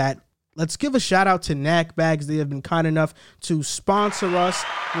before that, let's give a shout out to Knack Bags. They have been kind enough to sponsor us,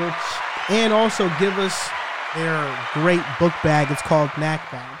 and also give us their great book bag. It's called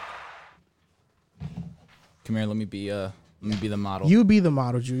Knack Bag. Come here. Let me be the model. You be the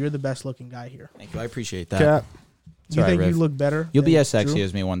model, Drew. You're the best looking guy here. Thank you. I appreciate that. Cap. You all right, think Riv. you look better? You'll be than as sexy Drew?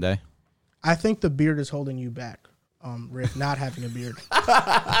 as me one day. I think the beard is holding you back, Riff, not having a beard.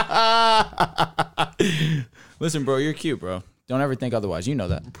 Listen, bro, you're cute, bro. Don't ever think otherwise. You know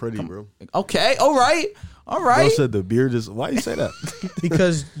that. Pretty, bro. Okay. All right. All Bro right. said the beard is. Why you say that?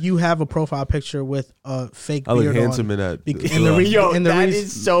 Because you have a profile picture with a fake I beard look handsome on. in that. And the Yo, and the that reason-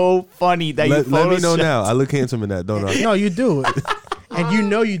 is so funny that let you me know photoshopped- now. I look handsome in that, don't I? No, you do. And you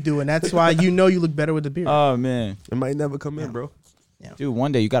know you do, and that's why you know you look better with the beard. Oh man, It might never come in, bro. dude,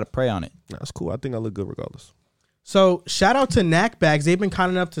 one day you got to pray on it. That's cool. I think I look good regardless. So shout out to Knack Bags. They've been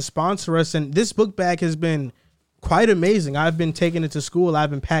kind enough to sponsor us, and this book bag has been quite amazing. I've been taking it to school. I've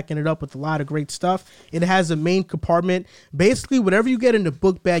been packing it up with a lot of great stuff. It has a main compartment. Basically, whatever you get in the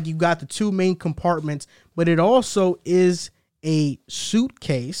book bag, you got the two main compartments, but it also is a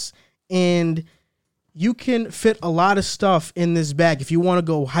suitcase, and you can fit a lot of stuff in this bag. If you want to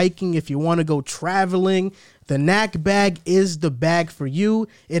go hiking, if you want to go traveling, the Knack bag is the bag for you.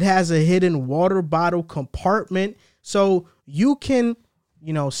 It has a hidden water bottle compartment, so you can,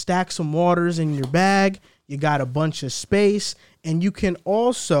 stack some waters in your bag. You got a bunch of space, and you can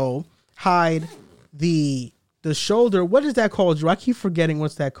also hide the shoulder. What is that called, Drew? I keep forgetting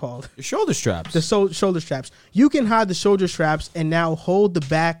what's that called. Your shoulder straps. The shoulder straps. You can hide the shoulder straps and now hold the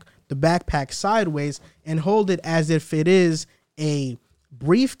backpack sideways and hold it as if it is a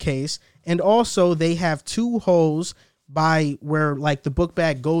briefcase. And also they have two holes by where like the book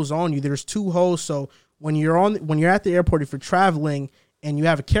bag goes on you. There's two holes, so when you're at the airport, if you're traveling and you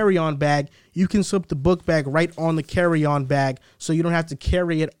have a carry-on bag, you can slip the book bag right on the carry-on bag so you don't have to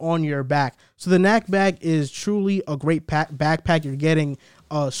carry it on your back. So the Knack bag is truly a great backpack. You're getting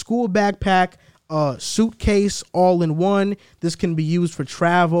a school backpack, a suitcase all in one. This can be used for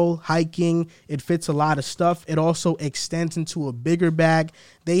travel, hiking. It fits a lot of stuff. It also extends into a bigger bag.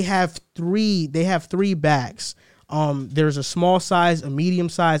 They have three bags. There's a small size, a medium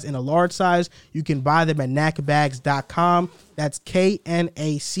size, and a large size. You can buy them at knackbags.com. That's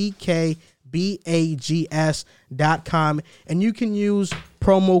KNACKBAGS.com. And you can use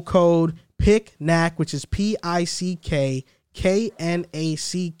promo code PICKNACK, which is PICKKNACK.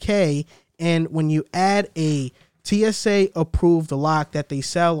 And when you add a TSA approved lock that they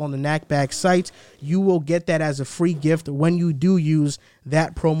sell on the Knack Bag site, you will get that as a free gift when you do use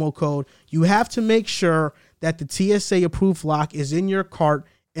that promo code. You have to make sure that the TSA approved lock is in your cart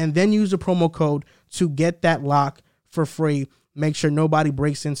and then use the promo code to get that lock for free. Make sure nobody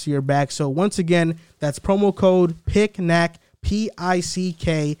breaks into your bag. So once again, that's promo code PICKNACK,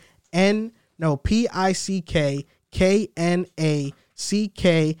 PICKKNACK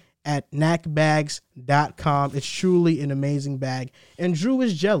at knackbags.com. It's truly an amazing bag. And Drew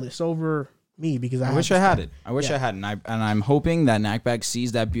is jealous over me because I wish I had it. I wish I had it. And I'm hoping that Knack Bag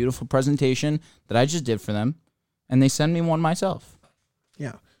sees that beautiful presentation that I just did for them and they send me one myself.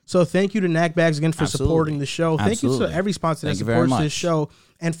 Yeah. So thank you to Knack Bags again for Absolutely. supporting the show. Thank you to every sponsor that supports this show.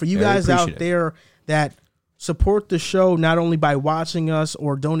 And for you guys out there that support the show not only by watching us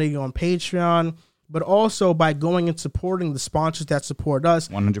or donating on Patreon, but also by going and supporting the sponsors that support us.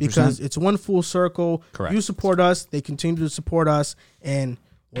 100%. Because it's one full circle. Correct. You support us, they continue to support us, and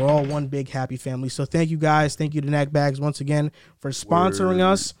we're all one big happy family. So thank you guys. Thank you to Knack Bags once again for sponsoring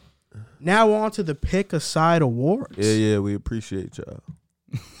us. Now on to the Pick a Side Awards. Yeah, we appreciate y'all.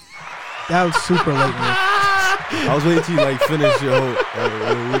 That was super late, man. I was waiting till you finish your whole.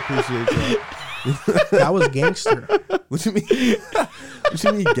 We appreciate y'all. That was gangster. What you mean? What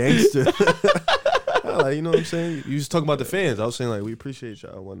you mean, gangster? You know what I'm saying? You just talking about the fans. I was saying we appreciate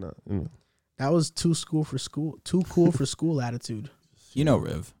y'all and whatnot. That was too cool for school attitude. You know,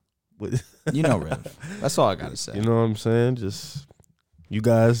 Riv. You know, Riv. That's all I got to say. You know what I'm saying? Just you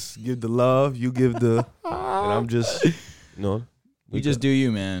guys give the love, you give the, and I'm just, you just do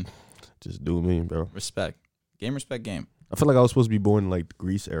you, man. Just do me, bro. Respect. Game, respect, game. I feel like I was supposed to be born in the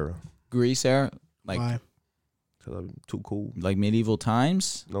Greece era. Greece era? Why? Cause I'm too cool. Like medieval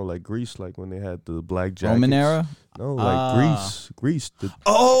times? No, Greece, when they had the black jackets. Roman era? No, Greece.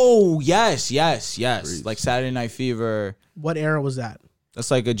 Oh, yes. Greece. Like Saturday Night Fever. What era was that?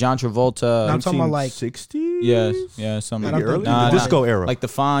 That's like a John Travolta. I'm talking about 60s? Yeah, something Maybe like early? Nah, the disco era. Like the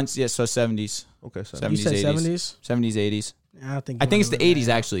fonts, so 70s. Okay, 70s, You said 80s. 70s, 80s. I think it's the 80s,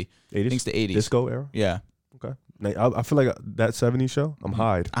 actually. 80s? I think it's the 80s. Disco era? Yeah. Okay. Now, I feel like that 70s show, I'm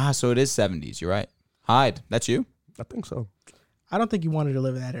Hyde. So it is 70s. You're right. Hyde. That's you? I think so. I don't think you wanted to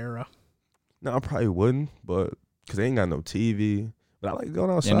live in that era. No, I probably wouldn't, but because they ain't got no TV. But I like going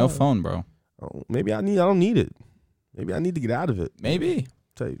outside. Yeah, no phone, bro. Maybe I don't need it. Maybe I need to get out of it. Maybe.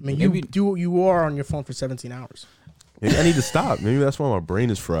 I mean, you are on your phone for 17 hours. Maybe I need to stop. Maybe that's why my brain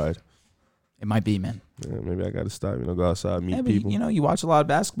is fried. It might be, man. Yeah, maybe I got to stop. Go outside, meet people. You watch a lot of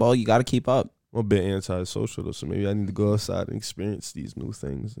basketball. You got to keep up. I'm a bit antisocial, though, so maybe I need to go outside and experience these new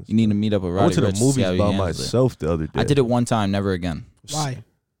things. You need to meet up with Roddy. I went to the movies by myself the other day. I did it one time, never again. Why?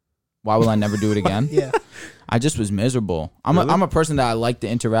 Why will I never do it again? Yeah. I just was miserable. Really? I'm a person that I like the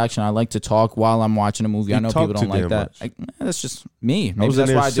interaction. I like to talk while I'm watching a movie. You I know talk people don't too like damn that. much. That's just me. I Maybe was in that's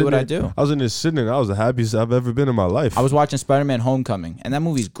there why I do what I sitting- do. I was in there sitting and I was the happiest I've ever been in my life. I was watching Spider-Man Homecoming, and that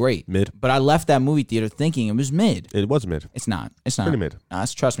movie's great. Mid. But I left that movie theater thinking it was mid. It was mid. It's not. It's not. Pretty mid. Nah,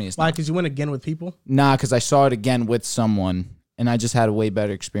 trust me, it's Why? not. Because you went again with people? Nah, because I saw it again with someone, and I just had a way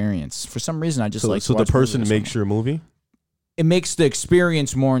better experience. For some reason, I just like to So the watch movies person with makes someone. your movie? It makes the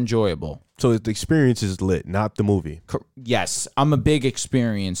experience more enjoyable. So the experience is lit, not the movie. Yes, I'm a big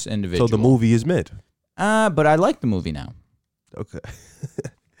experience individual. So the movie is mid. But I like the movie now. Okay.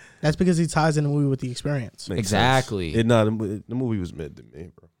 That's because he ties in the movie with the experience. Makes Exactly. sense. The movie was mid to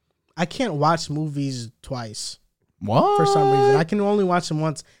me, bro. I can't watch movies twice What? for some reason. I can only watch them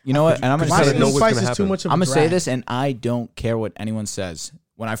once. You know what? And I'm gonna gotta say Watching know them this. what's twice gonna is too happen. much of a I'm gonna say drag. this, and I don't care what anyone says.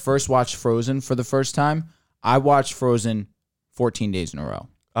 When I first watched Frozen for the first time, I watched Frozen 14 days in a row.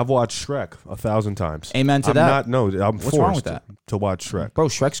 I've watched Shrek 1,000 times. Amen to I'm that. I'm What's forced wrong with that? to watch Shrek. Bro,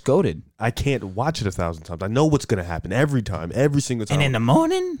 Shrek's goated. I can't watch it 1,000 times. I know what's gonna happen every time, every single time. And in the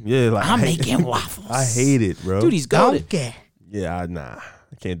morning, yeah, like I'm I hate- making waffles. I hate it, bro. Dude, he's goated. Donkey. Yeah, nah,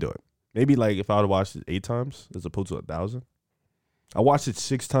 I can't do it. Maybe like if I would have watched it 8 times as opposed to 1,000. I watched it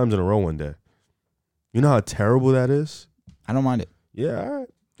 6 times in a row one day. You know how terrible that is? I don't mind it. Yeah, all right.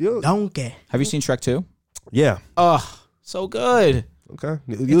 Yo. Donkey. Have you seen Shrek 2? Yeah. Ugh, so good. Okay.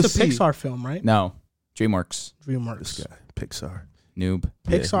 You'll It's a see. Pixar film, right? No, DreamWorks. This DreamWorks. guy, Pixar, Noob.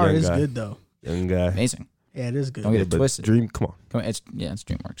 Pixar young is guy. good though. young guy. Amazing. Yeah, it is good. Don't get it But twisted. Dream, come on. Come on, it's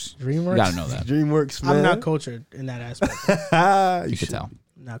DreamWorks. DreamWorks. You gotta know that. DreamWorks, man. I'm not cultured in that aspect. You could should- tell.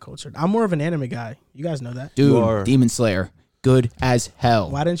 Not cultured. I'm more of an anime guy. You guys know that. Dude, are. Demon Slayer. Good as hell.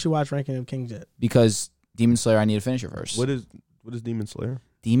 Why didn't you watch Ranking of Kings yet? Because Demon Slayer, I need to finish it first. What is Demon Slayer?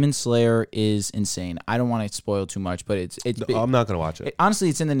 Demon Slayer is insane. I don't want to spoil too much, but it's I'm not gonna watch it. honestly,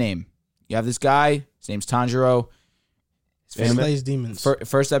 it's in the name. You have this guy. His name's Tanjiro. His Anime? Slays demons.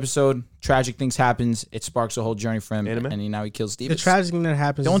 First episode, tragic things happens. It sparks a whole journey for him, Anime? and now he kills The demons. tragic thing that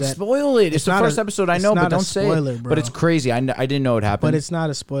happens Don't is that, spoil it. It's the not first a- episode. I it's know, but not a don't say spoiler, it. bro. But it's crazy. I didn't know it happened. but it's not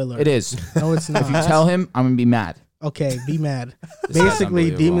a spoiler. It is. No, it's not. If you tell him, I'm gonna be mad. Okay, be mad. This guy's Basically,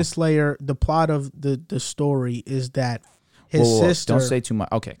 unbelievable. Demon Slayer, the plot of the story is that his Whoa. sister Don't say too much.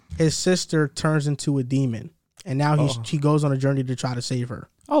 Okay. his sister turns into a demon. And now he goes on a journey to try to save her.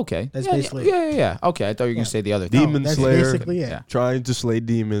 Okay. That's yeah, basically yeah. Okay, I thought you were gonna say the other thing. Demon that's Slayer, basically it. Yeah. trying to slay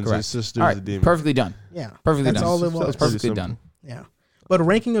demons. Correct. His sister's All right, a demon. perfectly done. Yeah. Perfectly That's done. all it was. Sounds pretty Perfectly simple. done. Yeah. But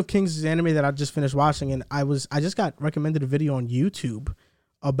Ranking of Kings is an anime that I just finished watching, and I just got recommended a video on YouTube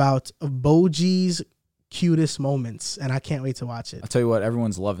about Boji's cutest moments, and I can't wait to watch it. I'll tell you what,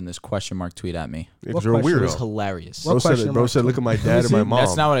 everyone's loving this question mark tweet at me. Yeah, What 'cause you're a question? It was weirdo. hilarious. What question Bro mark? said, look at my dad and my see. mom.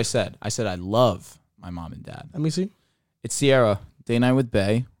 That's not what I said. I said I love my mom and dad. Let me see. It's Sierra, Day Night with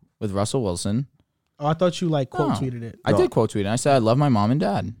Bay, with Russell Wilson. Oh, I thought you quote No. tweeted it. I No. did quote tweet, and I said I love my mom and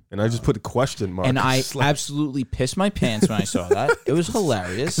dad. And I just put a question mark. And I It's like- absolutely pissed my pants when I saw that. It was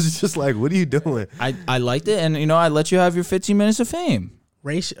hilarious. it's just like, what are you doing? I liked it, and I let you have your 15 minutes of fame.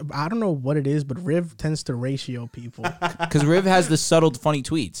 Ratio. I don't know what it is, but Riv tends to ratio people. Because Riv has the subtle, funny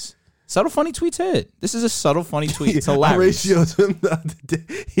tweets. Subtle, funny tweets hit. This is a subtle, funny tweet. It's I hilarious. ratioed him the other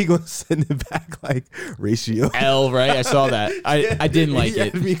day. He gonna send it back like ratio. L, right? I saw that. I didn't like He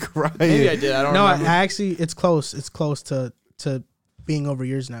it. had me crying. Maybe I did. I don't No, I remember. actually, it's close. It's close to being over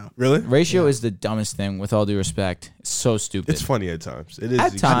years now. Really? Ratio is the dumbest thing, with all due respect. It's so stupid. It's funny at times. It is.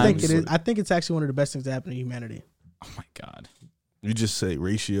 At extremely times. I think it is. funny. I think it's actually one of the best things that happened to humanity. Oh, my God. You just say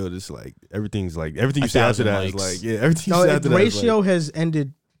ratio. Just like everything you say 1,000 after that is likes. like everything you No, say after that is ratio like, has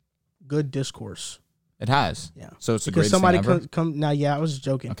ended good discourse. It has. Yeah. So it's the Because greatest somebody thing ever? come now. Yeah, I was just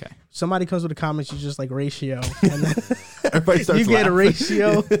joking. Okay. Somebody comes with a comment, you just like ratio, and then everybody starts you get a laughing. ratio,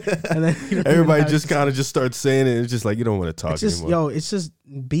 and then you don't Everybody even just have- kind of just starts saying it. It's just like you don't want to talk It's just anymore. it's just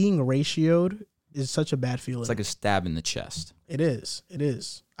being ratioed is such a bad feeling. It's like a stab in the chest. It is. It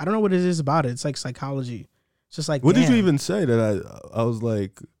is. I don't know what it is about it. It's like psychology. It's just like What did you damn. even say that I was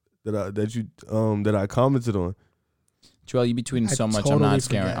like that I commented on? Joel, you be tweeting I so much. totally I'm not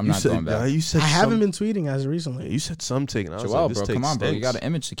scaring. forgot. I'm You not said, going back. You said I haven't some- been tweeting as of recently. You said something. And I was Joel, like, this bro, takes come on, bro. You stinks. got an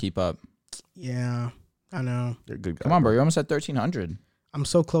image to keep up. Yeah, I know. You're a good guy. Come on, bro. You're almost at 1,300. I'm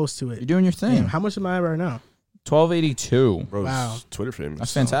so close to You're it. doing your thing. Damn, how much am I at right now? 1282. Bro, Wow. Twitter famous.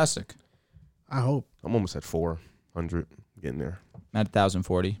 That's fantastic. I hope. I'm almost at 400. Getting there. I'm at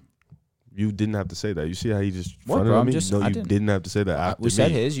 1,040. You didn't have to say that. You see how he just What, fronted bro? on I'm me? just- No, I you didn't. didn't have to say that after We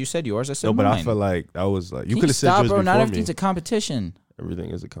said me. his. You said yours. I said No, but mine. I felt like that was like you Can could have said stop, yours bro. before Not me. everything's a competition. Everything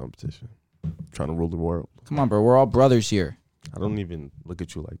is a competition. Trying to rule the world. Come on, bro. We're all brothers here. I don't even look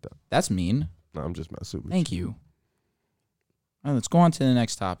at you like that. That's mean. No, I'm just messing with Thank you. All right, let's go on to the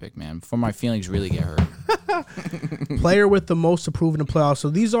next topic, man, before my feelings really get hurt. Player with the most to prove in the playoffs. So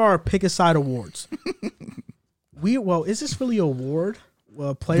these are pick a side awards. Is this really an award?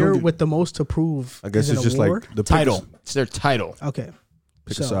 Well, player with the most to prove. I guess is it's an just award? like the Title. It's their title. Okay.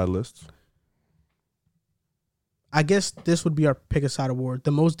 Pick a side list. I guess this would be our pick a side award.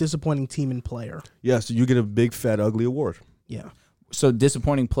 The most disappointing team and player. Yeah, so you get a big, fat, ugly award. Yeah. So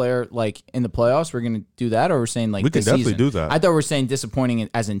disappointing player, like in the playoffs, we're gonna do that, or we're saying like We can this definitely season? do that. I thought we were saying disappointing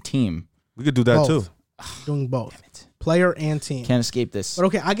as in team. We could do that Both. too. Doing both. Player and team. Can't escape this. But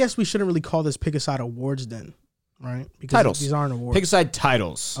okay, I guess we shouldn't really call this pick a side awards then, right? Because Titles. these aren't awards. Pick a side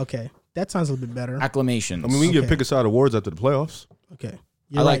titles. Okay. That sounds a little bit better. Acclamations. I mean, we can Okay. get pick a side awards after the playoffs. Okay.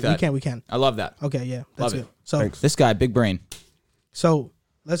 I like right. that. We can. I love that. Okay, yeah. That's Love it. good. So Thanks. This guy, big brain. So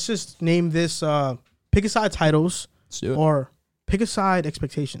let's just name this pick a side titles Let's do it. or pick a side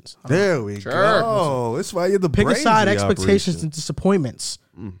expectations. I don't know. There we Sure. go. That's why you're the Pick a brains side of the expectations operation. and disappointments.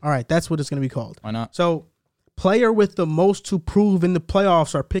 All right, that's what it's going to be called. Why not? So, player with the most to prove in the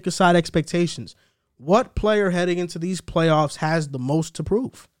playoffs are pick a side expectations. What player heading into these playoffs has the most to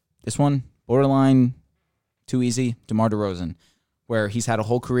prove? This one, borderline too easy. DeMar DeRozan, where he's had a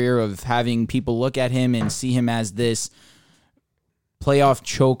whole career of having people look at him and see him as this playoff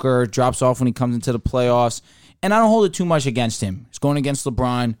choker, drops off when he comes into the playoffs. And I don't hold it too much against him. He's going against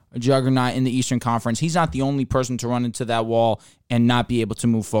LeBron, a juggernaut in the Eastern Conference. He's not the only person to run into that wall and not be able to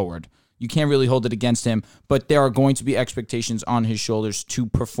move forward. You can't really hold it against him, but there are going to be expectations on his shoulders to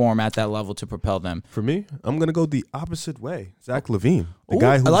perform at that level to propel them. For me, I'm going to go the opposite way. Zach LaVine, the Ooh,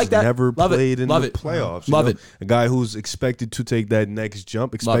 guy I who's like that. never Love it. played in Love the it. playoffs. Love you it. know? A guy who's expected to take that next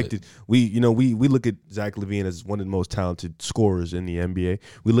jump. We look at Zach LaVine as one of the most talented scorers in the NBA.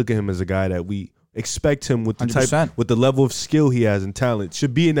 We look at him as a guy that we expect him with the 100%. with the level of skill he has and talent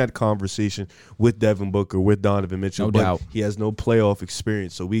should be in that conversation with Devin Booker, with Donovan Mitchell. No but doubt. he has no playoff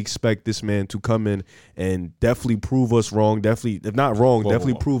experience, so we expect this man to come in and definitely prove us wrong. Definitely, if not wrong,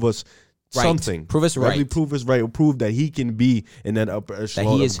 definitely prove us Right. something. Prove us Definitely right. prove us right. Prove that he can be in that upper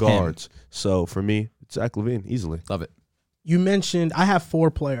echelon he of is him. guards. So for me, it's Zach LaVine easily. Love it. You mentioned, I have 4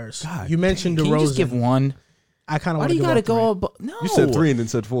 players. God You mentioned Can DeRozan. you just give one? I kind of Why want do to you go got to up go? 3. Above? No. You said 3 and then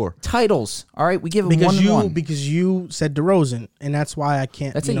said 4. Titles. All right, we give him one and one. Because you said DeRozan, and that's why I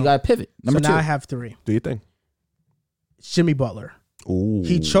can't. That's it. You got to pivot. Number so 2. now I have 3. Do you think? It's Jimmy Butler. Ooh.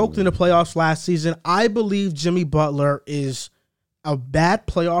 He choked in the playoffs last season. I believe Jimmy Butler is a bad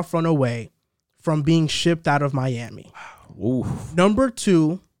playoff run away from being shipped out of Miami. Ooh. Number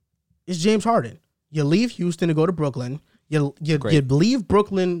 2 is James Harden. You leave Houston to go to Brooklyn. You leave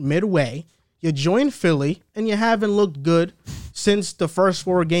Brooklyn midway. You join Philly, and you haven't looked good since the first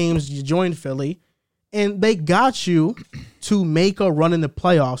 4 games you joined Philly. And they got you to make a run in the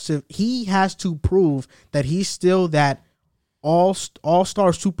playoffs. If he has to prove that he's still that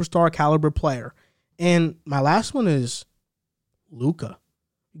all-star, superstar caliber player. And my last one is Luka.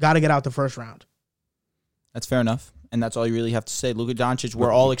 Got to get out the first round. That's fair enough. And that's all you really have to say. Luka Doncic,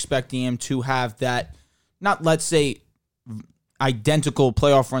 we're all expecting him to have that, not let's say identical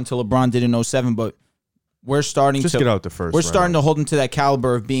playoff run to LeBron did in 07, but we're starting Just to get out the first We're round. starting to hold him to that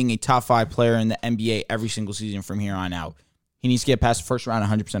caliber of being a top 5 player in the NBA every single season from here on out. He needs to get past the first round.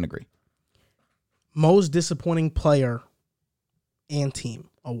 100% agree. Most disappointing player and team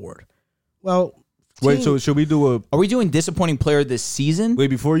award. Well, Wait, team- so should we do a Are we doing disappointing player this season?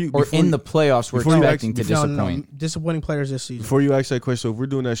 before you or before in you- the playoffs we're before you expecting to no, disappoint? disappointing players this season. before you ask that question? So if we're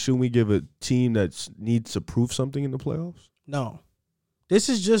doing that, shouldn't we give a team that needs to prove something in the playoffs? No, this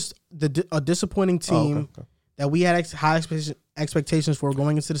is just a disappointing team okay. that we had high expectations for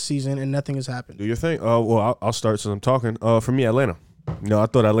going into the season, and nothing has happened. Do your thing. Well, I'll start since I'm talking. For me, Atlanta. I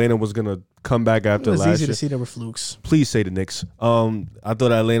thought Atlanta was gonna come back after It was last easy year. to see there were flukes. Please say the Knicks. I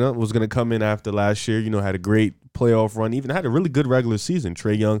thought Atlanta was going to come in after last year. Had a great playoff run. Even had a really good regular season.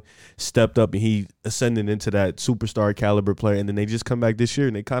 Trae Young stepped up and he ascended into that superstar caliber player. And then they just come back this year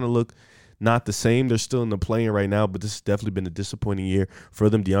and they kind of look not the same. They're still in the playing right now, but this has definitely been a disappointing year for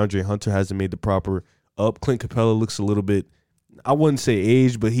them. DeAndre Hunter hasn't made the proper up. Clint Capella looks a little bit, I wouldn't say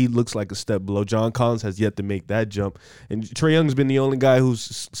age, but he looks like a step below. John Collins has yet to make that jump. And Trae Young's been the only guy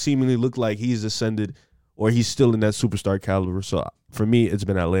who's seemingly looked like he's ascended or he's still in that superstar caliber. So for me, it's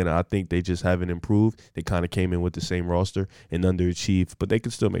been Atlanta. I think they just haven't improved. They kind of came in with the same roster and underachieved, but they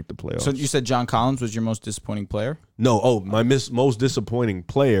could still make the playoffs. So you said John Collins was your most disappointing player? No, my most disappointing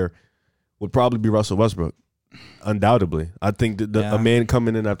player would probably be Russell Westbrook. Undoubtedly. I think that a man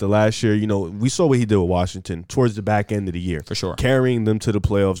coming in after last year, we saw what he did with Washington towards the back end of the year. For sure. Carrying them to the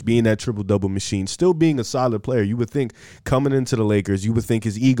playoffs, being that triple-double machine, still being a solid player. You would think coming into the Lakers, you would think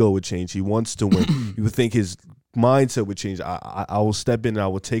his ego would change. He wants to win. You would think his mindset would change. I will step in and I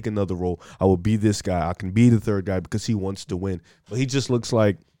will take another role. I will be this guy. I can be the third guy because he wants to win. But he just looks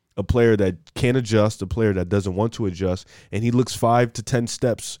like a player that can't adjust, a player that doesn't want to adjust, and he looks 5 to 10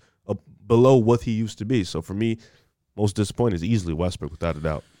 steps below what he used to be. So for me, most disappointing is easily Westbrook, without a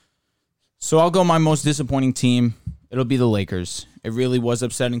doubt. So I'll go my most disappointing team. It'll be the Lakers. It really was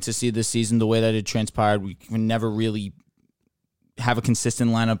upsetting to see this season the way that it transpired. We can never really have a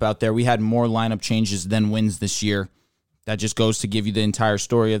consistent lineup out there. We had more lineup changes than wins this year. That just goes to give you the entire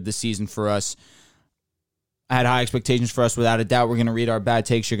story of the season for us. I had high expectations for us, without a doubt. We're going to read our bad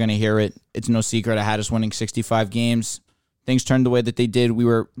takes. You're going to hear it. It's no secret. I had us winning 65 games. Things turned the way that they did. We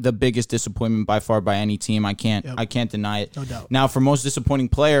were the biggest disappointment by far by any team. I can't deny it. No doubt. Now, for most disappointing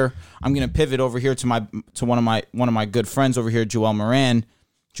player, I'm going to pivot over here to one of my good friends over here, Joel Moran,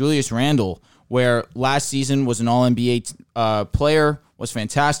 Julius Randle, where last season was an All-NBA player, was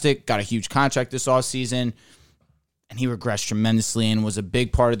fantastic, got a huge contract this offseason, and he regressed tremendously and was a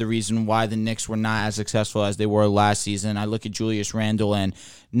big part of the reason why the Knicks were not as successful as they were last season. I look at Julius Randle, and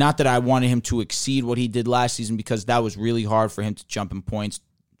not that I wanted him to exceed what he did last season, because that was really hard for him to jump in points,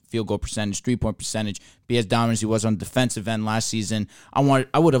 field goal percentage, 3-point percentage, be as dominant as he was on the defensive end last season. I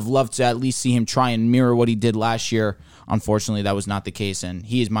would have loved to at least see him try and mirror what he did last year. Unfortunately, that was not the case, and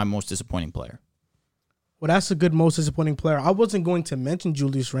he is my most disappointing player. Well, that's a good most disappointing player. I wasn't going to mention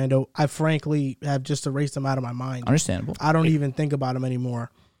Julius Randle. I frankly have just erased him out of my mind. Understandable. I don't even think about him anymore.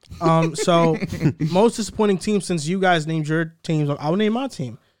 So most disappointing team, since you guys named your teams, I'll name my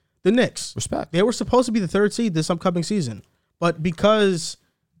team. The Knicks. Respect. They were supposed to be the 3rd seed this upcoming season. But because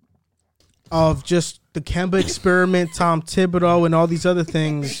of just the Kemba experiment, Tom Thibodeau, and all these other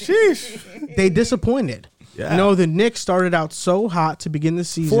things, they disappointed. Yeah. You know, the Knicks started out so hot to begin the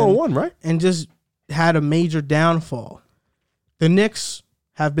season. 4-1, right? And just had a major downfall. The Knicks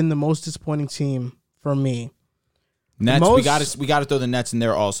have been the most disappointing team for me. Nets, we got to throw the Nets in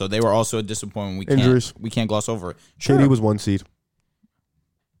there also. They were also a disappointment. We can't gloss over it. Sure. KD was 1 seed.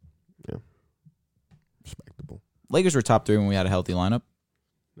 Yeah. Respectable. Lakers were top 3 when we had a healthy lineup.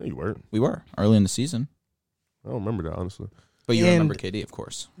 No, you weren't. We were early in the season. I don't remember that, honestly. But you remember KD, of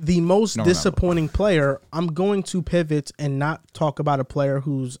course. The most disappointing player, I'm going to pivot and not talk about a player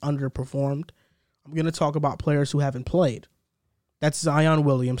who's underperformed. I'm going to talk about players who haven't played. That's Zion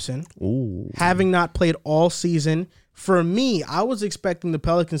Williamson. Ooh. Having not played all season. For me, I was expecting the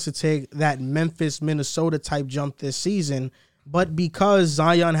Pelicans to take that Memphis, Minnesota type jump this season, but because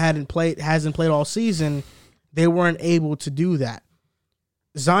Zion hasn't played all season, they weren't able to do that.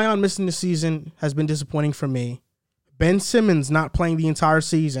 Zion missing the season has been disappointing for me. Ben Simmons not playing the entire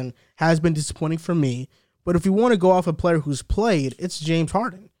season has been disappointing for me. But if you want to go off a player who's played, it's James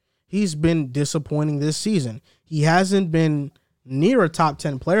Harden. He's been disappointing this season. He hasn't been near a top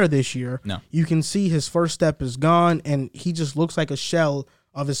 10 player this year. No. You can see his first step is gone, and he just looks like a shell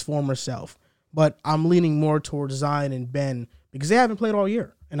of his former self. But I'm leaning more towards Zion and Ben because they haven't played all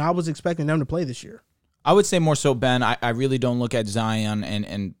year, and I was expecting them to play this year. I would say more so Ben. I really don't look at Zion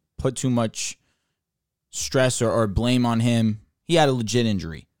and put too much stress or blame on him. He had a legit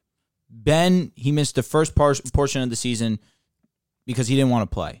injury. Ben, he missed the first portion of the season because he didn't want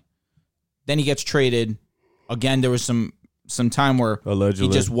to play. Then he gets traded. Again, there was some time where Allegedly.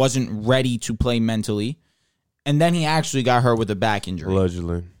 he just wasn't ready to play mentally. And then he actually got hurt with a back injury.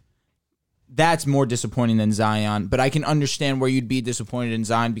 Allegedly. That's more disappointing than Zion. But I can understand where you'd be disappointed in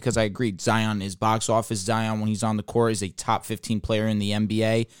Zion because I agree. Zion is box office. Zion, when he's on the court, is a top 15 player in the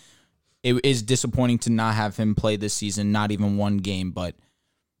NBA. It is disappointing to not have him play this season, not even one game. But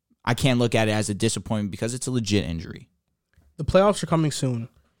I can't look at it as a disappointment because it's a legit injury. The playoffs are coming soon,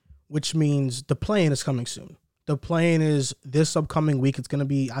 which means the play-in is coming soon. The play-in is this upcoming week. It's going to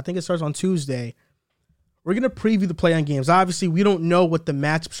be, I think it starts on Tuesday. We're going to preview the play-in games. Obviously, we don't know what the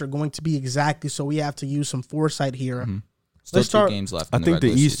matchups are going to be exactly, so we have to use some foresight here. Mm-hmm. Still 2 games left. I think the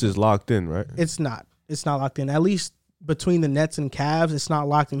East is locked in, right? It's not. It's not locked in. At least between the Nets and Cavs, it's not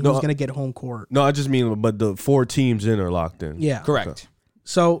locked in who's going to get home court. No, I just mean, but the 4 teams in are locked in. Yeah. Correct. Okay.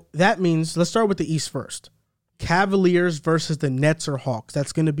 So that means, let's start with the East first. Cavaliers versus the Nets or Hawks.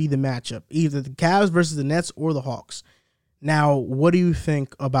 That's going to be the matchup. Either the Cavs versus the Nets or the Hawks. Now, what do you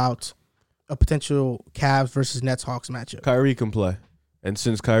think about a potential Cavs versus Nets-Hawks matchup? Kyrie can play. And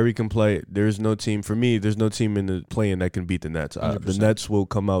since Kyrie can play, there's no team, for me, there's no team in the play-in that can beat the Nets. The Nets will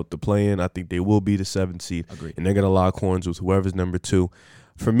come out the play-in. I think they will be the 7th seed. Agreed. And they're going to lock horns with whoever's number 2.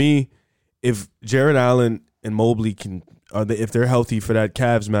 For me, if Jared Allen and Mobley if they're healthy for that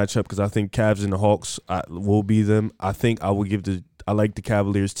Cavs matchup, because I think Cavs and the Hawks will be them, I think I will give the like the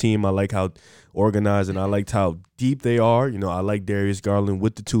Cavaliers team. I like how organized and I liked how deep they are. You know, I like Darius Garland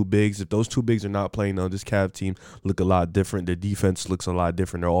with the two bigs. If those two bigs are not playing on this Cav team, look a lot different. Their defense looks a lot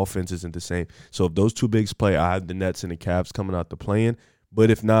different. Their offense isn't the same. So if those two bigs play, I have the Nets and the Cavs coming out to play-in. But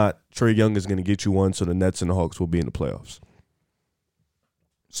if not, Trae Young is going to get you one, so the Nets and the Hawks will be in the playoffs.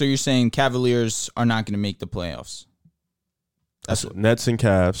 So you're saying Cavaliers are not going to make the playoffs? That's Nets and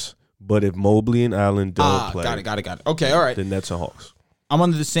Cavs. But if Mobley and Allen don't play, got it. Okay, all right. The Nets and Hawks. I'm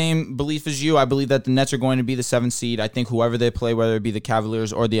under the same belief as you. I believe that the Nets are going to be the 7th seed. I think whoever they play, whether it be the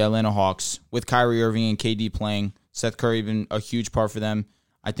Cavaliers or the Atlanta Hawks, with Kyrie Irving and KD playing, Seth Curry been a huge part for them.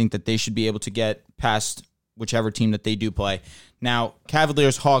 I think that they should be able to get past whichever team that they do play. Now,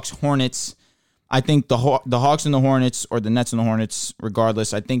 Cavaliers, Hawks, Hornets. I think the Hawks and the Hornets, or the Nets and the Hornets,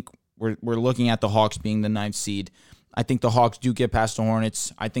 regardless, I think we're looking at the Hawks being the 9th seed. I think the Hawks do get past the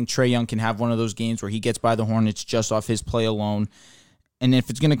Hornets. I think Trae Young can have one of those games where he gets by the Hornets just off his play alone. And if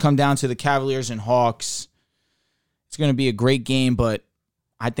it's going to come down to the Cavaliers and Hawks, it's going to be a great game, but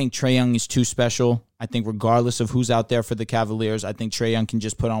I think Trae Young is too special. I think regardless of who's out there for the Cavaliers, I think Trae Young can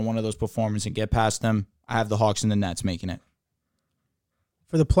just put on one of those performances and get past them. I have the Hawks and the Nets making it.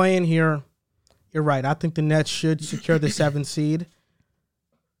 For the play-in here, you're right. I think the Nets should secure the 7th seed.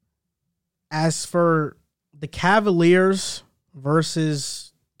 As for the Cavaliers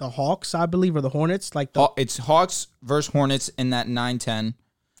versus the Hawks, I believe, or the Hornets, it's Hawks versus Hornets in that 9-10.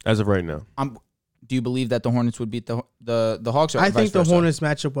 As of right now. Do you believe that the Hornets would beat the Hawks? Or I think the versa? Hornets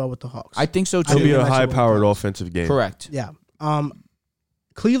match up well with the Hawks. I think so too. It'll be a high-powered offensive game. Correct. Yeah.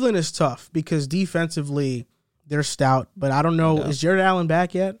 Cleveland is tough because defensively they're stout, but I don't know. Yeah. Is Jared Allen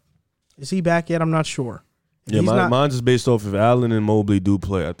back yet? Is he back yet? I'm not sure. Yeah, mine's is based off if Allen and Mobley do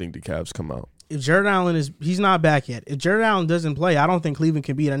play, I think the Cavs come out. If Jared Allen he's not back yet. If Jared Allen doesn't play, I don't think Cleveland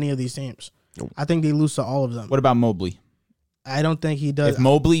can beat any of these teams. Nope. I think they lose to all of them. What about Mobley? I don't think he does. If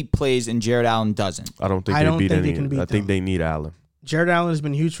Mobley plays and Jared Allen doesn't, I don't think I they don't beat think any. they can beat I think them. they need Allen. Jared Allen has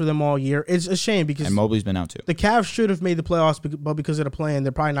been huge for them all year. It's a shame because and Mobley's been out too. the Cavs should have made the playoffs, but because of the plan,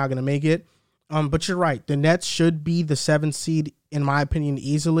 they're probably not going to make it. But you're right. The Nets should be the 7th seed, in my opinion,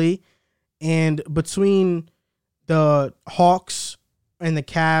 easily. And between the Hawks and the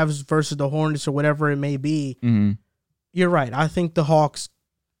Cavs versus the Hornets or whatever it may be, you're right. I think the Hawks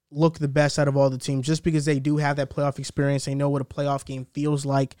look the best out of all the teams just because they do have that playoff experience. They know what a playoff game feels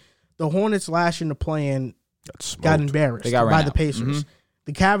like. The Hornets last year in the play-in got embarrassed by the Pacers.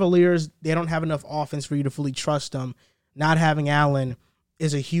 The Cavaliers, they don't have enough offense for you to fully trust them. Not having Allen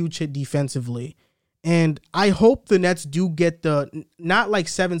is a huge hit defensively. And I hope the Nets do get the, not like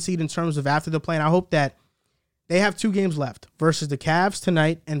 7th seed in terms of after the play-in. I hope that they have 2 games left versus the Cavs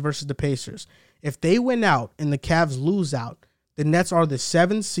tonight and versus the Pacers. If they win out and the Cavs lose out, the Nets are the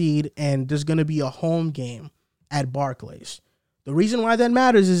 7th seed and there's going to be a home game at Barclays. The reason why that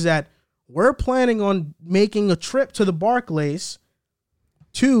matters is that we're planning on making a trip to the Barclays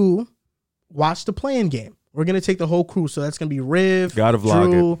to watch the play-in game. We're going to take the whole crew. So that's going to be Riv,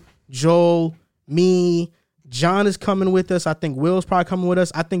 Drew, Joel, me. John is coming with us. I think Will's probably coming with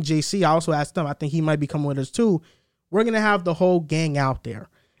us. I think JC, I also asked him. I think he might be coming with us too. We're going to have the whole gang out there.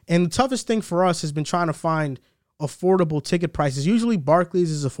 And the toughest thing for us has been trying to find affordable ticket prices. Usually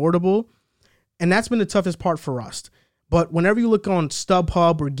Barclays is affordable, and that's been the toughest part for us. But whenever you look on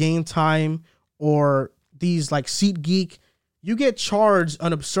StubHub or Game Time or these like SeatGeek, you get charged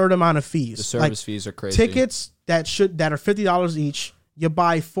an absurd amount of fees. The service fees are crazy. Tickets that are $50 each, you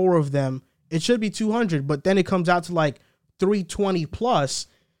buy 4 of them, it should be $200, but then it comes out to like $320 plus.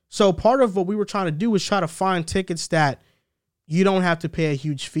 So part of what we were trying to do was try to find tickets that you don't have to pay a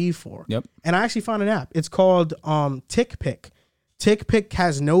huge fee for. Yep. And I actually found an app. It's called TickPick. TickPick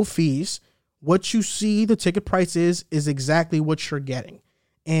has no fees. What you see the ticket price is exactly what you're getting.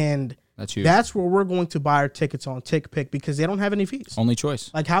 And that's where we're going to buy our tickets on TickPick because they don't have any fees. Only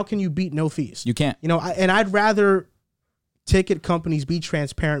choice. Like, how can you beat no fees? You can't. You know, and I'd rather ticket companies be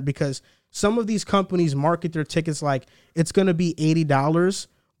transparent because some of these companies market their tickets like it's going to be $80,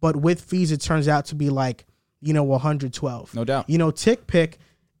 but with fees, it turns out to be like, you know, $112. No doubt. You know, TickPick,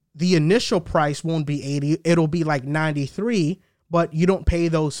 the initial price won't be $80. It'll be like $93, but you don't pay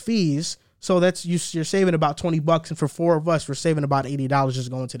those fees. So that's you're saving about $20, and for 4 of us, we're saving about $80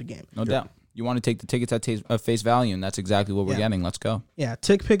 just going to the game. No doubt. You want to take the tickets at face value, and that's exactly what we're getting. Let's go. Yeah,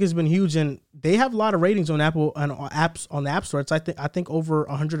 TickPick has been huge, and they have a lot of ratings on Apple and apps on the App Store. It's I think over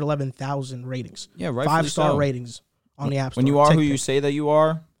 111,000 ratings. Yeah, rightfully 5-star so. ratings on the App Store. When you are TickPick. who you say that you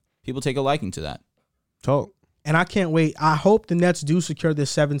are, people take a liking to that. Talk. And I can't wait. I hope the Nets do secure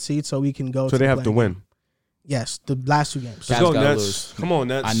this 7th seed so we can go. So they have to win. Yes, the last 2 games. Let's go Cavs gotta Nets. lose. Come on,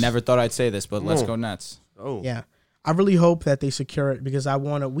 Nets. I never thought I'd say this, but let's go Nets. Oh. Yeah. I really hope that they secure it because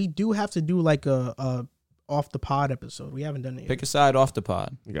we do have to do like a off the pod episode. We haven't done it yet. Pick a side off the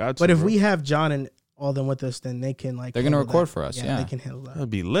pod. But if we have John and all them with us, then they can they're going to record for us. Yeah. They can handle that. That'd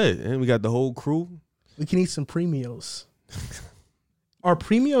be lit. And we got the whole crew. We can eat some premios. Are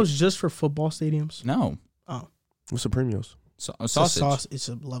premios just for football stadiums? No. Oh. What's the premios? Sausage. It's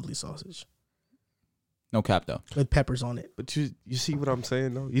a lovely sausage. No cap, though. With peppers on it. But you see what I'm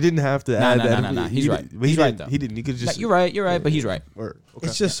saying, though? You didn't have to add that. No. He's right. He's right, though. He didn't. You could just. You're right, but he's right. Word. Okay.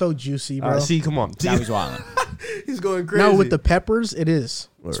 It's just so juicy, bro. All right, see, come on. Now he's wilding. He's going crazy. No, with the peppers, it is.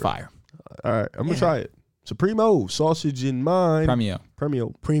 It's fire. All right, I'm going to try it. Supremo, sausage in mine.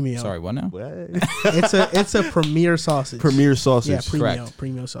 Premio. Sorry, what now? What? It's a premier sausage. Premier sausage. Yeah, Correct.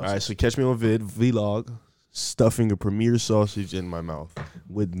 Premio sausage. All right, so catch me on vlog, stuffing a premier sausage in my mouth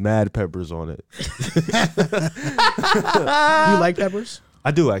with mad peppers on it. You like peppers?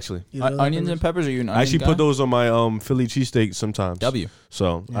 I do, actually. Onions and peppers? Are you an onion I actually guy? put those on my Philly cheesesteak sometimes.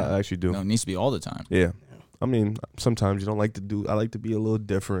 So I actually do. No, it needs to be all the time. Yeah. I mean, sometimes you don't like to do. I like to be a little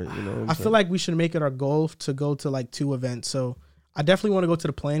different. You know. What I'm I saying? feel like we should make it our goal to go to like 2 events. So I definitely want to go to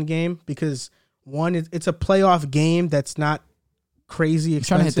the playing game because one, it's a playoff game that's not crazy I'm expensive.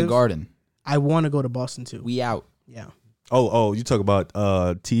 trying to hit the Garden. I want to go to Boston too. We out. Yeah. Oh, you talk about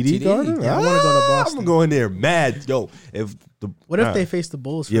TD Garden? Yeah, I want to go to Boston. I'm going there mad. Yo, What if they face the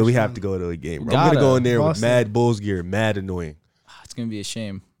Bulls? Yeah, we first have round? to go to a game. Bro. Gotta. I'm gonna go in there Boston. with mad Bulls gear, mad annoying. It's gonna be a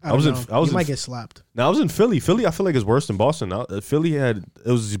shame. I was you might in- get slapped. Now I was in Philly. Philly, I feel like it's worse than Boston. Philly it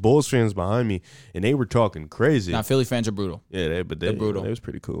was these Bulls fans behind me, and they were talking crazy. Now Philly fans are brutal. Yeah, they're brutal. It was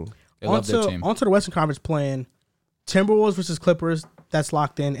pretty cool. They love their team. Onto the Western Conference playing Timberwolves versus Clippers. That's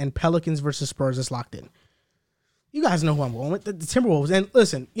locked in, and Pelicans versus Spurs. That's locked in. You guys know who I'm going with, the Timberwolves. And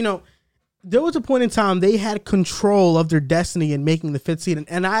listen, there was a point in time they had control of their destiny in making the 5th seed,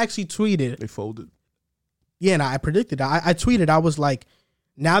 and I actually tweeted. They folded. Yeah, and I predicted. I tweeted. I was like,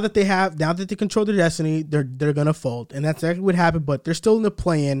 now that they control their destiny, they're gonna fold, and that's exactly what happened. But they're still in the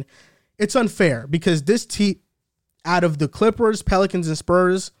play-in. It's unfair because this team, out of the Clippers, Pelicans, and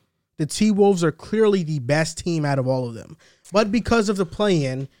Spurs, the T-Wolves are clearly the best team out of all of them. But because of the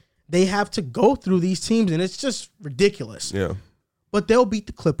play-in, they have to go through these teams, and it's just ridiculous. Yeah, but they'll beat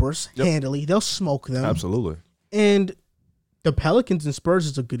the Clippers handily. They'll smoke them. absolutely. And the Pelicans and Spurs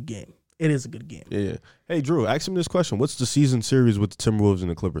is a good game. It is a good game. Yeah. Hey, Drew, ask him this question. What's the season series with the Timberwolves and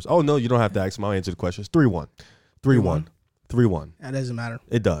the Clippers? Oh, no, you don't have to ask him. I'll answer the question. It's 3-1. 3-1. 3-1. That doesn't matter.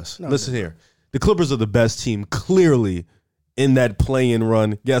 It does. No, Listen here. The Clippers are the best team, clearly, in that play-in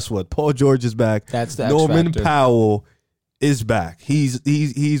run. Guess what? Paul George is back. That's the X Norman factor. Powell is back. He's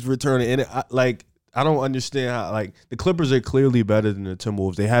returning. And I don't understand how, the Clippers are clearly better than the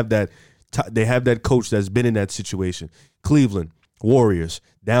Timberwolves. They have that coach that's been in that situation. Cleveland Warriors,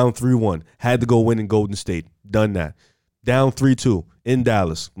 down 3-1, had to go win in Golden State, done that. Down 3-2 in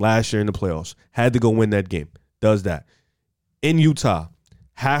Dallas last year in the playoffs, had to go win that game, does that. In Utah,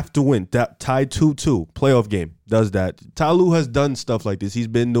 have to win, tied 2-2, playoff game, does that. Ty Lue has done stuff like this. He's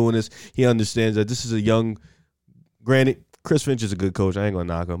been doing this. He understands that this is a young, granted, Chris Finch is a good coach. I ain't going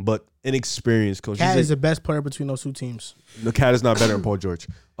to knock him, but an experienced coach. Cat is the best player between those 2 teams. The Cat is not better than Paul George.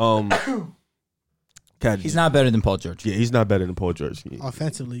 He's not better than Paul George. Yeah, he's not better than Paul George.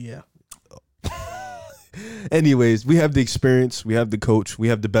 Offensively, yeah. Anyways, we have the experience, we have the coach, we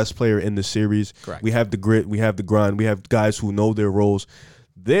have the best player in the series. Correct. We have the grit, we have the grind, we have guys who know their roles.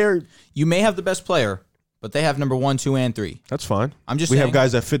 You may have the best player, but they have number 1, 2, and 3. That's fine. I'm just we saying. have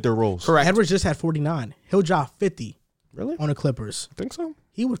guys that fit their roles. Correct. Edwards just had 49. He'll drop 50 Really? on the Clippers. Think so?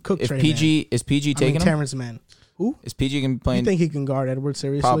 He would cook If Trey PG is PG taking him? Terrence Mann. Who? Is PG going to be You playing? think he can guard Edwards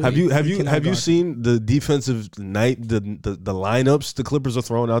seriously? Probably. Have He you cannot guard. seen the defensive night the lineups the Clippers are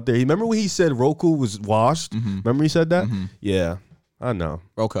throwing out there? Remember when he said Roku was washed? Remember he said that? Yeah, I know.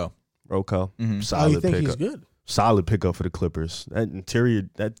 Rocco. Solid Oh, you think pickup. he's good? Solid pickup for the Clippers. That interior,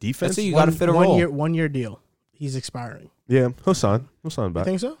 that defense. That's it. You got to fit a role. One year deal. He's expiring. Yeah, he'll sign You back.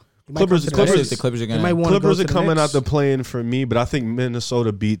 think so? He might Clippers- come to the Clippers- Especially if Knicks. the Clippers are He going might to. wanna Clippers go are to the coming out Knicks. the play-in for me, but I think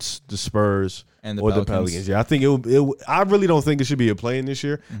Minnesota beats the Spurs And the or Pelicans. the Pelicans. Yeah, I think I really don't think it should be a play-in this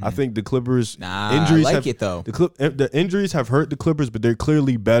year. I think the Clippers injuries I like have, it though. The injuries have hurt the Clippers, but they're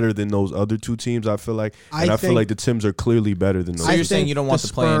clearly better than those other 2 teams. I feel like, and I feel think- like the Tims are clearly better than those. So I you're saying think you don't want the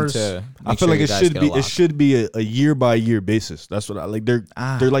the play-in Spurs- to I make feel sure like your it guys should get be. a It lock. should be a year-by-year basis. That's what I like. They're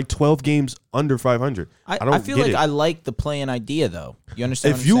like 12 games under 500. I don't I feel get like it. I like the play-in idea though. You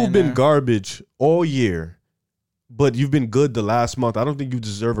understand? If what I'm you've saying been there? garbage all year, but you've been good the last month, I don't think you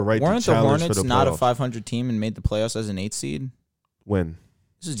deserve a right Weren't to the challenge Hornets for the not a playoffs. 500 team and made the playoffs as an 8th seed? When?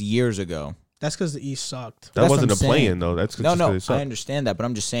 This is years ago. That's because the East sucked. That That's wasn't a what I'm play-in saying. though. That's No, just 'cause they suck. I understand that, but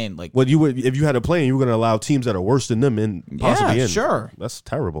I'm just saying, like, Well, if you had a play-in, you were going to allow teams that are worse than them in possibly yeah, in. sure. That's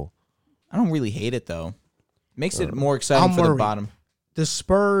terrible. I don't really hate it though. Makes it more exciting I'm for the worried. bottom. The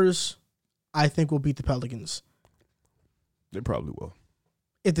Spurs, I think, will beat the Pelicans. They probably will.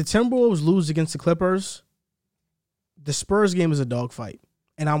 If the Timberwolves lose against the Clippers, the Spurs game is a dogfight,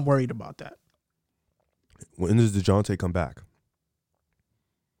 and I'm worried about that. When does DeJounte come back?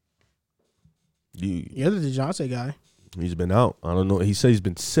 You're the DeJounte guy. He's been out. I don't know. He said he's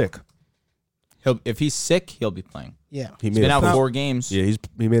been sick. If he's sick, he'll be playing. Yeah. He's been out 4 games. Yeah,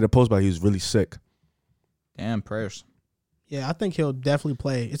 he made a post about he was really sick. Damn, prayers. Yeah, I think he'll definitely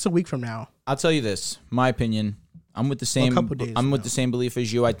play. It's a week from now. I'll tell you this, my opinion. I'm with the same. couple days I'm with now. the same belief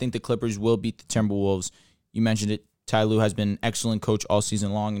as you. I think the Clippers will beat the Timberwolves. You mentioned it. Ty Lue has been an excellent coach all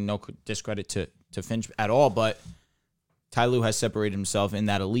season long, and no discredit to Finch at all. But Ty Lue has separated himself in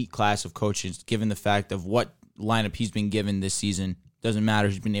that elite class of coaches, given the fact of what lineup he's been given this season. Doesn't matter.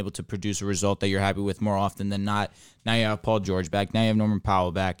 He's been able to produce a result that you're happy with more often than not. Now you have Paul George back. Now you have Norman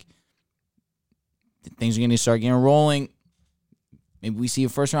Powell back. Things are going to start getting rolling. Maybe we see a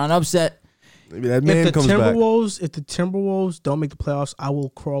first-round upset. Maybe that man If the comes back. Timberwolves don't make the playoffs, I will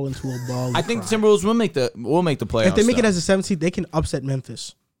crawl into a ball. I think the Timberwolves will make the playoffs. If they make it though. as a 17th, they can upset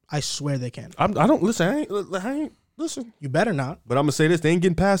Memphis. I swear they can. I don't listen. I ain't listen. You better not. But I'm gonna say this: they ain't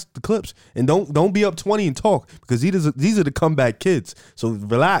getting past the Clips, and don't be up 20 and talk because these are the comeback kids. So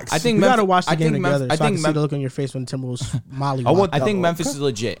relax. I think We Memphis- gotta watch the I game think together Memphis- so I I can think see the look on your face when the Timberwolves molly. want- I think Oh, Memphis okay. is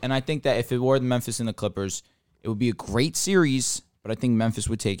legit, and I think that if it were the Memphis and the Clippers, it would be a great series. But I think Memphis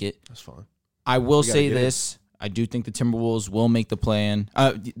would take it. That's fine. I will gotta say get it. this: I do think the Timberwolves will make the play-in.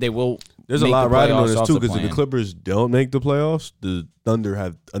 They will. There's a make lot the riding on playoffs this off too the because if the play-in. Clippers don't make the playoffs, the Thunder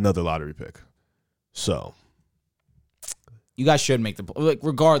have another lottery pick. So You guys should make the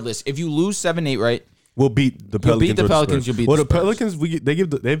regardless. If you lose 7-8, right? we'll beat the You'll Pelicans. beat the or Pelicans, Spurs. you'll beat well, the the Spurs.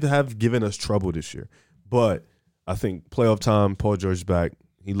 Pelicans. They have given us trouble this year, but I think playoff time. Paul George's back.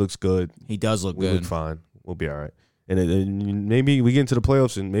 He looks good. He does look We good. look fine. We'll be all right. And maybe we get into the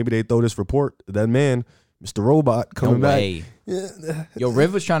playoffs and maybe they throw this report. That man, Mr. Robot, No coming back. way. Yo,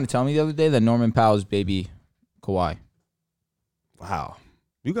 Riv was trying to tell me the other day that Norman Powell's baby Kawhi. Wow.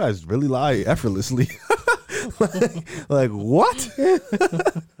 You guys really lie effortlessly. like what?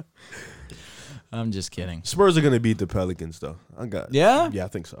 I'm just kidding. Spurs are going to beat the Pelicans, though. Yeah? Yeah, I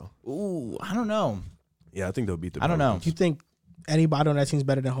think so. Ooh, I don't know. Yeah, I think they'll beat the I don't know. Pelicans. Do you think anybody on that team's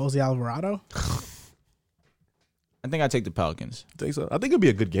better than Jose Alvarado? I think I take the Pelicans. Think so? I think it'll be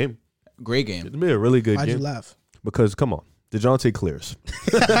a good game. Great game. It'll be a really good Why'd game. you laugh? Because, come on, DeJounte clears.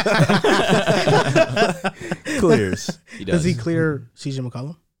 Clears. He Does he clear CJ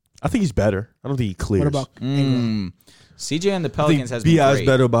McCollum? I think he's better. I don't think he clears. What about Ingram? CJ and the I Pelicans think has been B.I.'s great.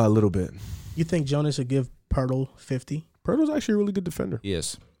 better by a little bit. You think Jonas would give Pirtle 50? Pirtle's actually a really good defender.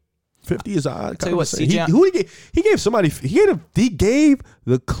 Yes. 50 is odd. tell you what, He CJ gave somebody. He gave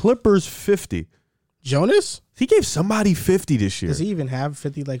the Clippers 50. Jonas? He gave somebody 50 this year. Does he even have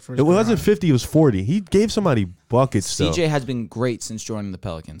 50 like for his It wasn't career? 50. It was 40. He gave somebody buckets. Still. CJ has been great since joining the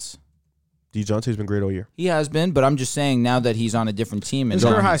Pelicans. DeJounte's been great all year. He has been, but I'm just saying now that he's on a different team. His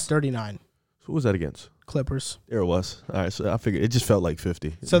And career high is 39. Who was that against? Clippers. There it was. All right, so I figured it just felt like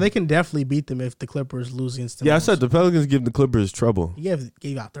 50. So they can definitely beat them if the Clippers lose against them. Yeah, I said the Pelicans give the Clippers trouble. He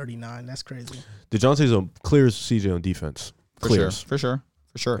gave out 39. That's crazy. DeJounte's clears CJ on defense. Clears. For sure.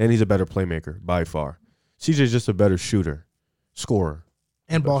 And he's a better playmaker by far. CJ's just a better shooter, scorer.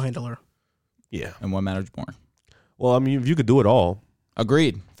 And ball handler. Yeah. And what matters more. Well, I mean, if you could do it all,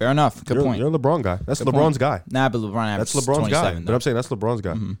 Agreed. Fair enough. Good point. You're a LeBron guy. That's Good LeBron's point. guy. Nah, but LeBron That's averages LeBron's guy. 27, But I'm saying that's LeBron's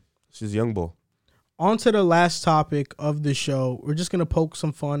guy. Mhm. It's his young bull. On to the last topic of the show. We're just going to poke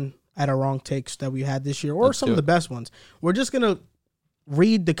some fun at our wrong takes that we had this year or Let's some do of the it. best ones. We're just going to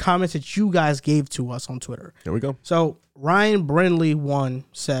read the comments that you guys gave to us on Twitter. Here we go. So Ryan Brindley 1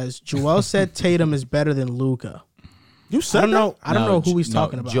 says, Joel said Tatum is better than Luka. You said I don't that? know. I don't No, know who he's no,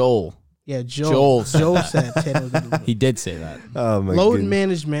 talking about. Joel. Yeah, Joel. Joel. Joel said Tatum is better than Luka. He did say that. Oh, my Load goodness.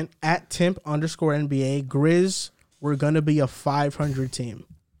 management at temp_NBA. Grizz, we're going to be a 500 team.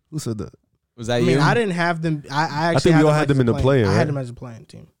 Who said that? Was that I mean, you? I didn't have them. I actually think we all them had as them a in the playing- play-in, I right? had them as a playing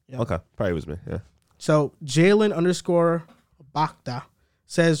team. Yeah. Okay. Probably was me. Yeah. So Jalen_Bakta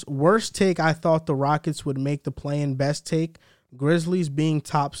says, worst take, I thought the Rockets would make the play-in. Best take, Grizzlies being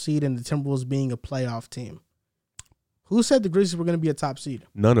top seed and the Timberwolves being a playoff team. Who said the Grizzlies were going to be a top seed?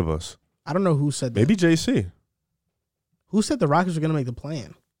 None of us. I don't know who said that. Maybe JC. Who said the Rockets were going to make the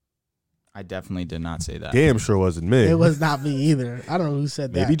play-in? I definitely did not say that. Damn sure wasn't me. It was not me either. I don't know who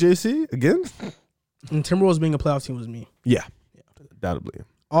said that. Maybe JC again? And Timberwolves being a playoff team was me. Yeah. Undoubtedly.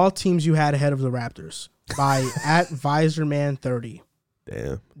 All teams you had ahead of the Raptors by at VisorMan30.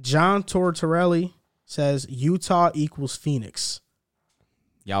 Damn. John Tortorelli says Utah equals Phoenix.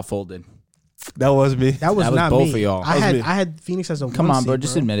 Y'all folded. That was me. That was That was not both me. of y'all. I That was me. had Phoenix as a Come one on, bro. seed,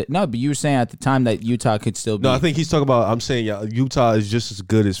 Just admit it. No, but you were saying at the time that Utah could still be. No, I think he's talking about. I'm saying Utah is just as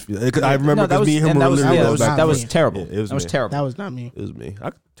good as. I remember No, that because was, me and him and were that was, literally yeah, going back. that and was forth. terrible. Yeah, it was that was me. terrible. That was not me. It was me. I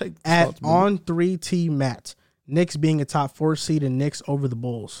could take At responsibility. on 3T Matt, Knicks being a top 4 seed and Knicks over the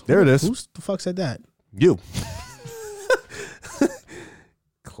Bulls. There it is. Who the fuck said that? You.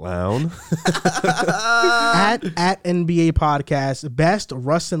 Clown. at NBA podcast, best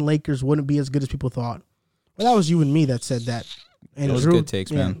Russ and Lakers wouldn't be as good as people thought. Well, that was you and me that said that. And Those Drew, good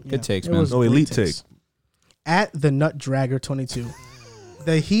takes, man. Good takes, it man. was No, great elite takes. take. At the Nut Dragger 22.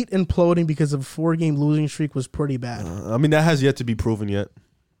 The Heat imploding because of a 4-game losing streak was pretty bad. I mean, that has yet to be proven yet.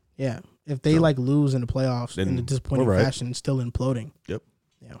 Yeah. If they lose in the playoffs Then in a disappointing we're right. fashion, still imploding. Yep.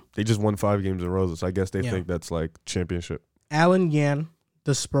 Yeah. They just won 5 games in a row, so I guess they Yeah. think that's like championship. Alan Yan,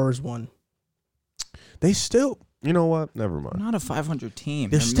 the Spurs won. They still, you know what? Never mind. Not a 500 team.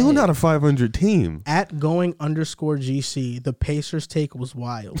 They're still not a 500 team. At going_GC, the Pacers take was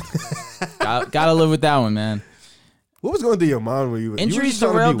wild. Gotta live with that one, man. What was going through your mind when you were Injuries just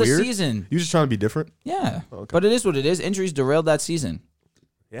trying to be derailed the weird? season. You just trying to be different? Yeah. Okay. But it is what it is. Injuries derailed that season.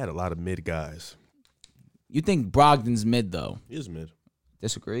 They had a lot of mid guys. You think Brogdon's mid, though. He is mid.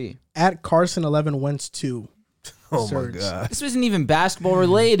 Disagree. At Carson11 Wentz 2. Oh Surge. my god. This wasn't even basketball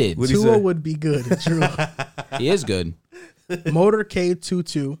related. What'd he Tua say? would be good. True. He is good.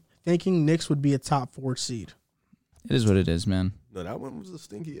 Motorcade22, thinking Knicks would be a top 4 seed. It is what it is, man. No, that one was a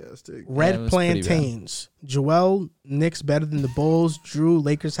stinky ass take. Red it was pretty Plantains. Joel, Knicks better than the Bulls. Drew,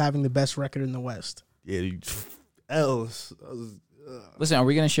 Lakers having the best record in the West. Yeah, else. Listen, are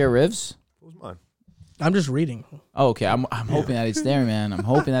we going to share rivs? What was mine? I'm just reading. Oh, okay. I'm hoping that it's there, man. I'm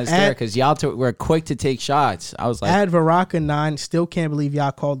hoping that it's there because y'all were quick to take shots. I was like, At Varaka9, still can't believe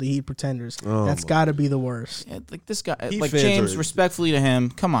y'all called the Heat pretenders. Oh That's my- got to be the worst. yeah, like this guy, Heat like fans James, are- respectfully to him.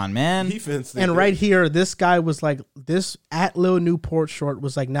 Come on, man. Defense. And right here, this guy was like, this at Lil Newport short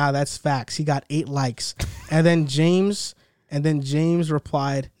was like, nah, that's facts. He got 8 likes. And then James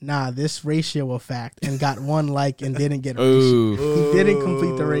replied, nah, this ratio a fact, and got 1 like and didn't get a ratio. Ooh. He didn't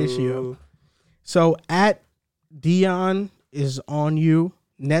complete the ratio. So at Dion is on you.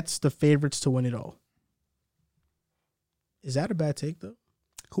 Nets the favorites to win it all. Is that a bad take though?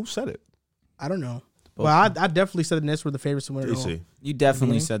 Who said it? I don't know. Well, I definitely said the Nets were the favorites to win it all. JC. You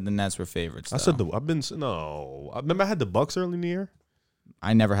definitely Mhm. said the Nets were favorites. I said though. no. I remember I had the Bucks early in the year.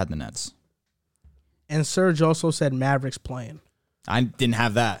 I never had the Nets. And Serge also said Mavericks playing. I didn't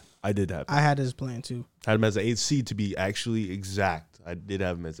have that. I did have. I had his playing too. Had him as an 8th seed to be actually exact. I did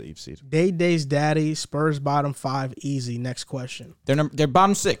have him as an 8th seed. Day's daddy, Spurs bottom 5, easy. Next question. They're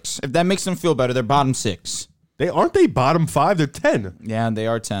bottom 6. If that makes them feel better, they're bottom 6. They bottom 5. They're 10. Yeah, they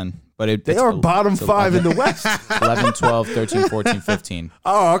are 10. But They are bottom 5 in the West. 11, 12, 13, 14, 15.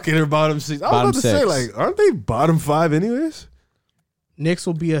 Oh, okay. They're bottom 6. I was Bottom about to say, 6. like, aren't they bottom 5 anyways? Knicks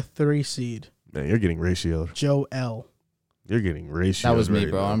will be a 3 seed. Man, you're getting ratioed. Joe L. You're getting ratioed. That was me,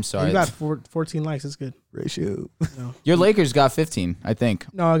 right bro. now. I'm sorry. You got 14 likes. That's good. ratio. Your Lakers got 15, I think.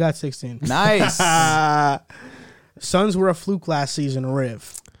 No, I got 16. Nice. Suns were a fluke last season,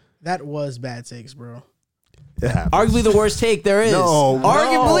 Riv. That was bad takes, bro. It happens. Arguably the worst take there is. No,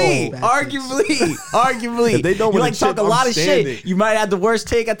 arguably, no. arguably. If they know you when like to talk chip, a lot I'm of standing. shit. You might have the worst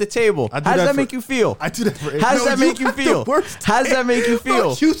take at the table. I do How does that that for- make you feel? I do that for How does that make you have the feel? worst How does that make you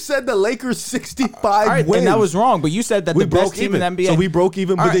Bro, feel? you said the Lakers 65 All right, wins. and that was wrong. But you said that we the best broke team even. in the NBA. So we broke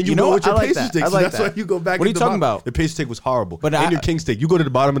even, All but right, then you know go what? with your I like Pacers that. take. I So like that's that. why you go back. What are in you the talking bottom. about? The Pacers take was horrible. But and I- your Kings take. You go to the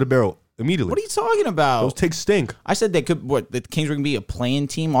bottom of the barrel immediately. What are you talking about? Those takes stink. I said they could. What the Kings were gonna be a playing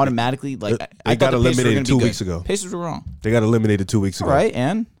team automatically? Like They I got thought the Pacers were eliminated gonna be 2 good. weeks ago. Pacers were wrong. They got eliminated 2 weeks All ago. right,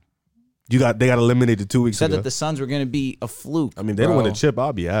 and They got eliminated 2 weeks said ago. that the Suns were gonna be a fluke. I mean, they don't bro. win a chip.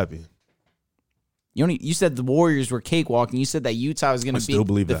 I'll be happy. You said the Warriors were cakewalking. You said that Utah was I gonna still beat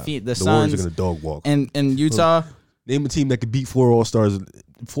believe the that. the The Suns Warriors are going to dog walk. and Utah, Name a team that could beat 4 All-Stars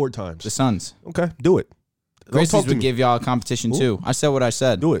 4 times. the Suns. Okay, do it. Don't Grizzlies talk to would me. give y'all a competition too. I said what I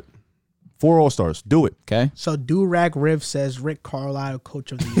said. Do it. 4 All-Stars. Do it. Okay, So Do-Rag Riv says Rick Carlisle,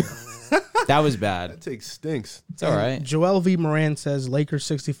 coach of the year. that was bad. That take stinks. It's all right. Joel V. Moran says Lakers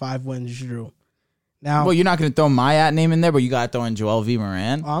 65 wins, Drew. Now, Well, you're not gonna throw my name in there, but you got to throw in Joel V.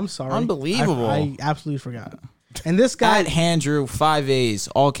 Moran. I'm sorry. Unbelievable. I absolutely forgot. And this guy, At Handrew, 5 A's,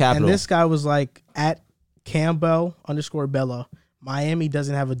 all capital. and this guy was like, at Campbell_Bella, Miami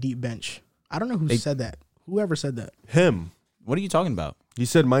doesn't have a deep bench. I don't know who said that. Whoever said that. Him. What are you talking about? He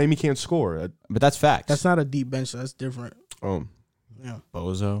said Miami can't score. But that's facts. That's not a deep bench. That's different. Well, Yeah.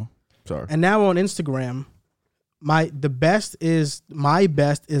 Bozo. Sorry. And now on Instagram, my best is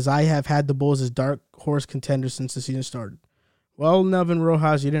I have had the Bulls as dark horse contenders since the season started. Well, Nelvin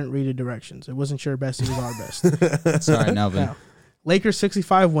Rojas, you didn't read the directions. It wasn't your best, it was our best. Sorry, Nelvin. Now, Lakers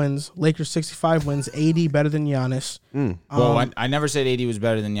 65 wins. 80 better than Giannis. Well, I never said 80 was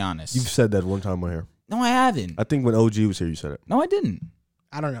better than Giannis. You've said that one time on here. No, I haven't. I think when OG was here, you said it. No, I didn't.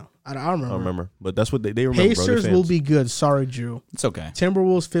 I don't know. I don't remember. I don't remember. But that's what they remember. Pacers bro. will be good. Sorry, Drew. It's okay.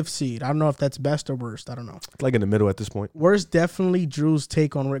 Timberwolves 5th seed. I don't know if that's best or worst. I don't know. It's like in the middle at this point. Worst, definitely Drew's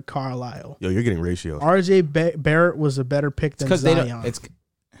take on Rick Carlisle. Yo, you're getting ratio. RJ Barrett was a better pick than Because Zion. they don't. It's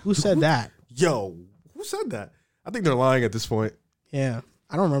Who said that? Yo, who said that? I think they're lying at this point. Yeah,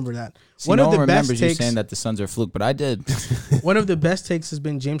 I don't remember that. See, no one remembers you saying that the Suns are a fluke, but I did. One of the best takes has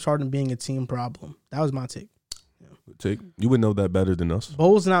been James Harden being a team problem. That was my take. Take you would know that better than us.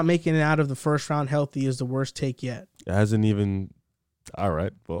 Bulls not making it out of the first round healthy is the worst take yet. It hasn't even. All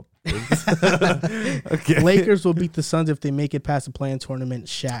right, well. Okay. Lakers will beat the Suns if they make it past the play-in tournament.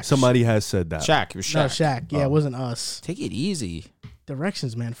 Shaq. Somebody has said that. Shaq. It was Shaq. No, Shaq. Yeah, it wasn't us. Take it easy.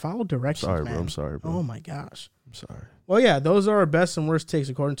 Directions, man. Follow directions, Sorry, man. bro. I'm sorry, bro. Oh, my gosh. I'm sorry. Well, yeah, those are our best and worst takes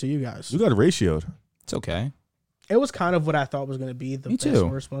according to you guys. You got it ratioed. It's okay. It was kind of what I thought was going to be the Me best too.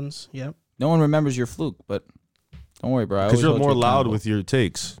 and worst ones. Yep. No one remembers your fluke, but don't worry, bro. I Because always you're hold more you loud accountable. with your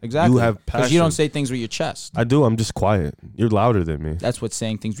takes. Exactly. You have passion. Because you don't say things with your chest. I do. I'm just quiet. You're louder than me. That's what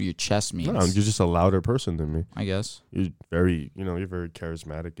saying things with your chest means. No, you're just a louder person than me. I guess. You're very, you're very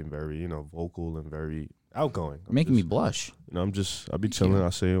charismatic and very, vocal and very outgoing. You're making me blush. I'll be chilling. you. I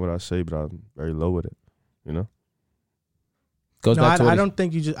say what I say, but I'm very low with it. Goes No, back to I what don't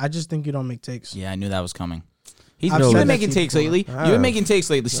think you just. I just think you don't make takes. Yeah, I knew that was coming. He's I've been said that making to you takes before. lately. You've been making takes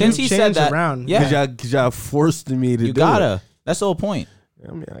lately. Since he said Change that. around. Yeah. Because y'all forced me to You do gotta. it. That's the whole point.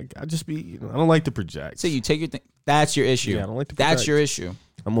 I mean, I just be, I don't like to project. So you take your thing. That's your issue. Yeah, I don't like to That's project. your issue.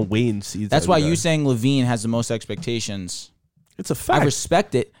 I'm going to wait and see. That's type why of guy. you saying Levine has the most expectations. It's a fact. I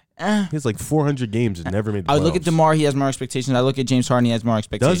respect it. He has like 400 games and never made the I would look at playoffs. DeMar, he has more expectations. I look at James Harden, he has more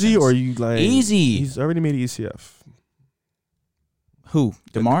expectations. Does he, or are you like Easy. He's already made an ECF. Who?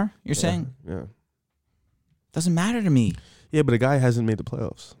 DeMar? You're saying? Yeah. Doesn't matter to me. Yeah, but a guy hasn't made the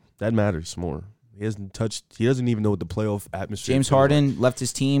playoffs. That matters more. He hasn't touched. He doesn't even know what the playoff atmosphere. James feels Harden left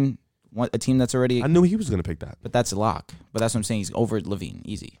his team, a team that's already. like. I knew he was going to pick that. But that's a lock. But that's what I'm saying. He's over Levine.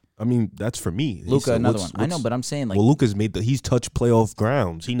 Easy. I mean, that's for me. Luka, So another one. I know, but I'm saying like. well, Luka's made the. He's touched playoff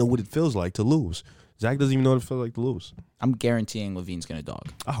grounds. He know what it feels like to lose. Zach doesn't even know what it feels like to lose. I'm guaranteeing Levine's gonna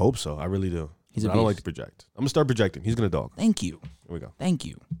dog. I hope so. I really do. He's a But I don't beast. like to project. I'm gonna start projecting. He's gonna dog. Thank you. Here we go. Thank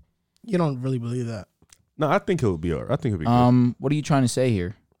you. You don't really believe that. No, I think he'll be alright. I think he'll be good. What are you trying to say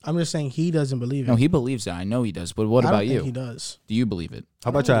here? I'm just saying he doesn't believe it. No, he believes it. I know he does. But what I about don't think you? He does. Do you believe it? How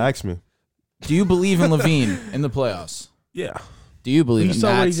about y'all ask me? Do you believe in Levine in the playoffs? Yeah. Do you believe You in saw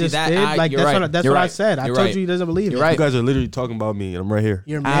that? what he See, just that, did. Like you're that's right. what that's You're what I right. said. I You're told right. you he doesn't believe You're it. right. You guys are literally talking about me, and I'm right here.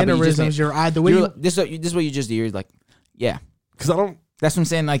 Your but you just mannerisms, made- your eye, the way you. This is what you just did. You're like, yeah. Because I don't. That's what I'm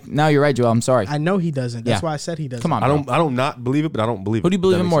saying. Like, now you're right, Joel. I'm sorry. I know he doesn't. That's Yeah. why I said he doesn't. Come on, I bro. don't not believe it, but I don't believe it. Who do you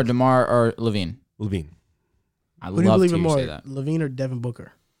believe That in makes more, sense. DeMar or Levine? Levine. I Who do you love believe to in hear you more, say that. Levine or Devin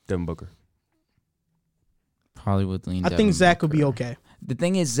Booker? Devin Booker. Probably would lean. I Devin think Zach would be Booker. okay. The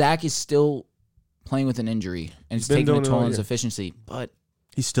thing is, Zach is still playing with an injury, and it's been taking a doing it toll all on his year. efficiency. But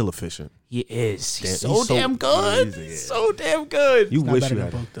He's still efficient. he is. He's Damn, so he's so damn good. amazing, yeah. So damn good. You Not wish better you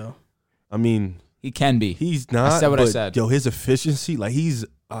than had. Book though. I mean, He can be. he's not. said what I but, said. Yo, his efficiency, like he's,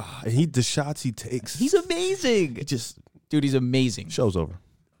 the shots he takes, He's amazing. it just Dude, he's amazing. shows over.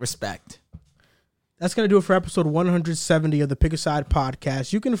 Respect. That's going to do it for episode 170 of the Pick a Side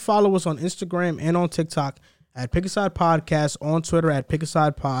Podcast. You can follow us on Instagram and on TikTok at Pick a Side Podcast, on Twitter at Pick a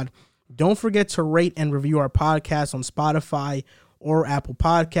Side Pod. Don't forget to rate and review our podcast on Spotify or Apple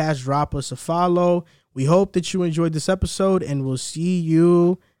Podcasts. Drop us a follow. We hope that you enjoyed this episode, and we'll see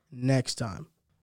you next time.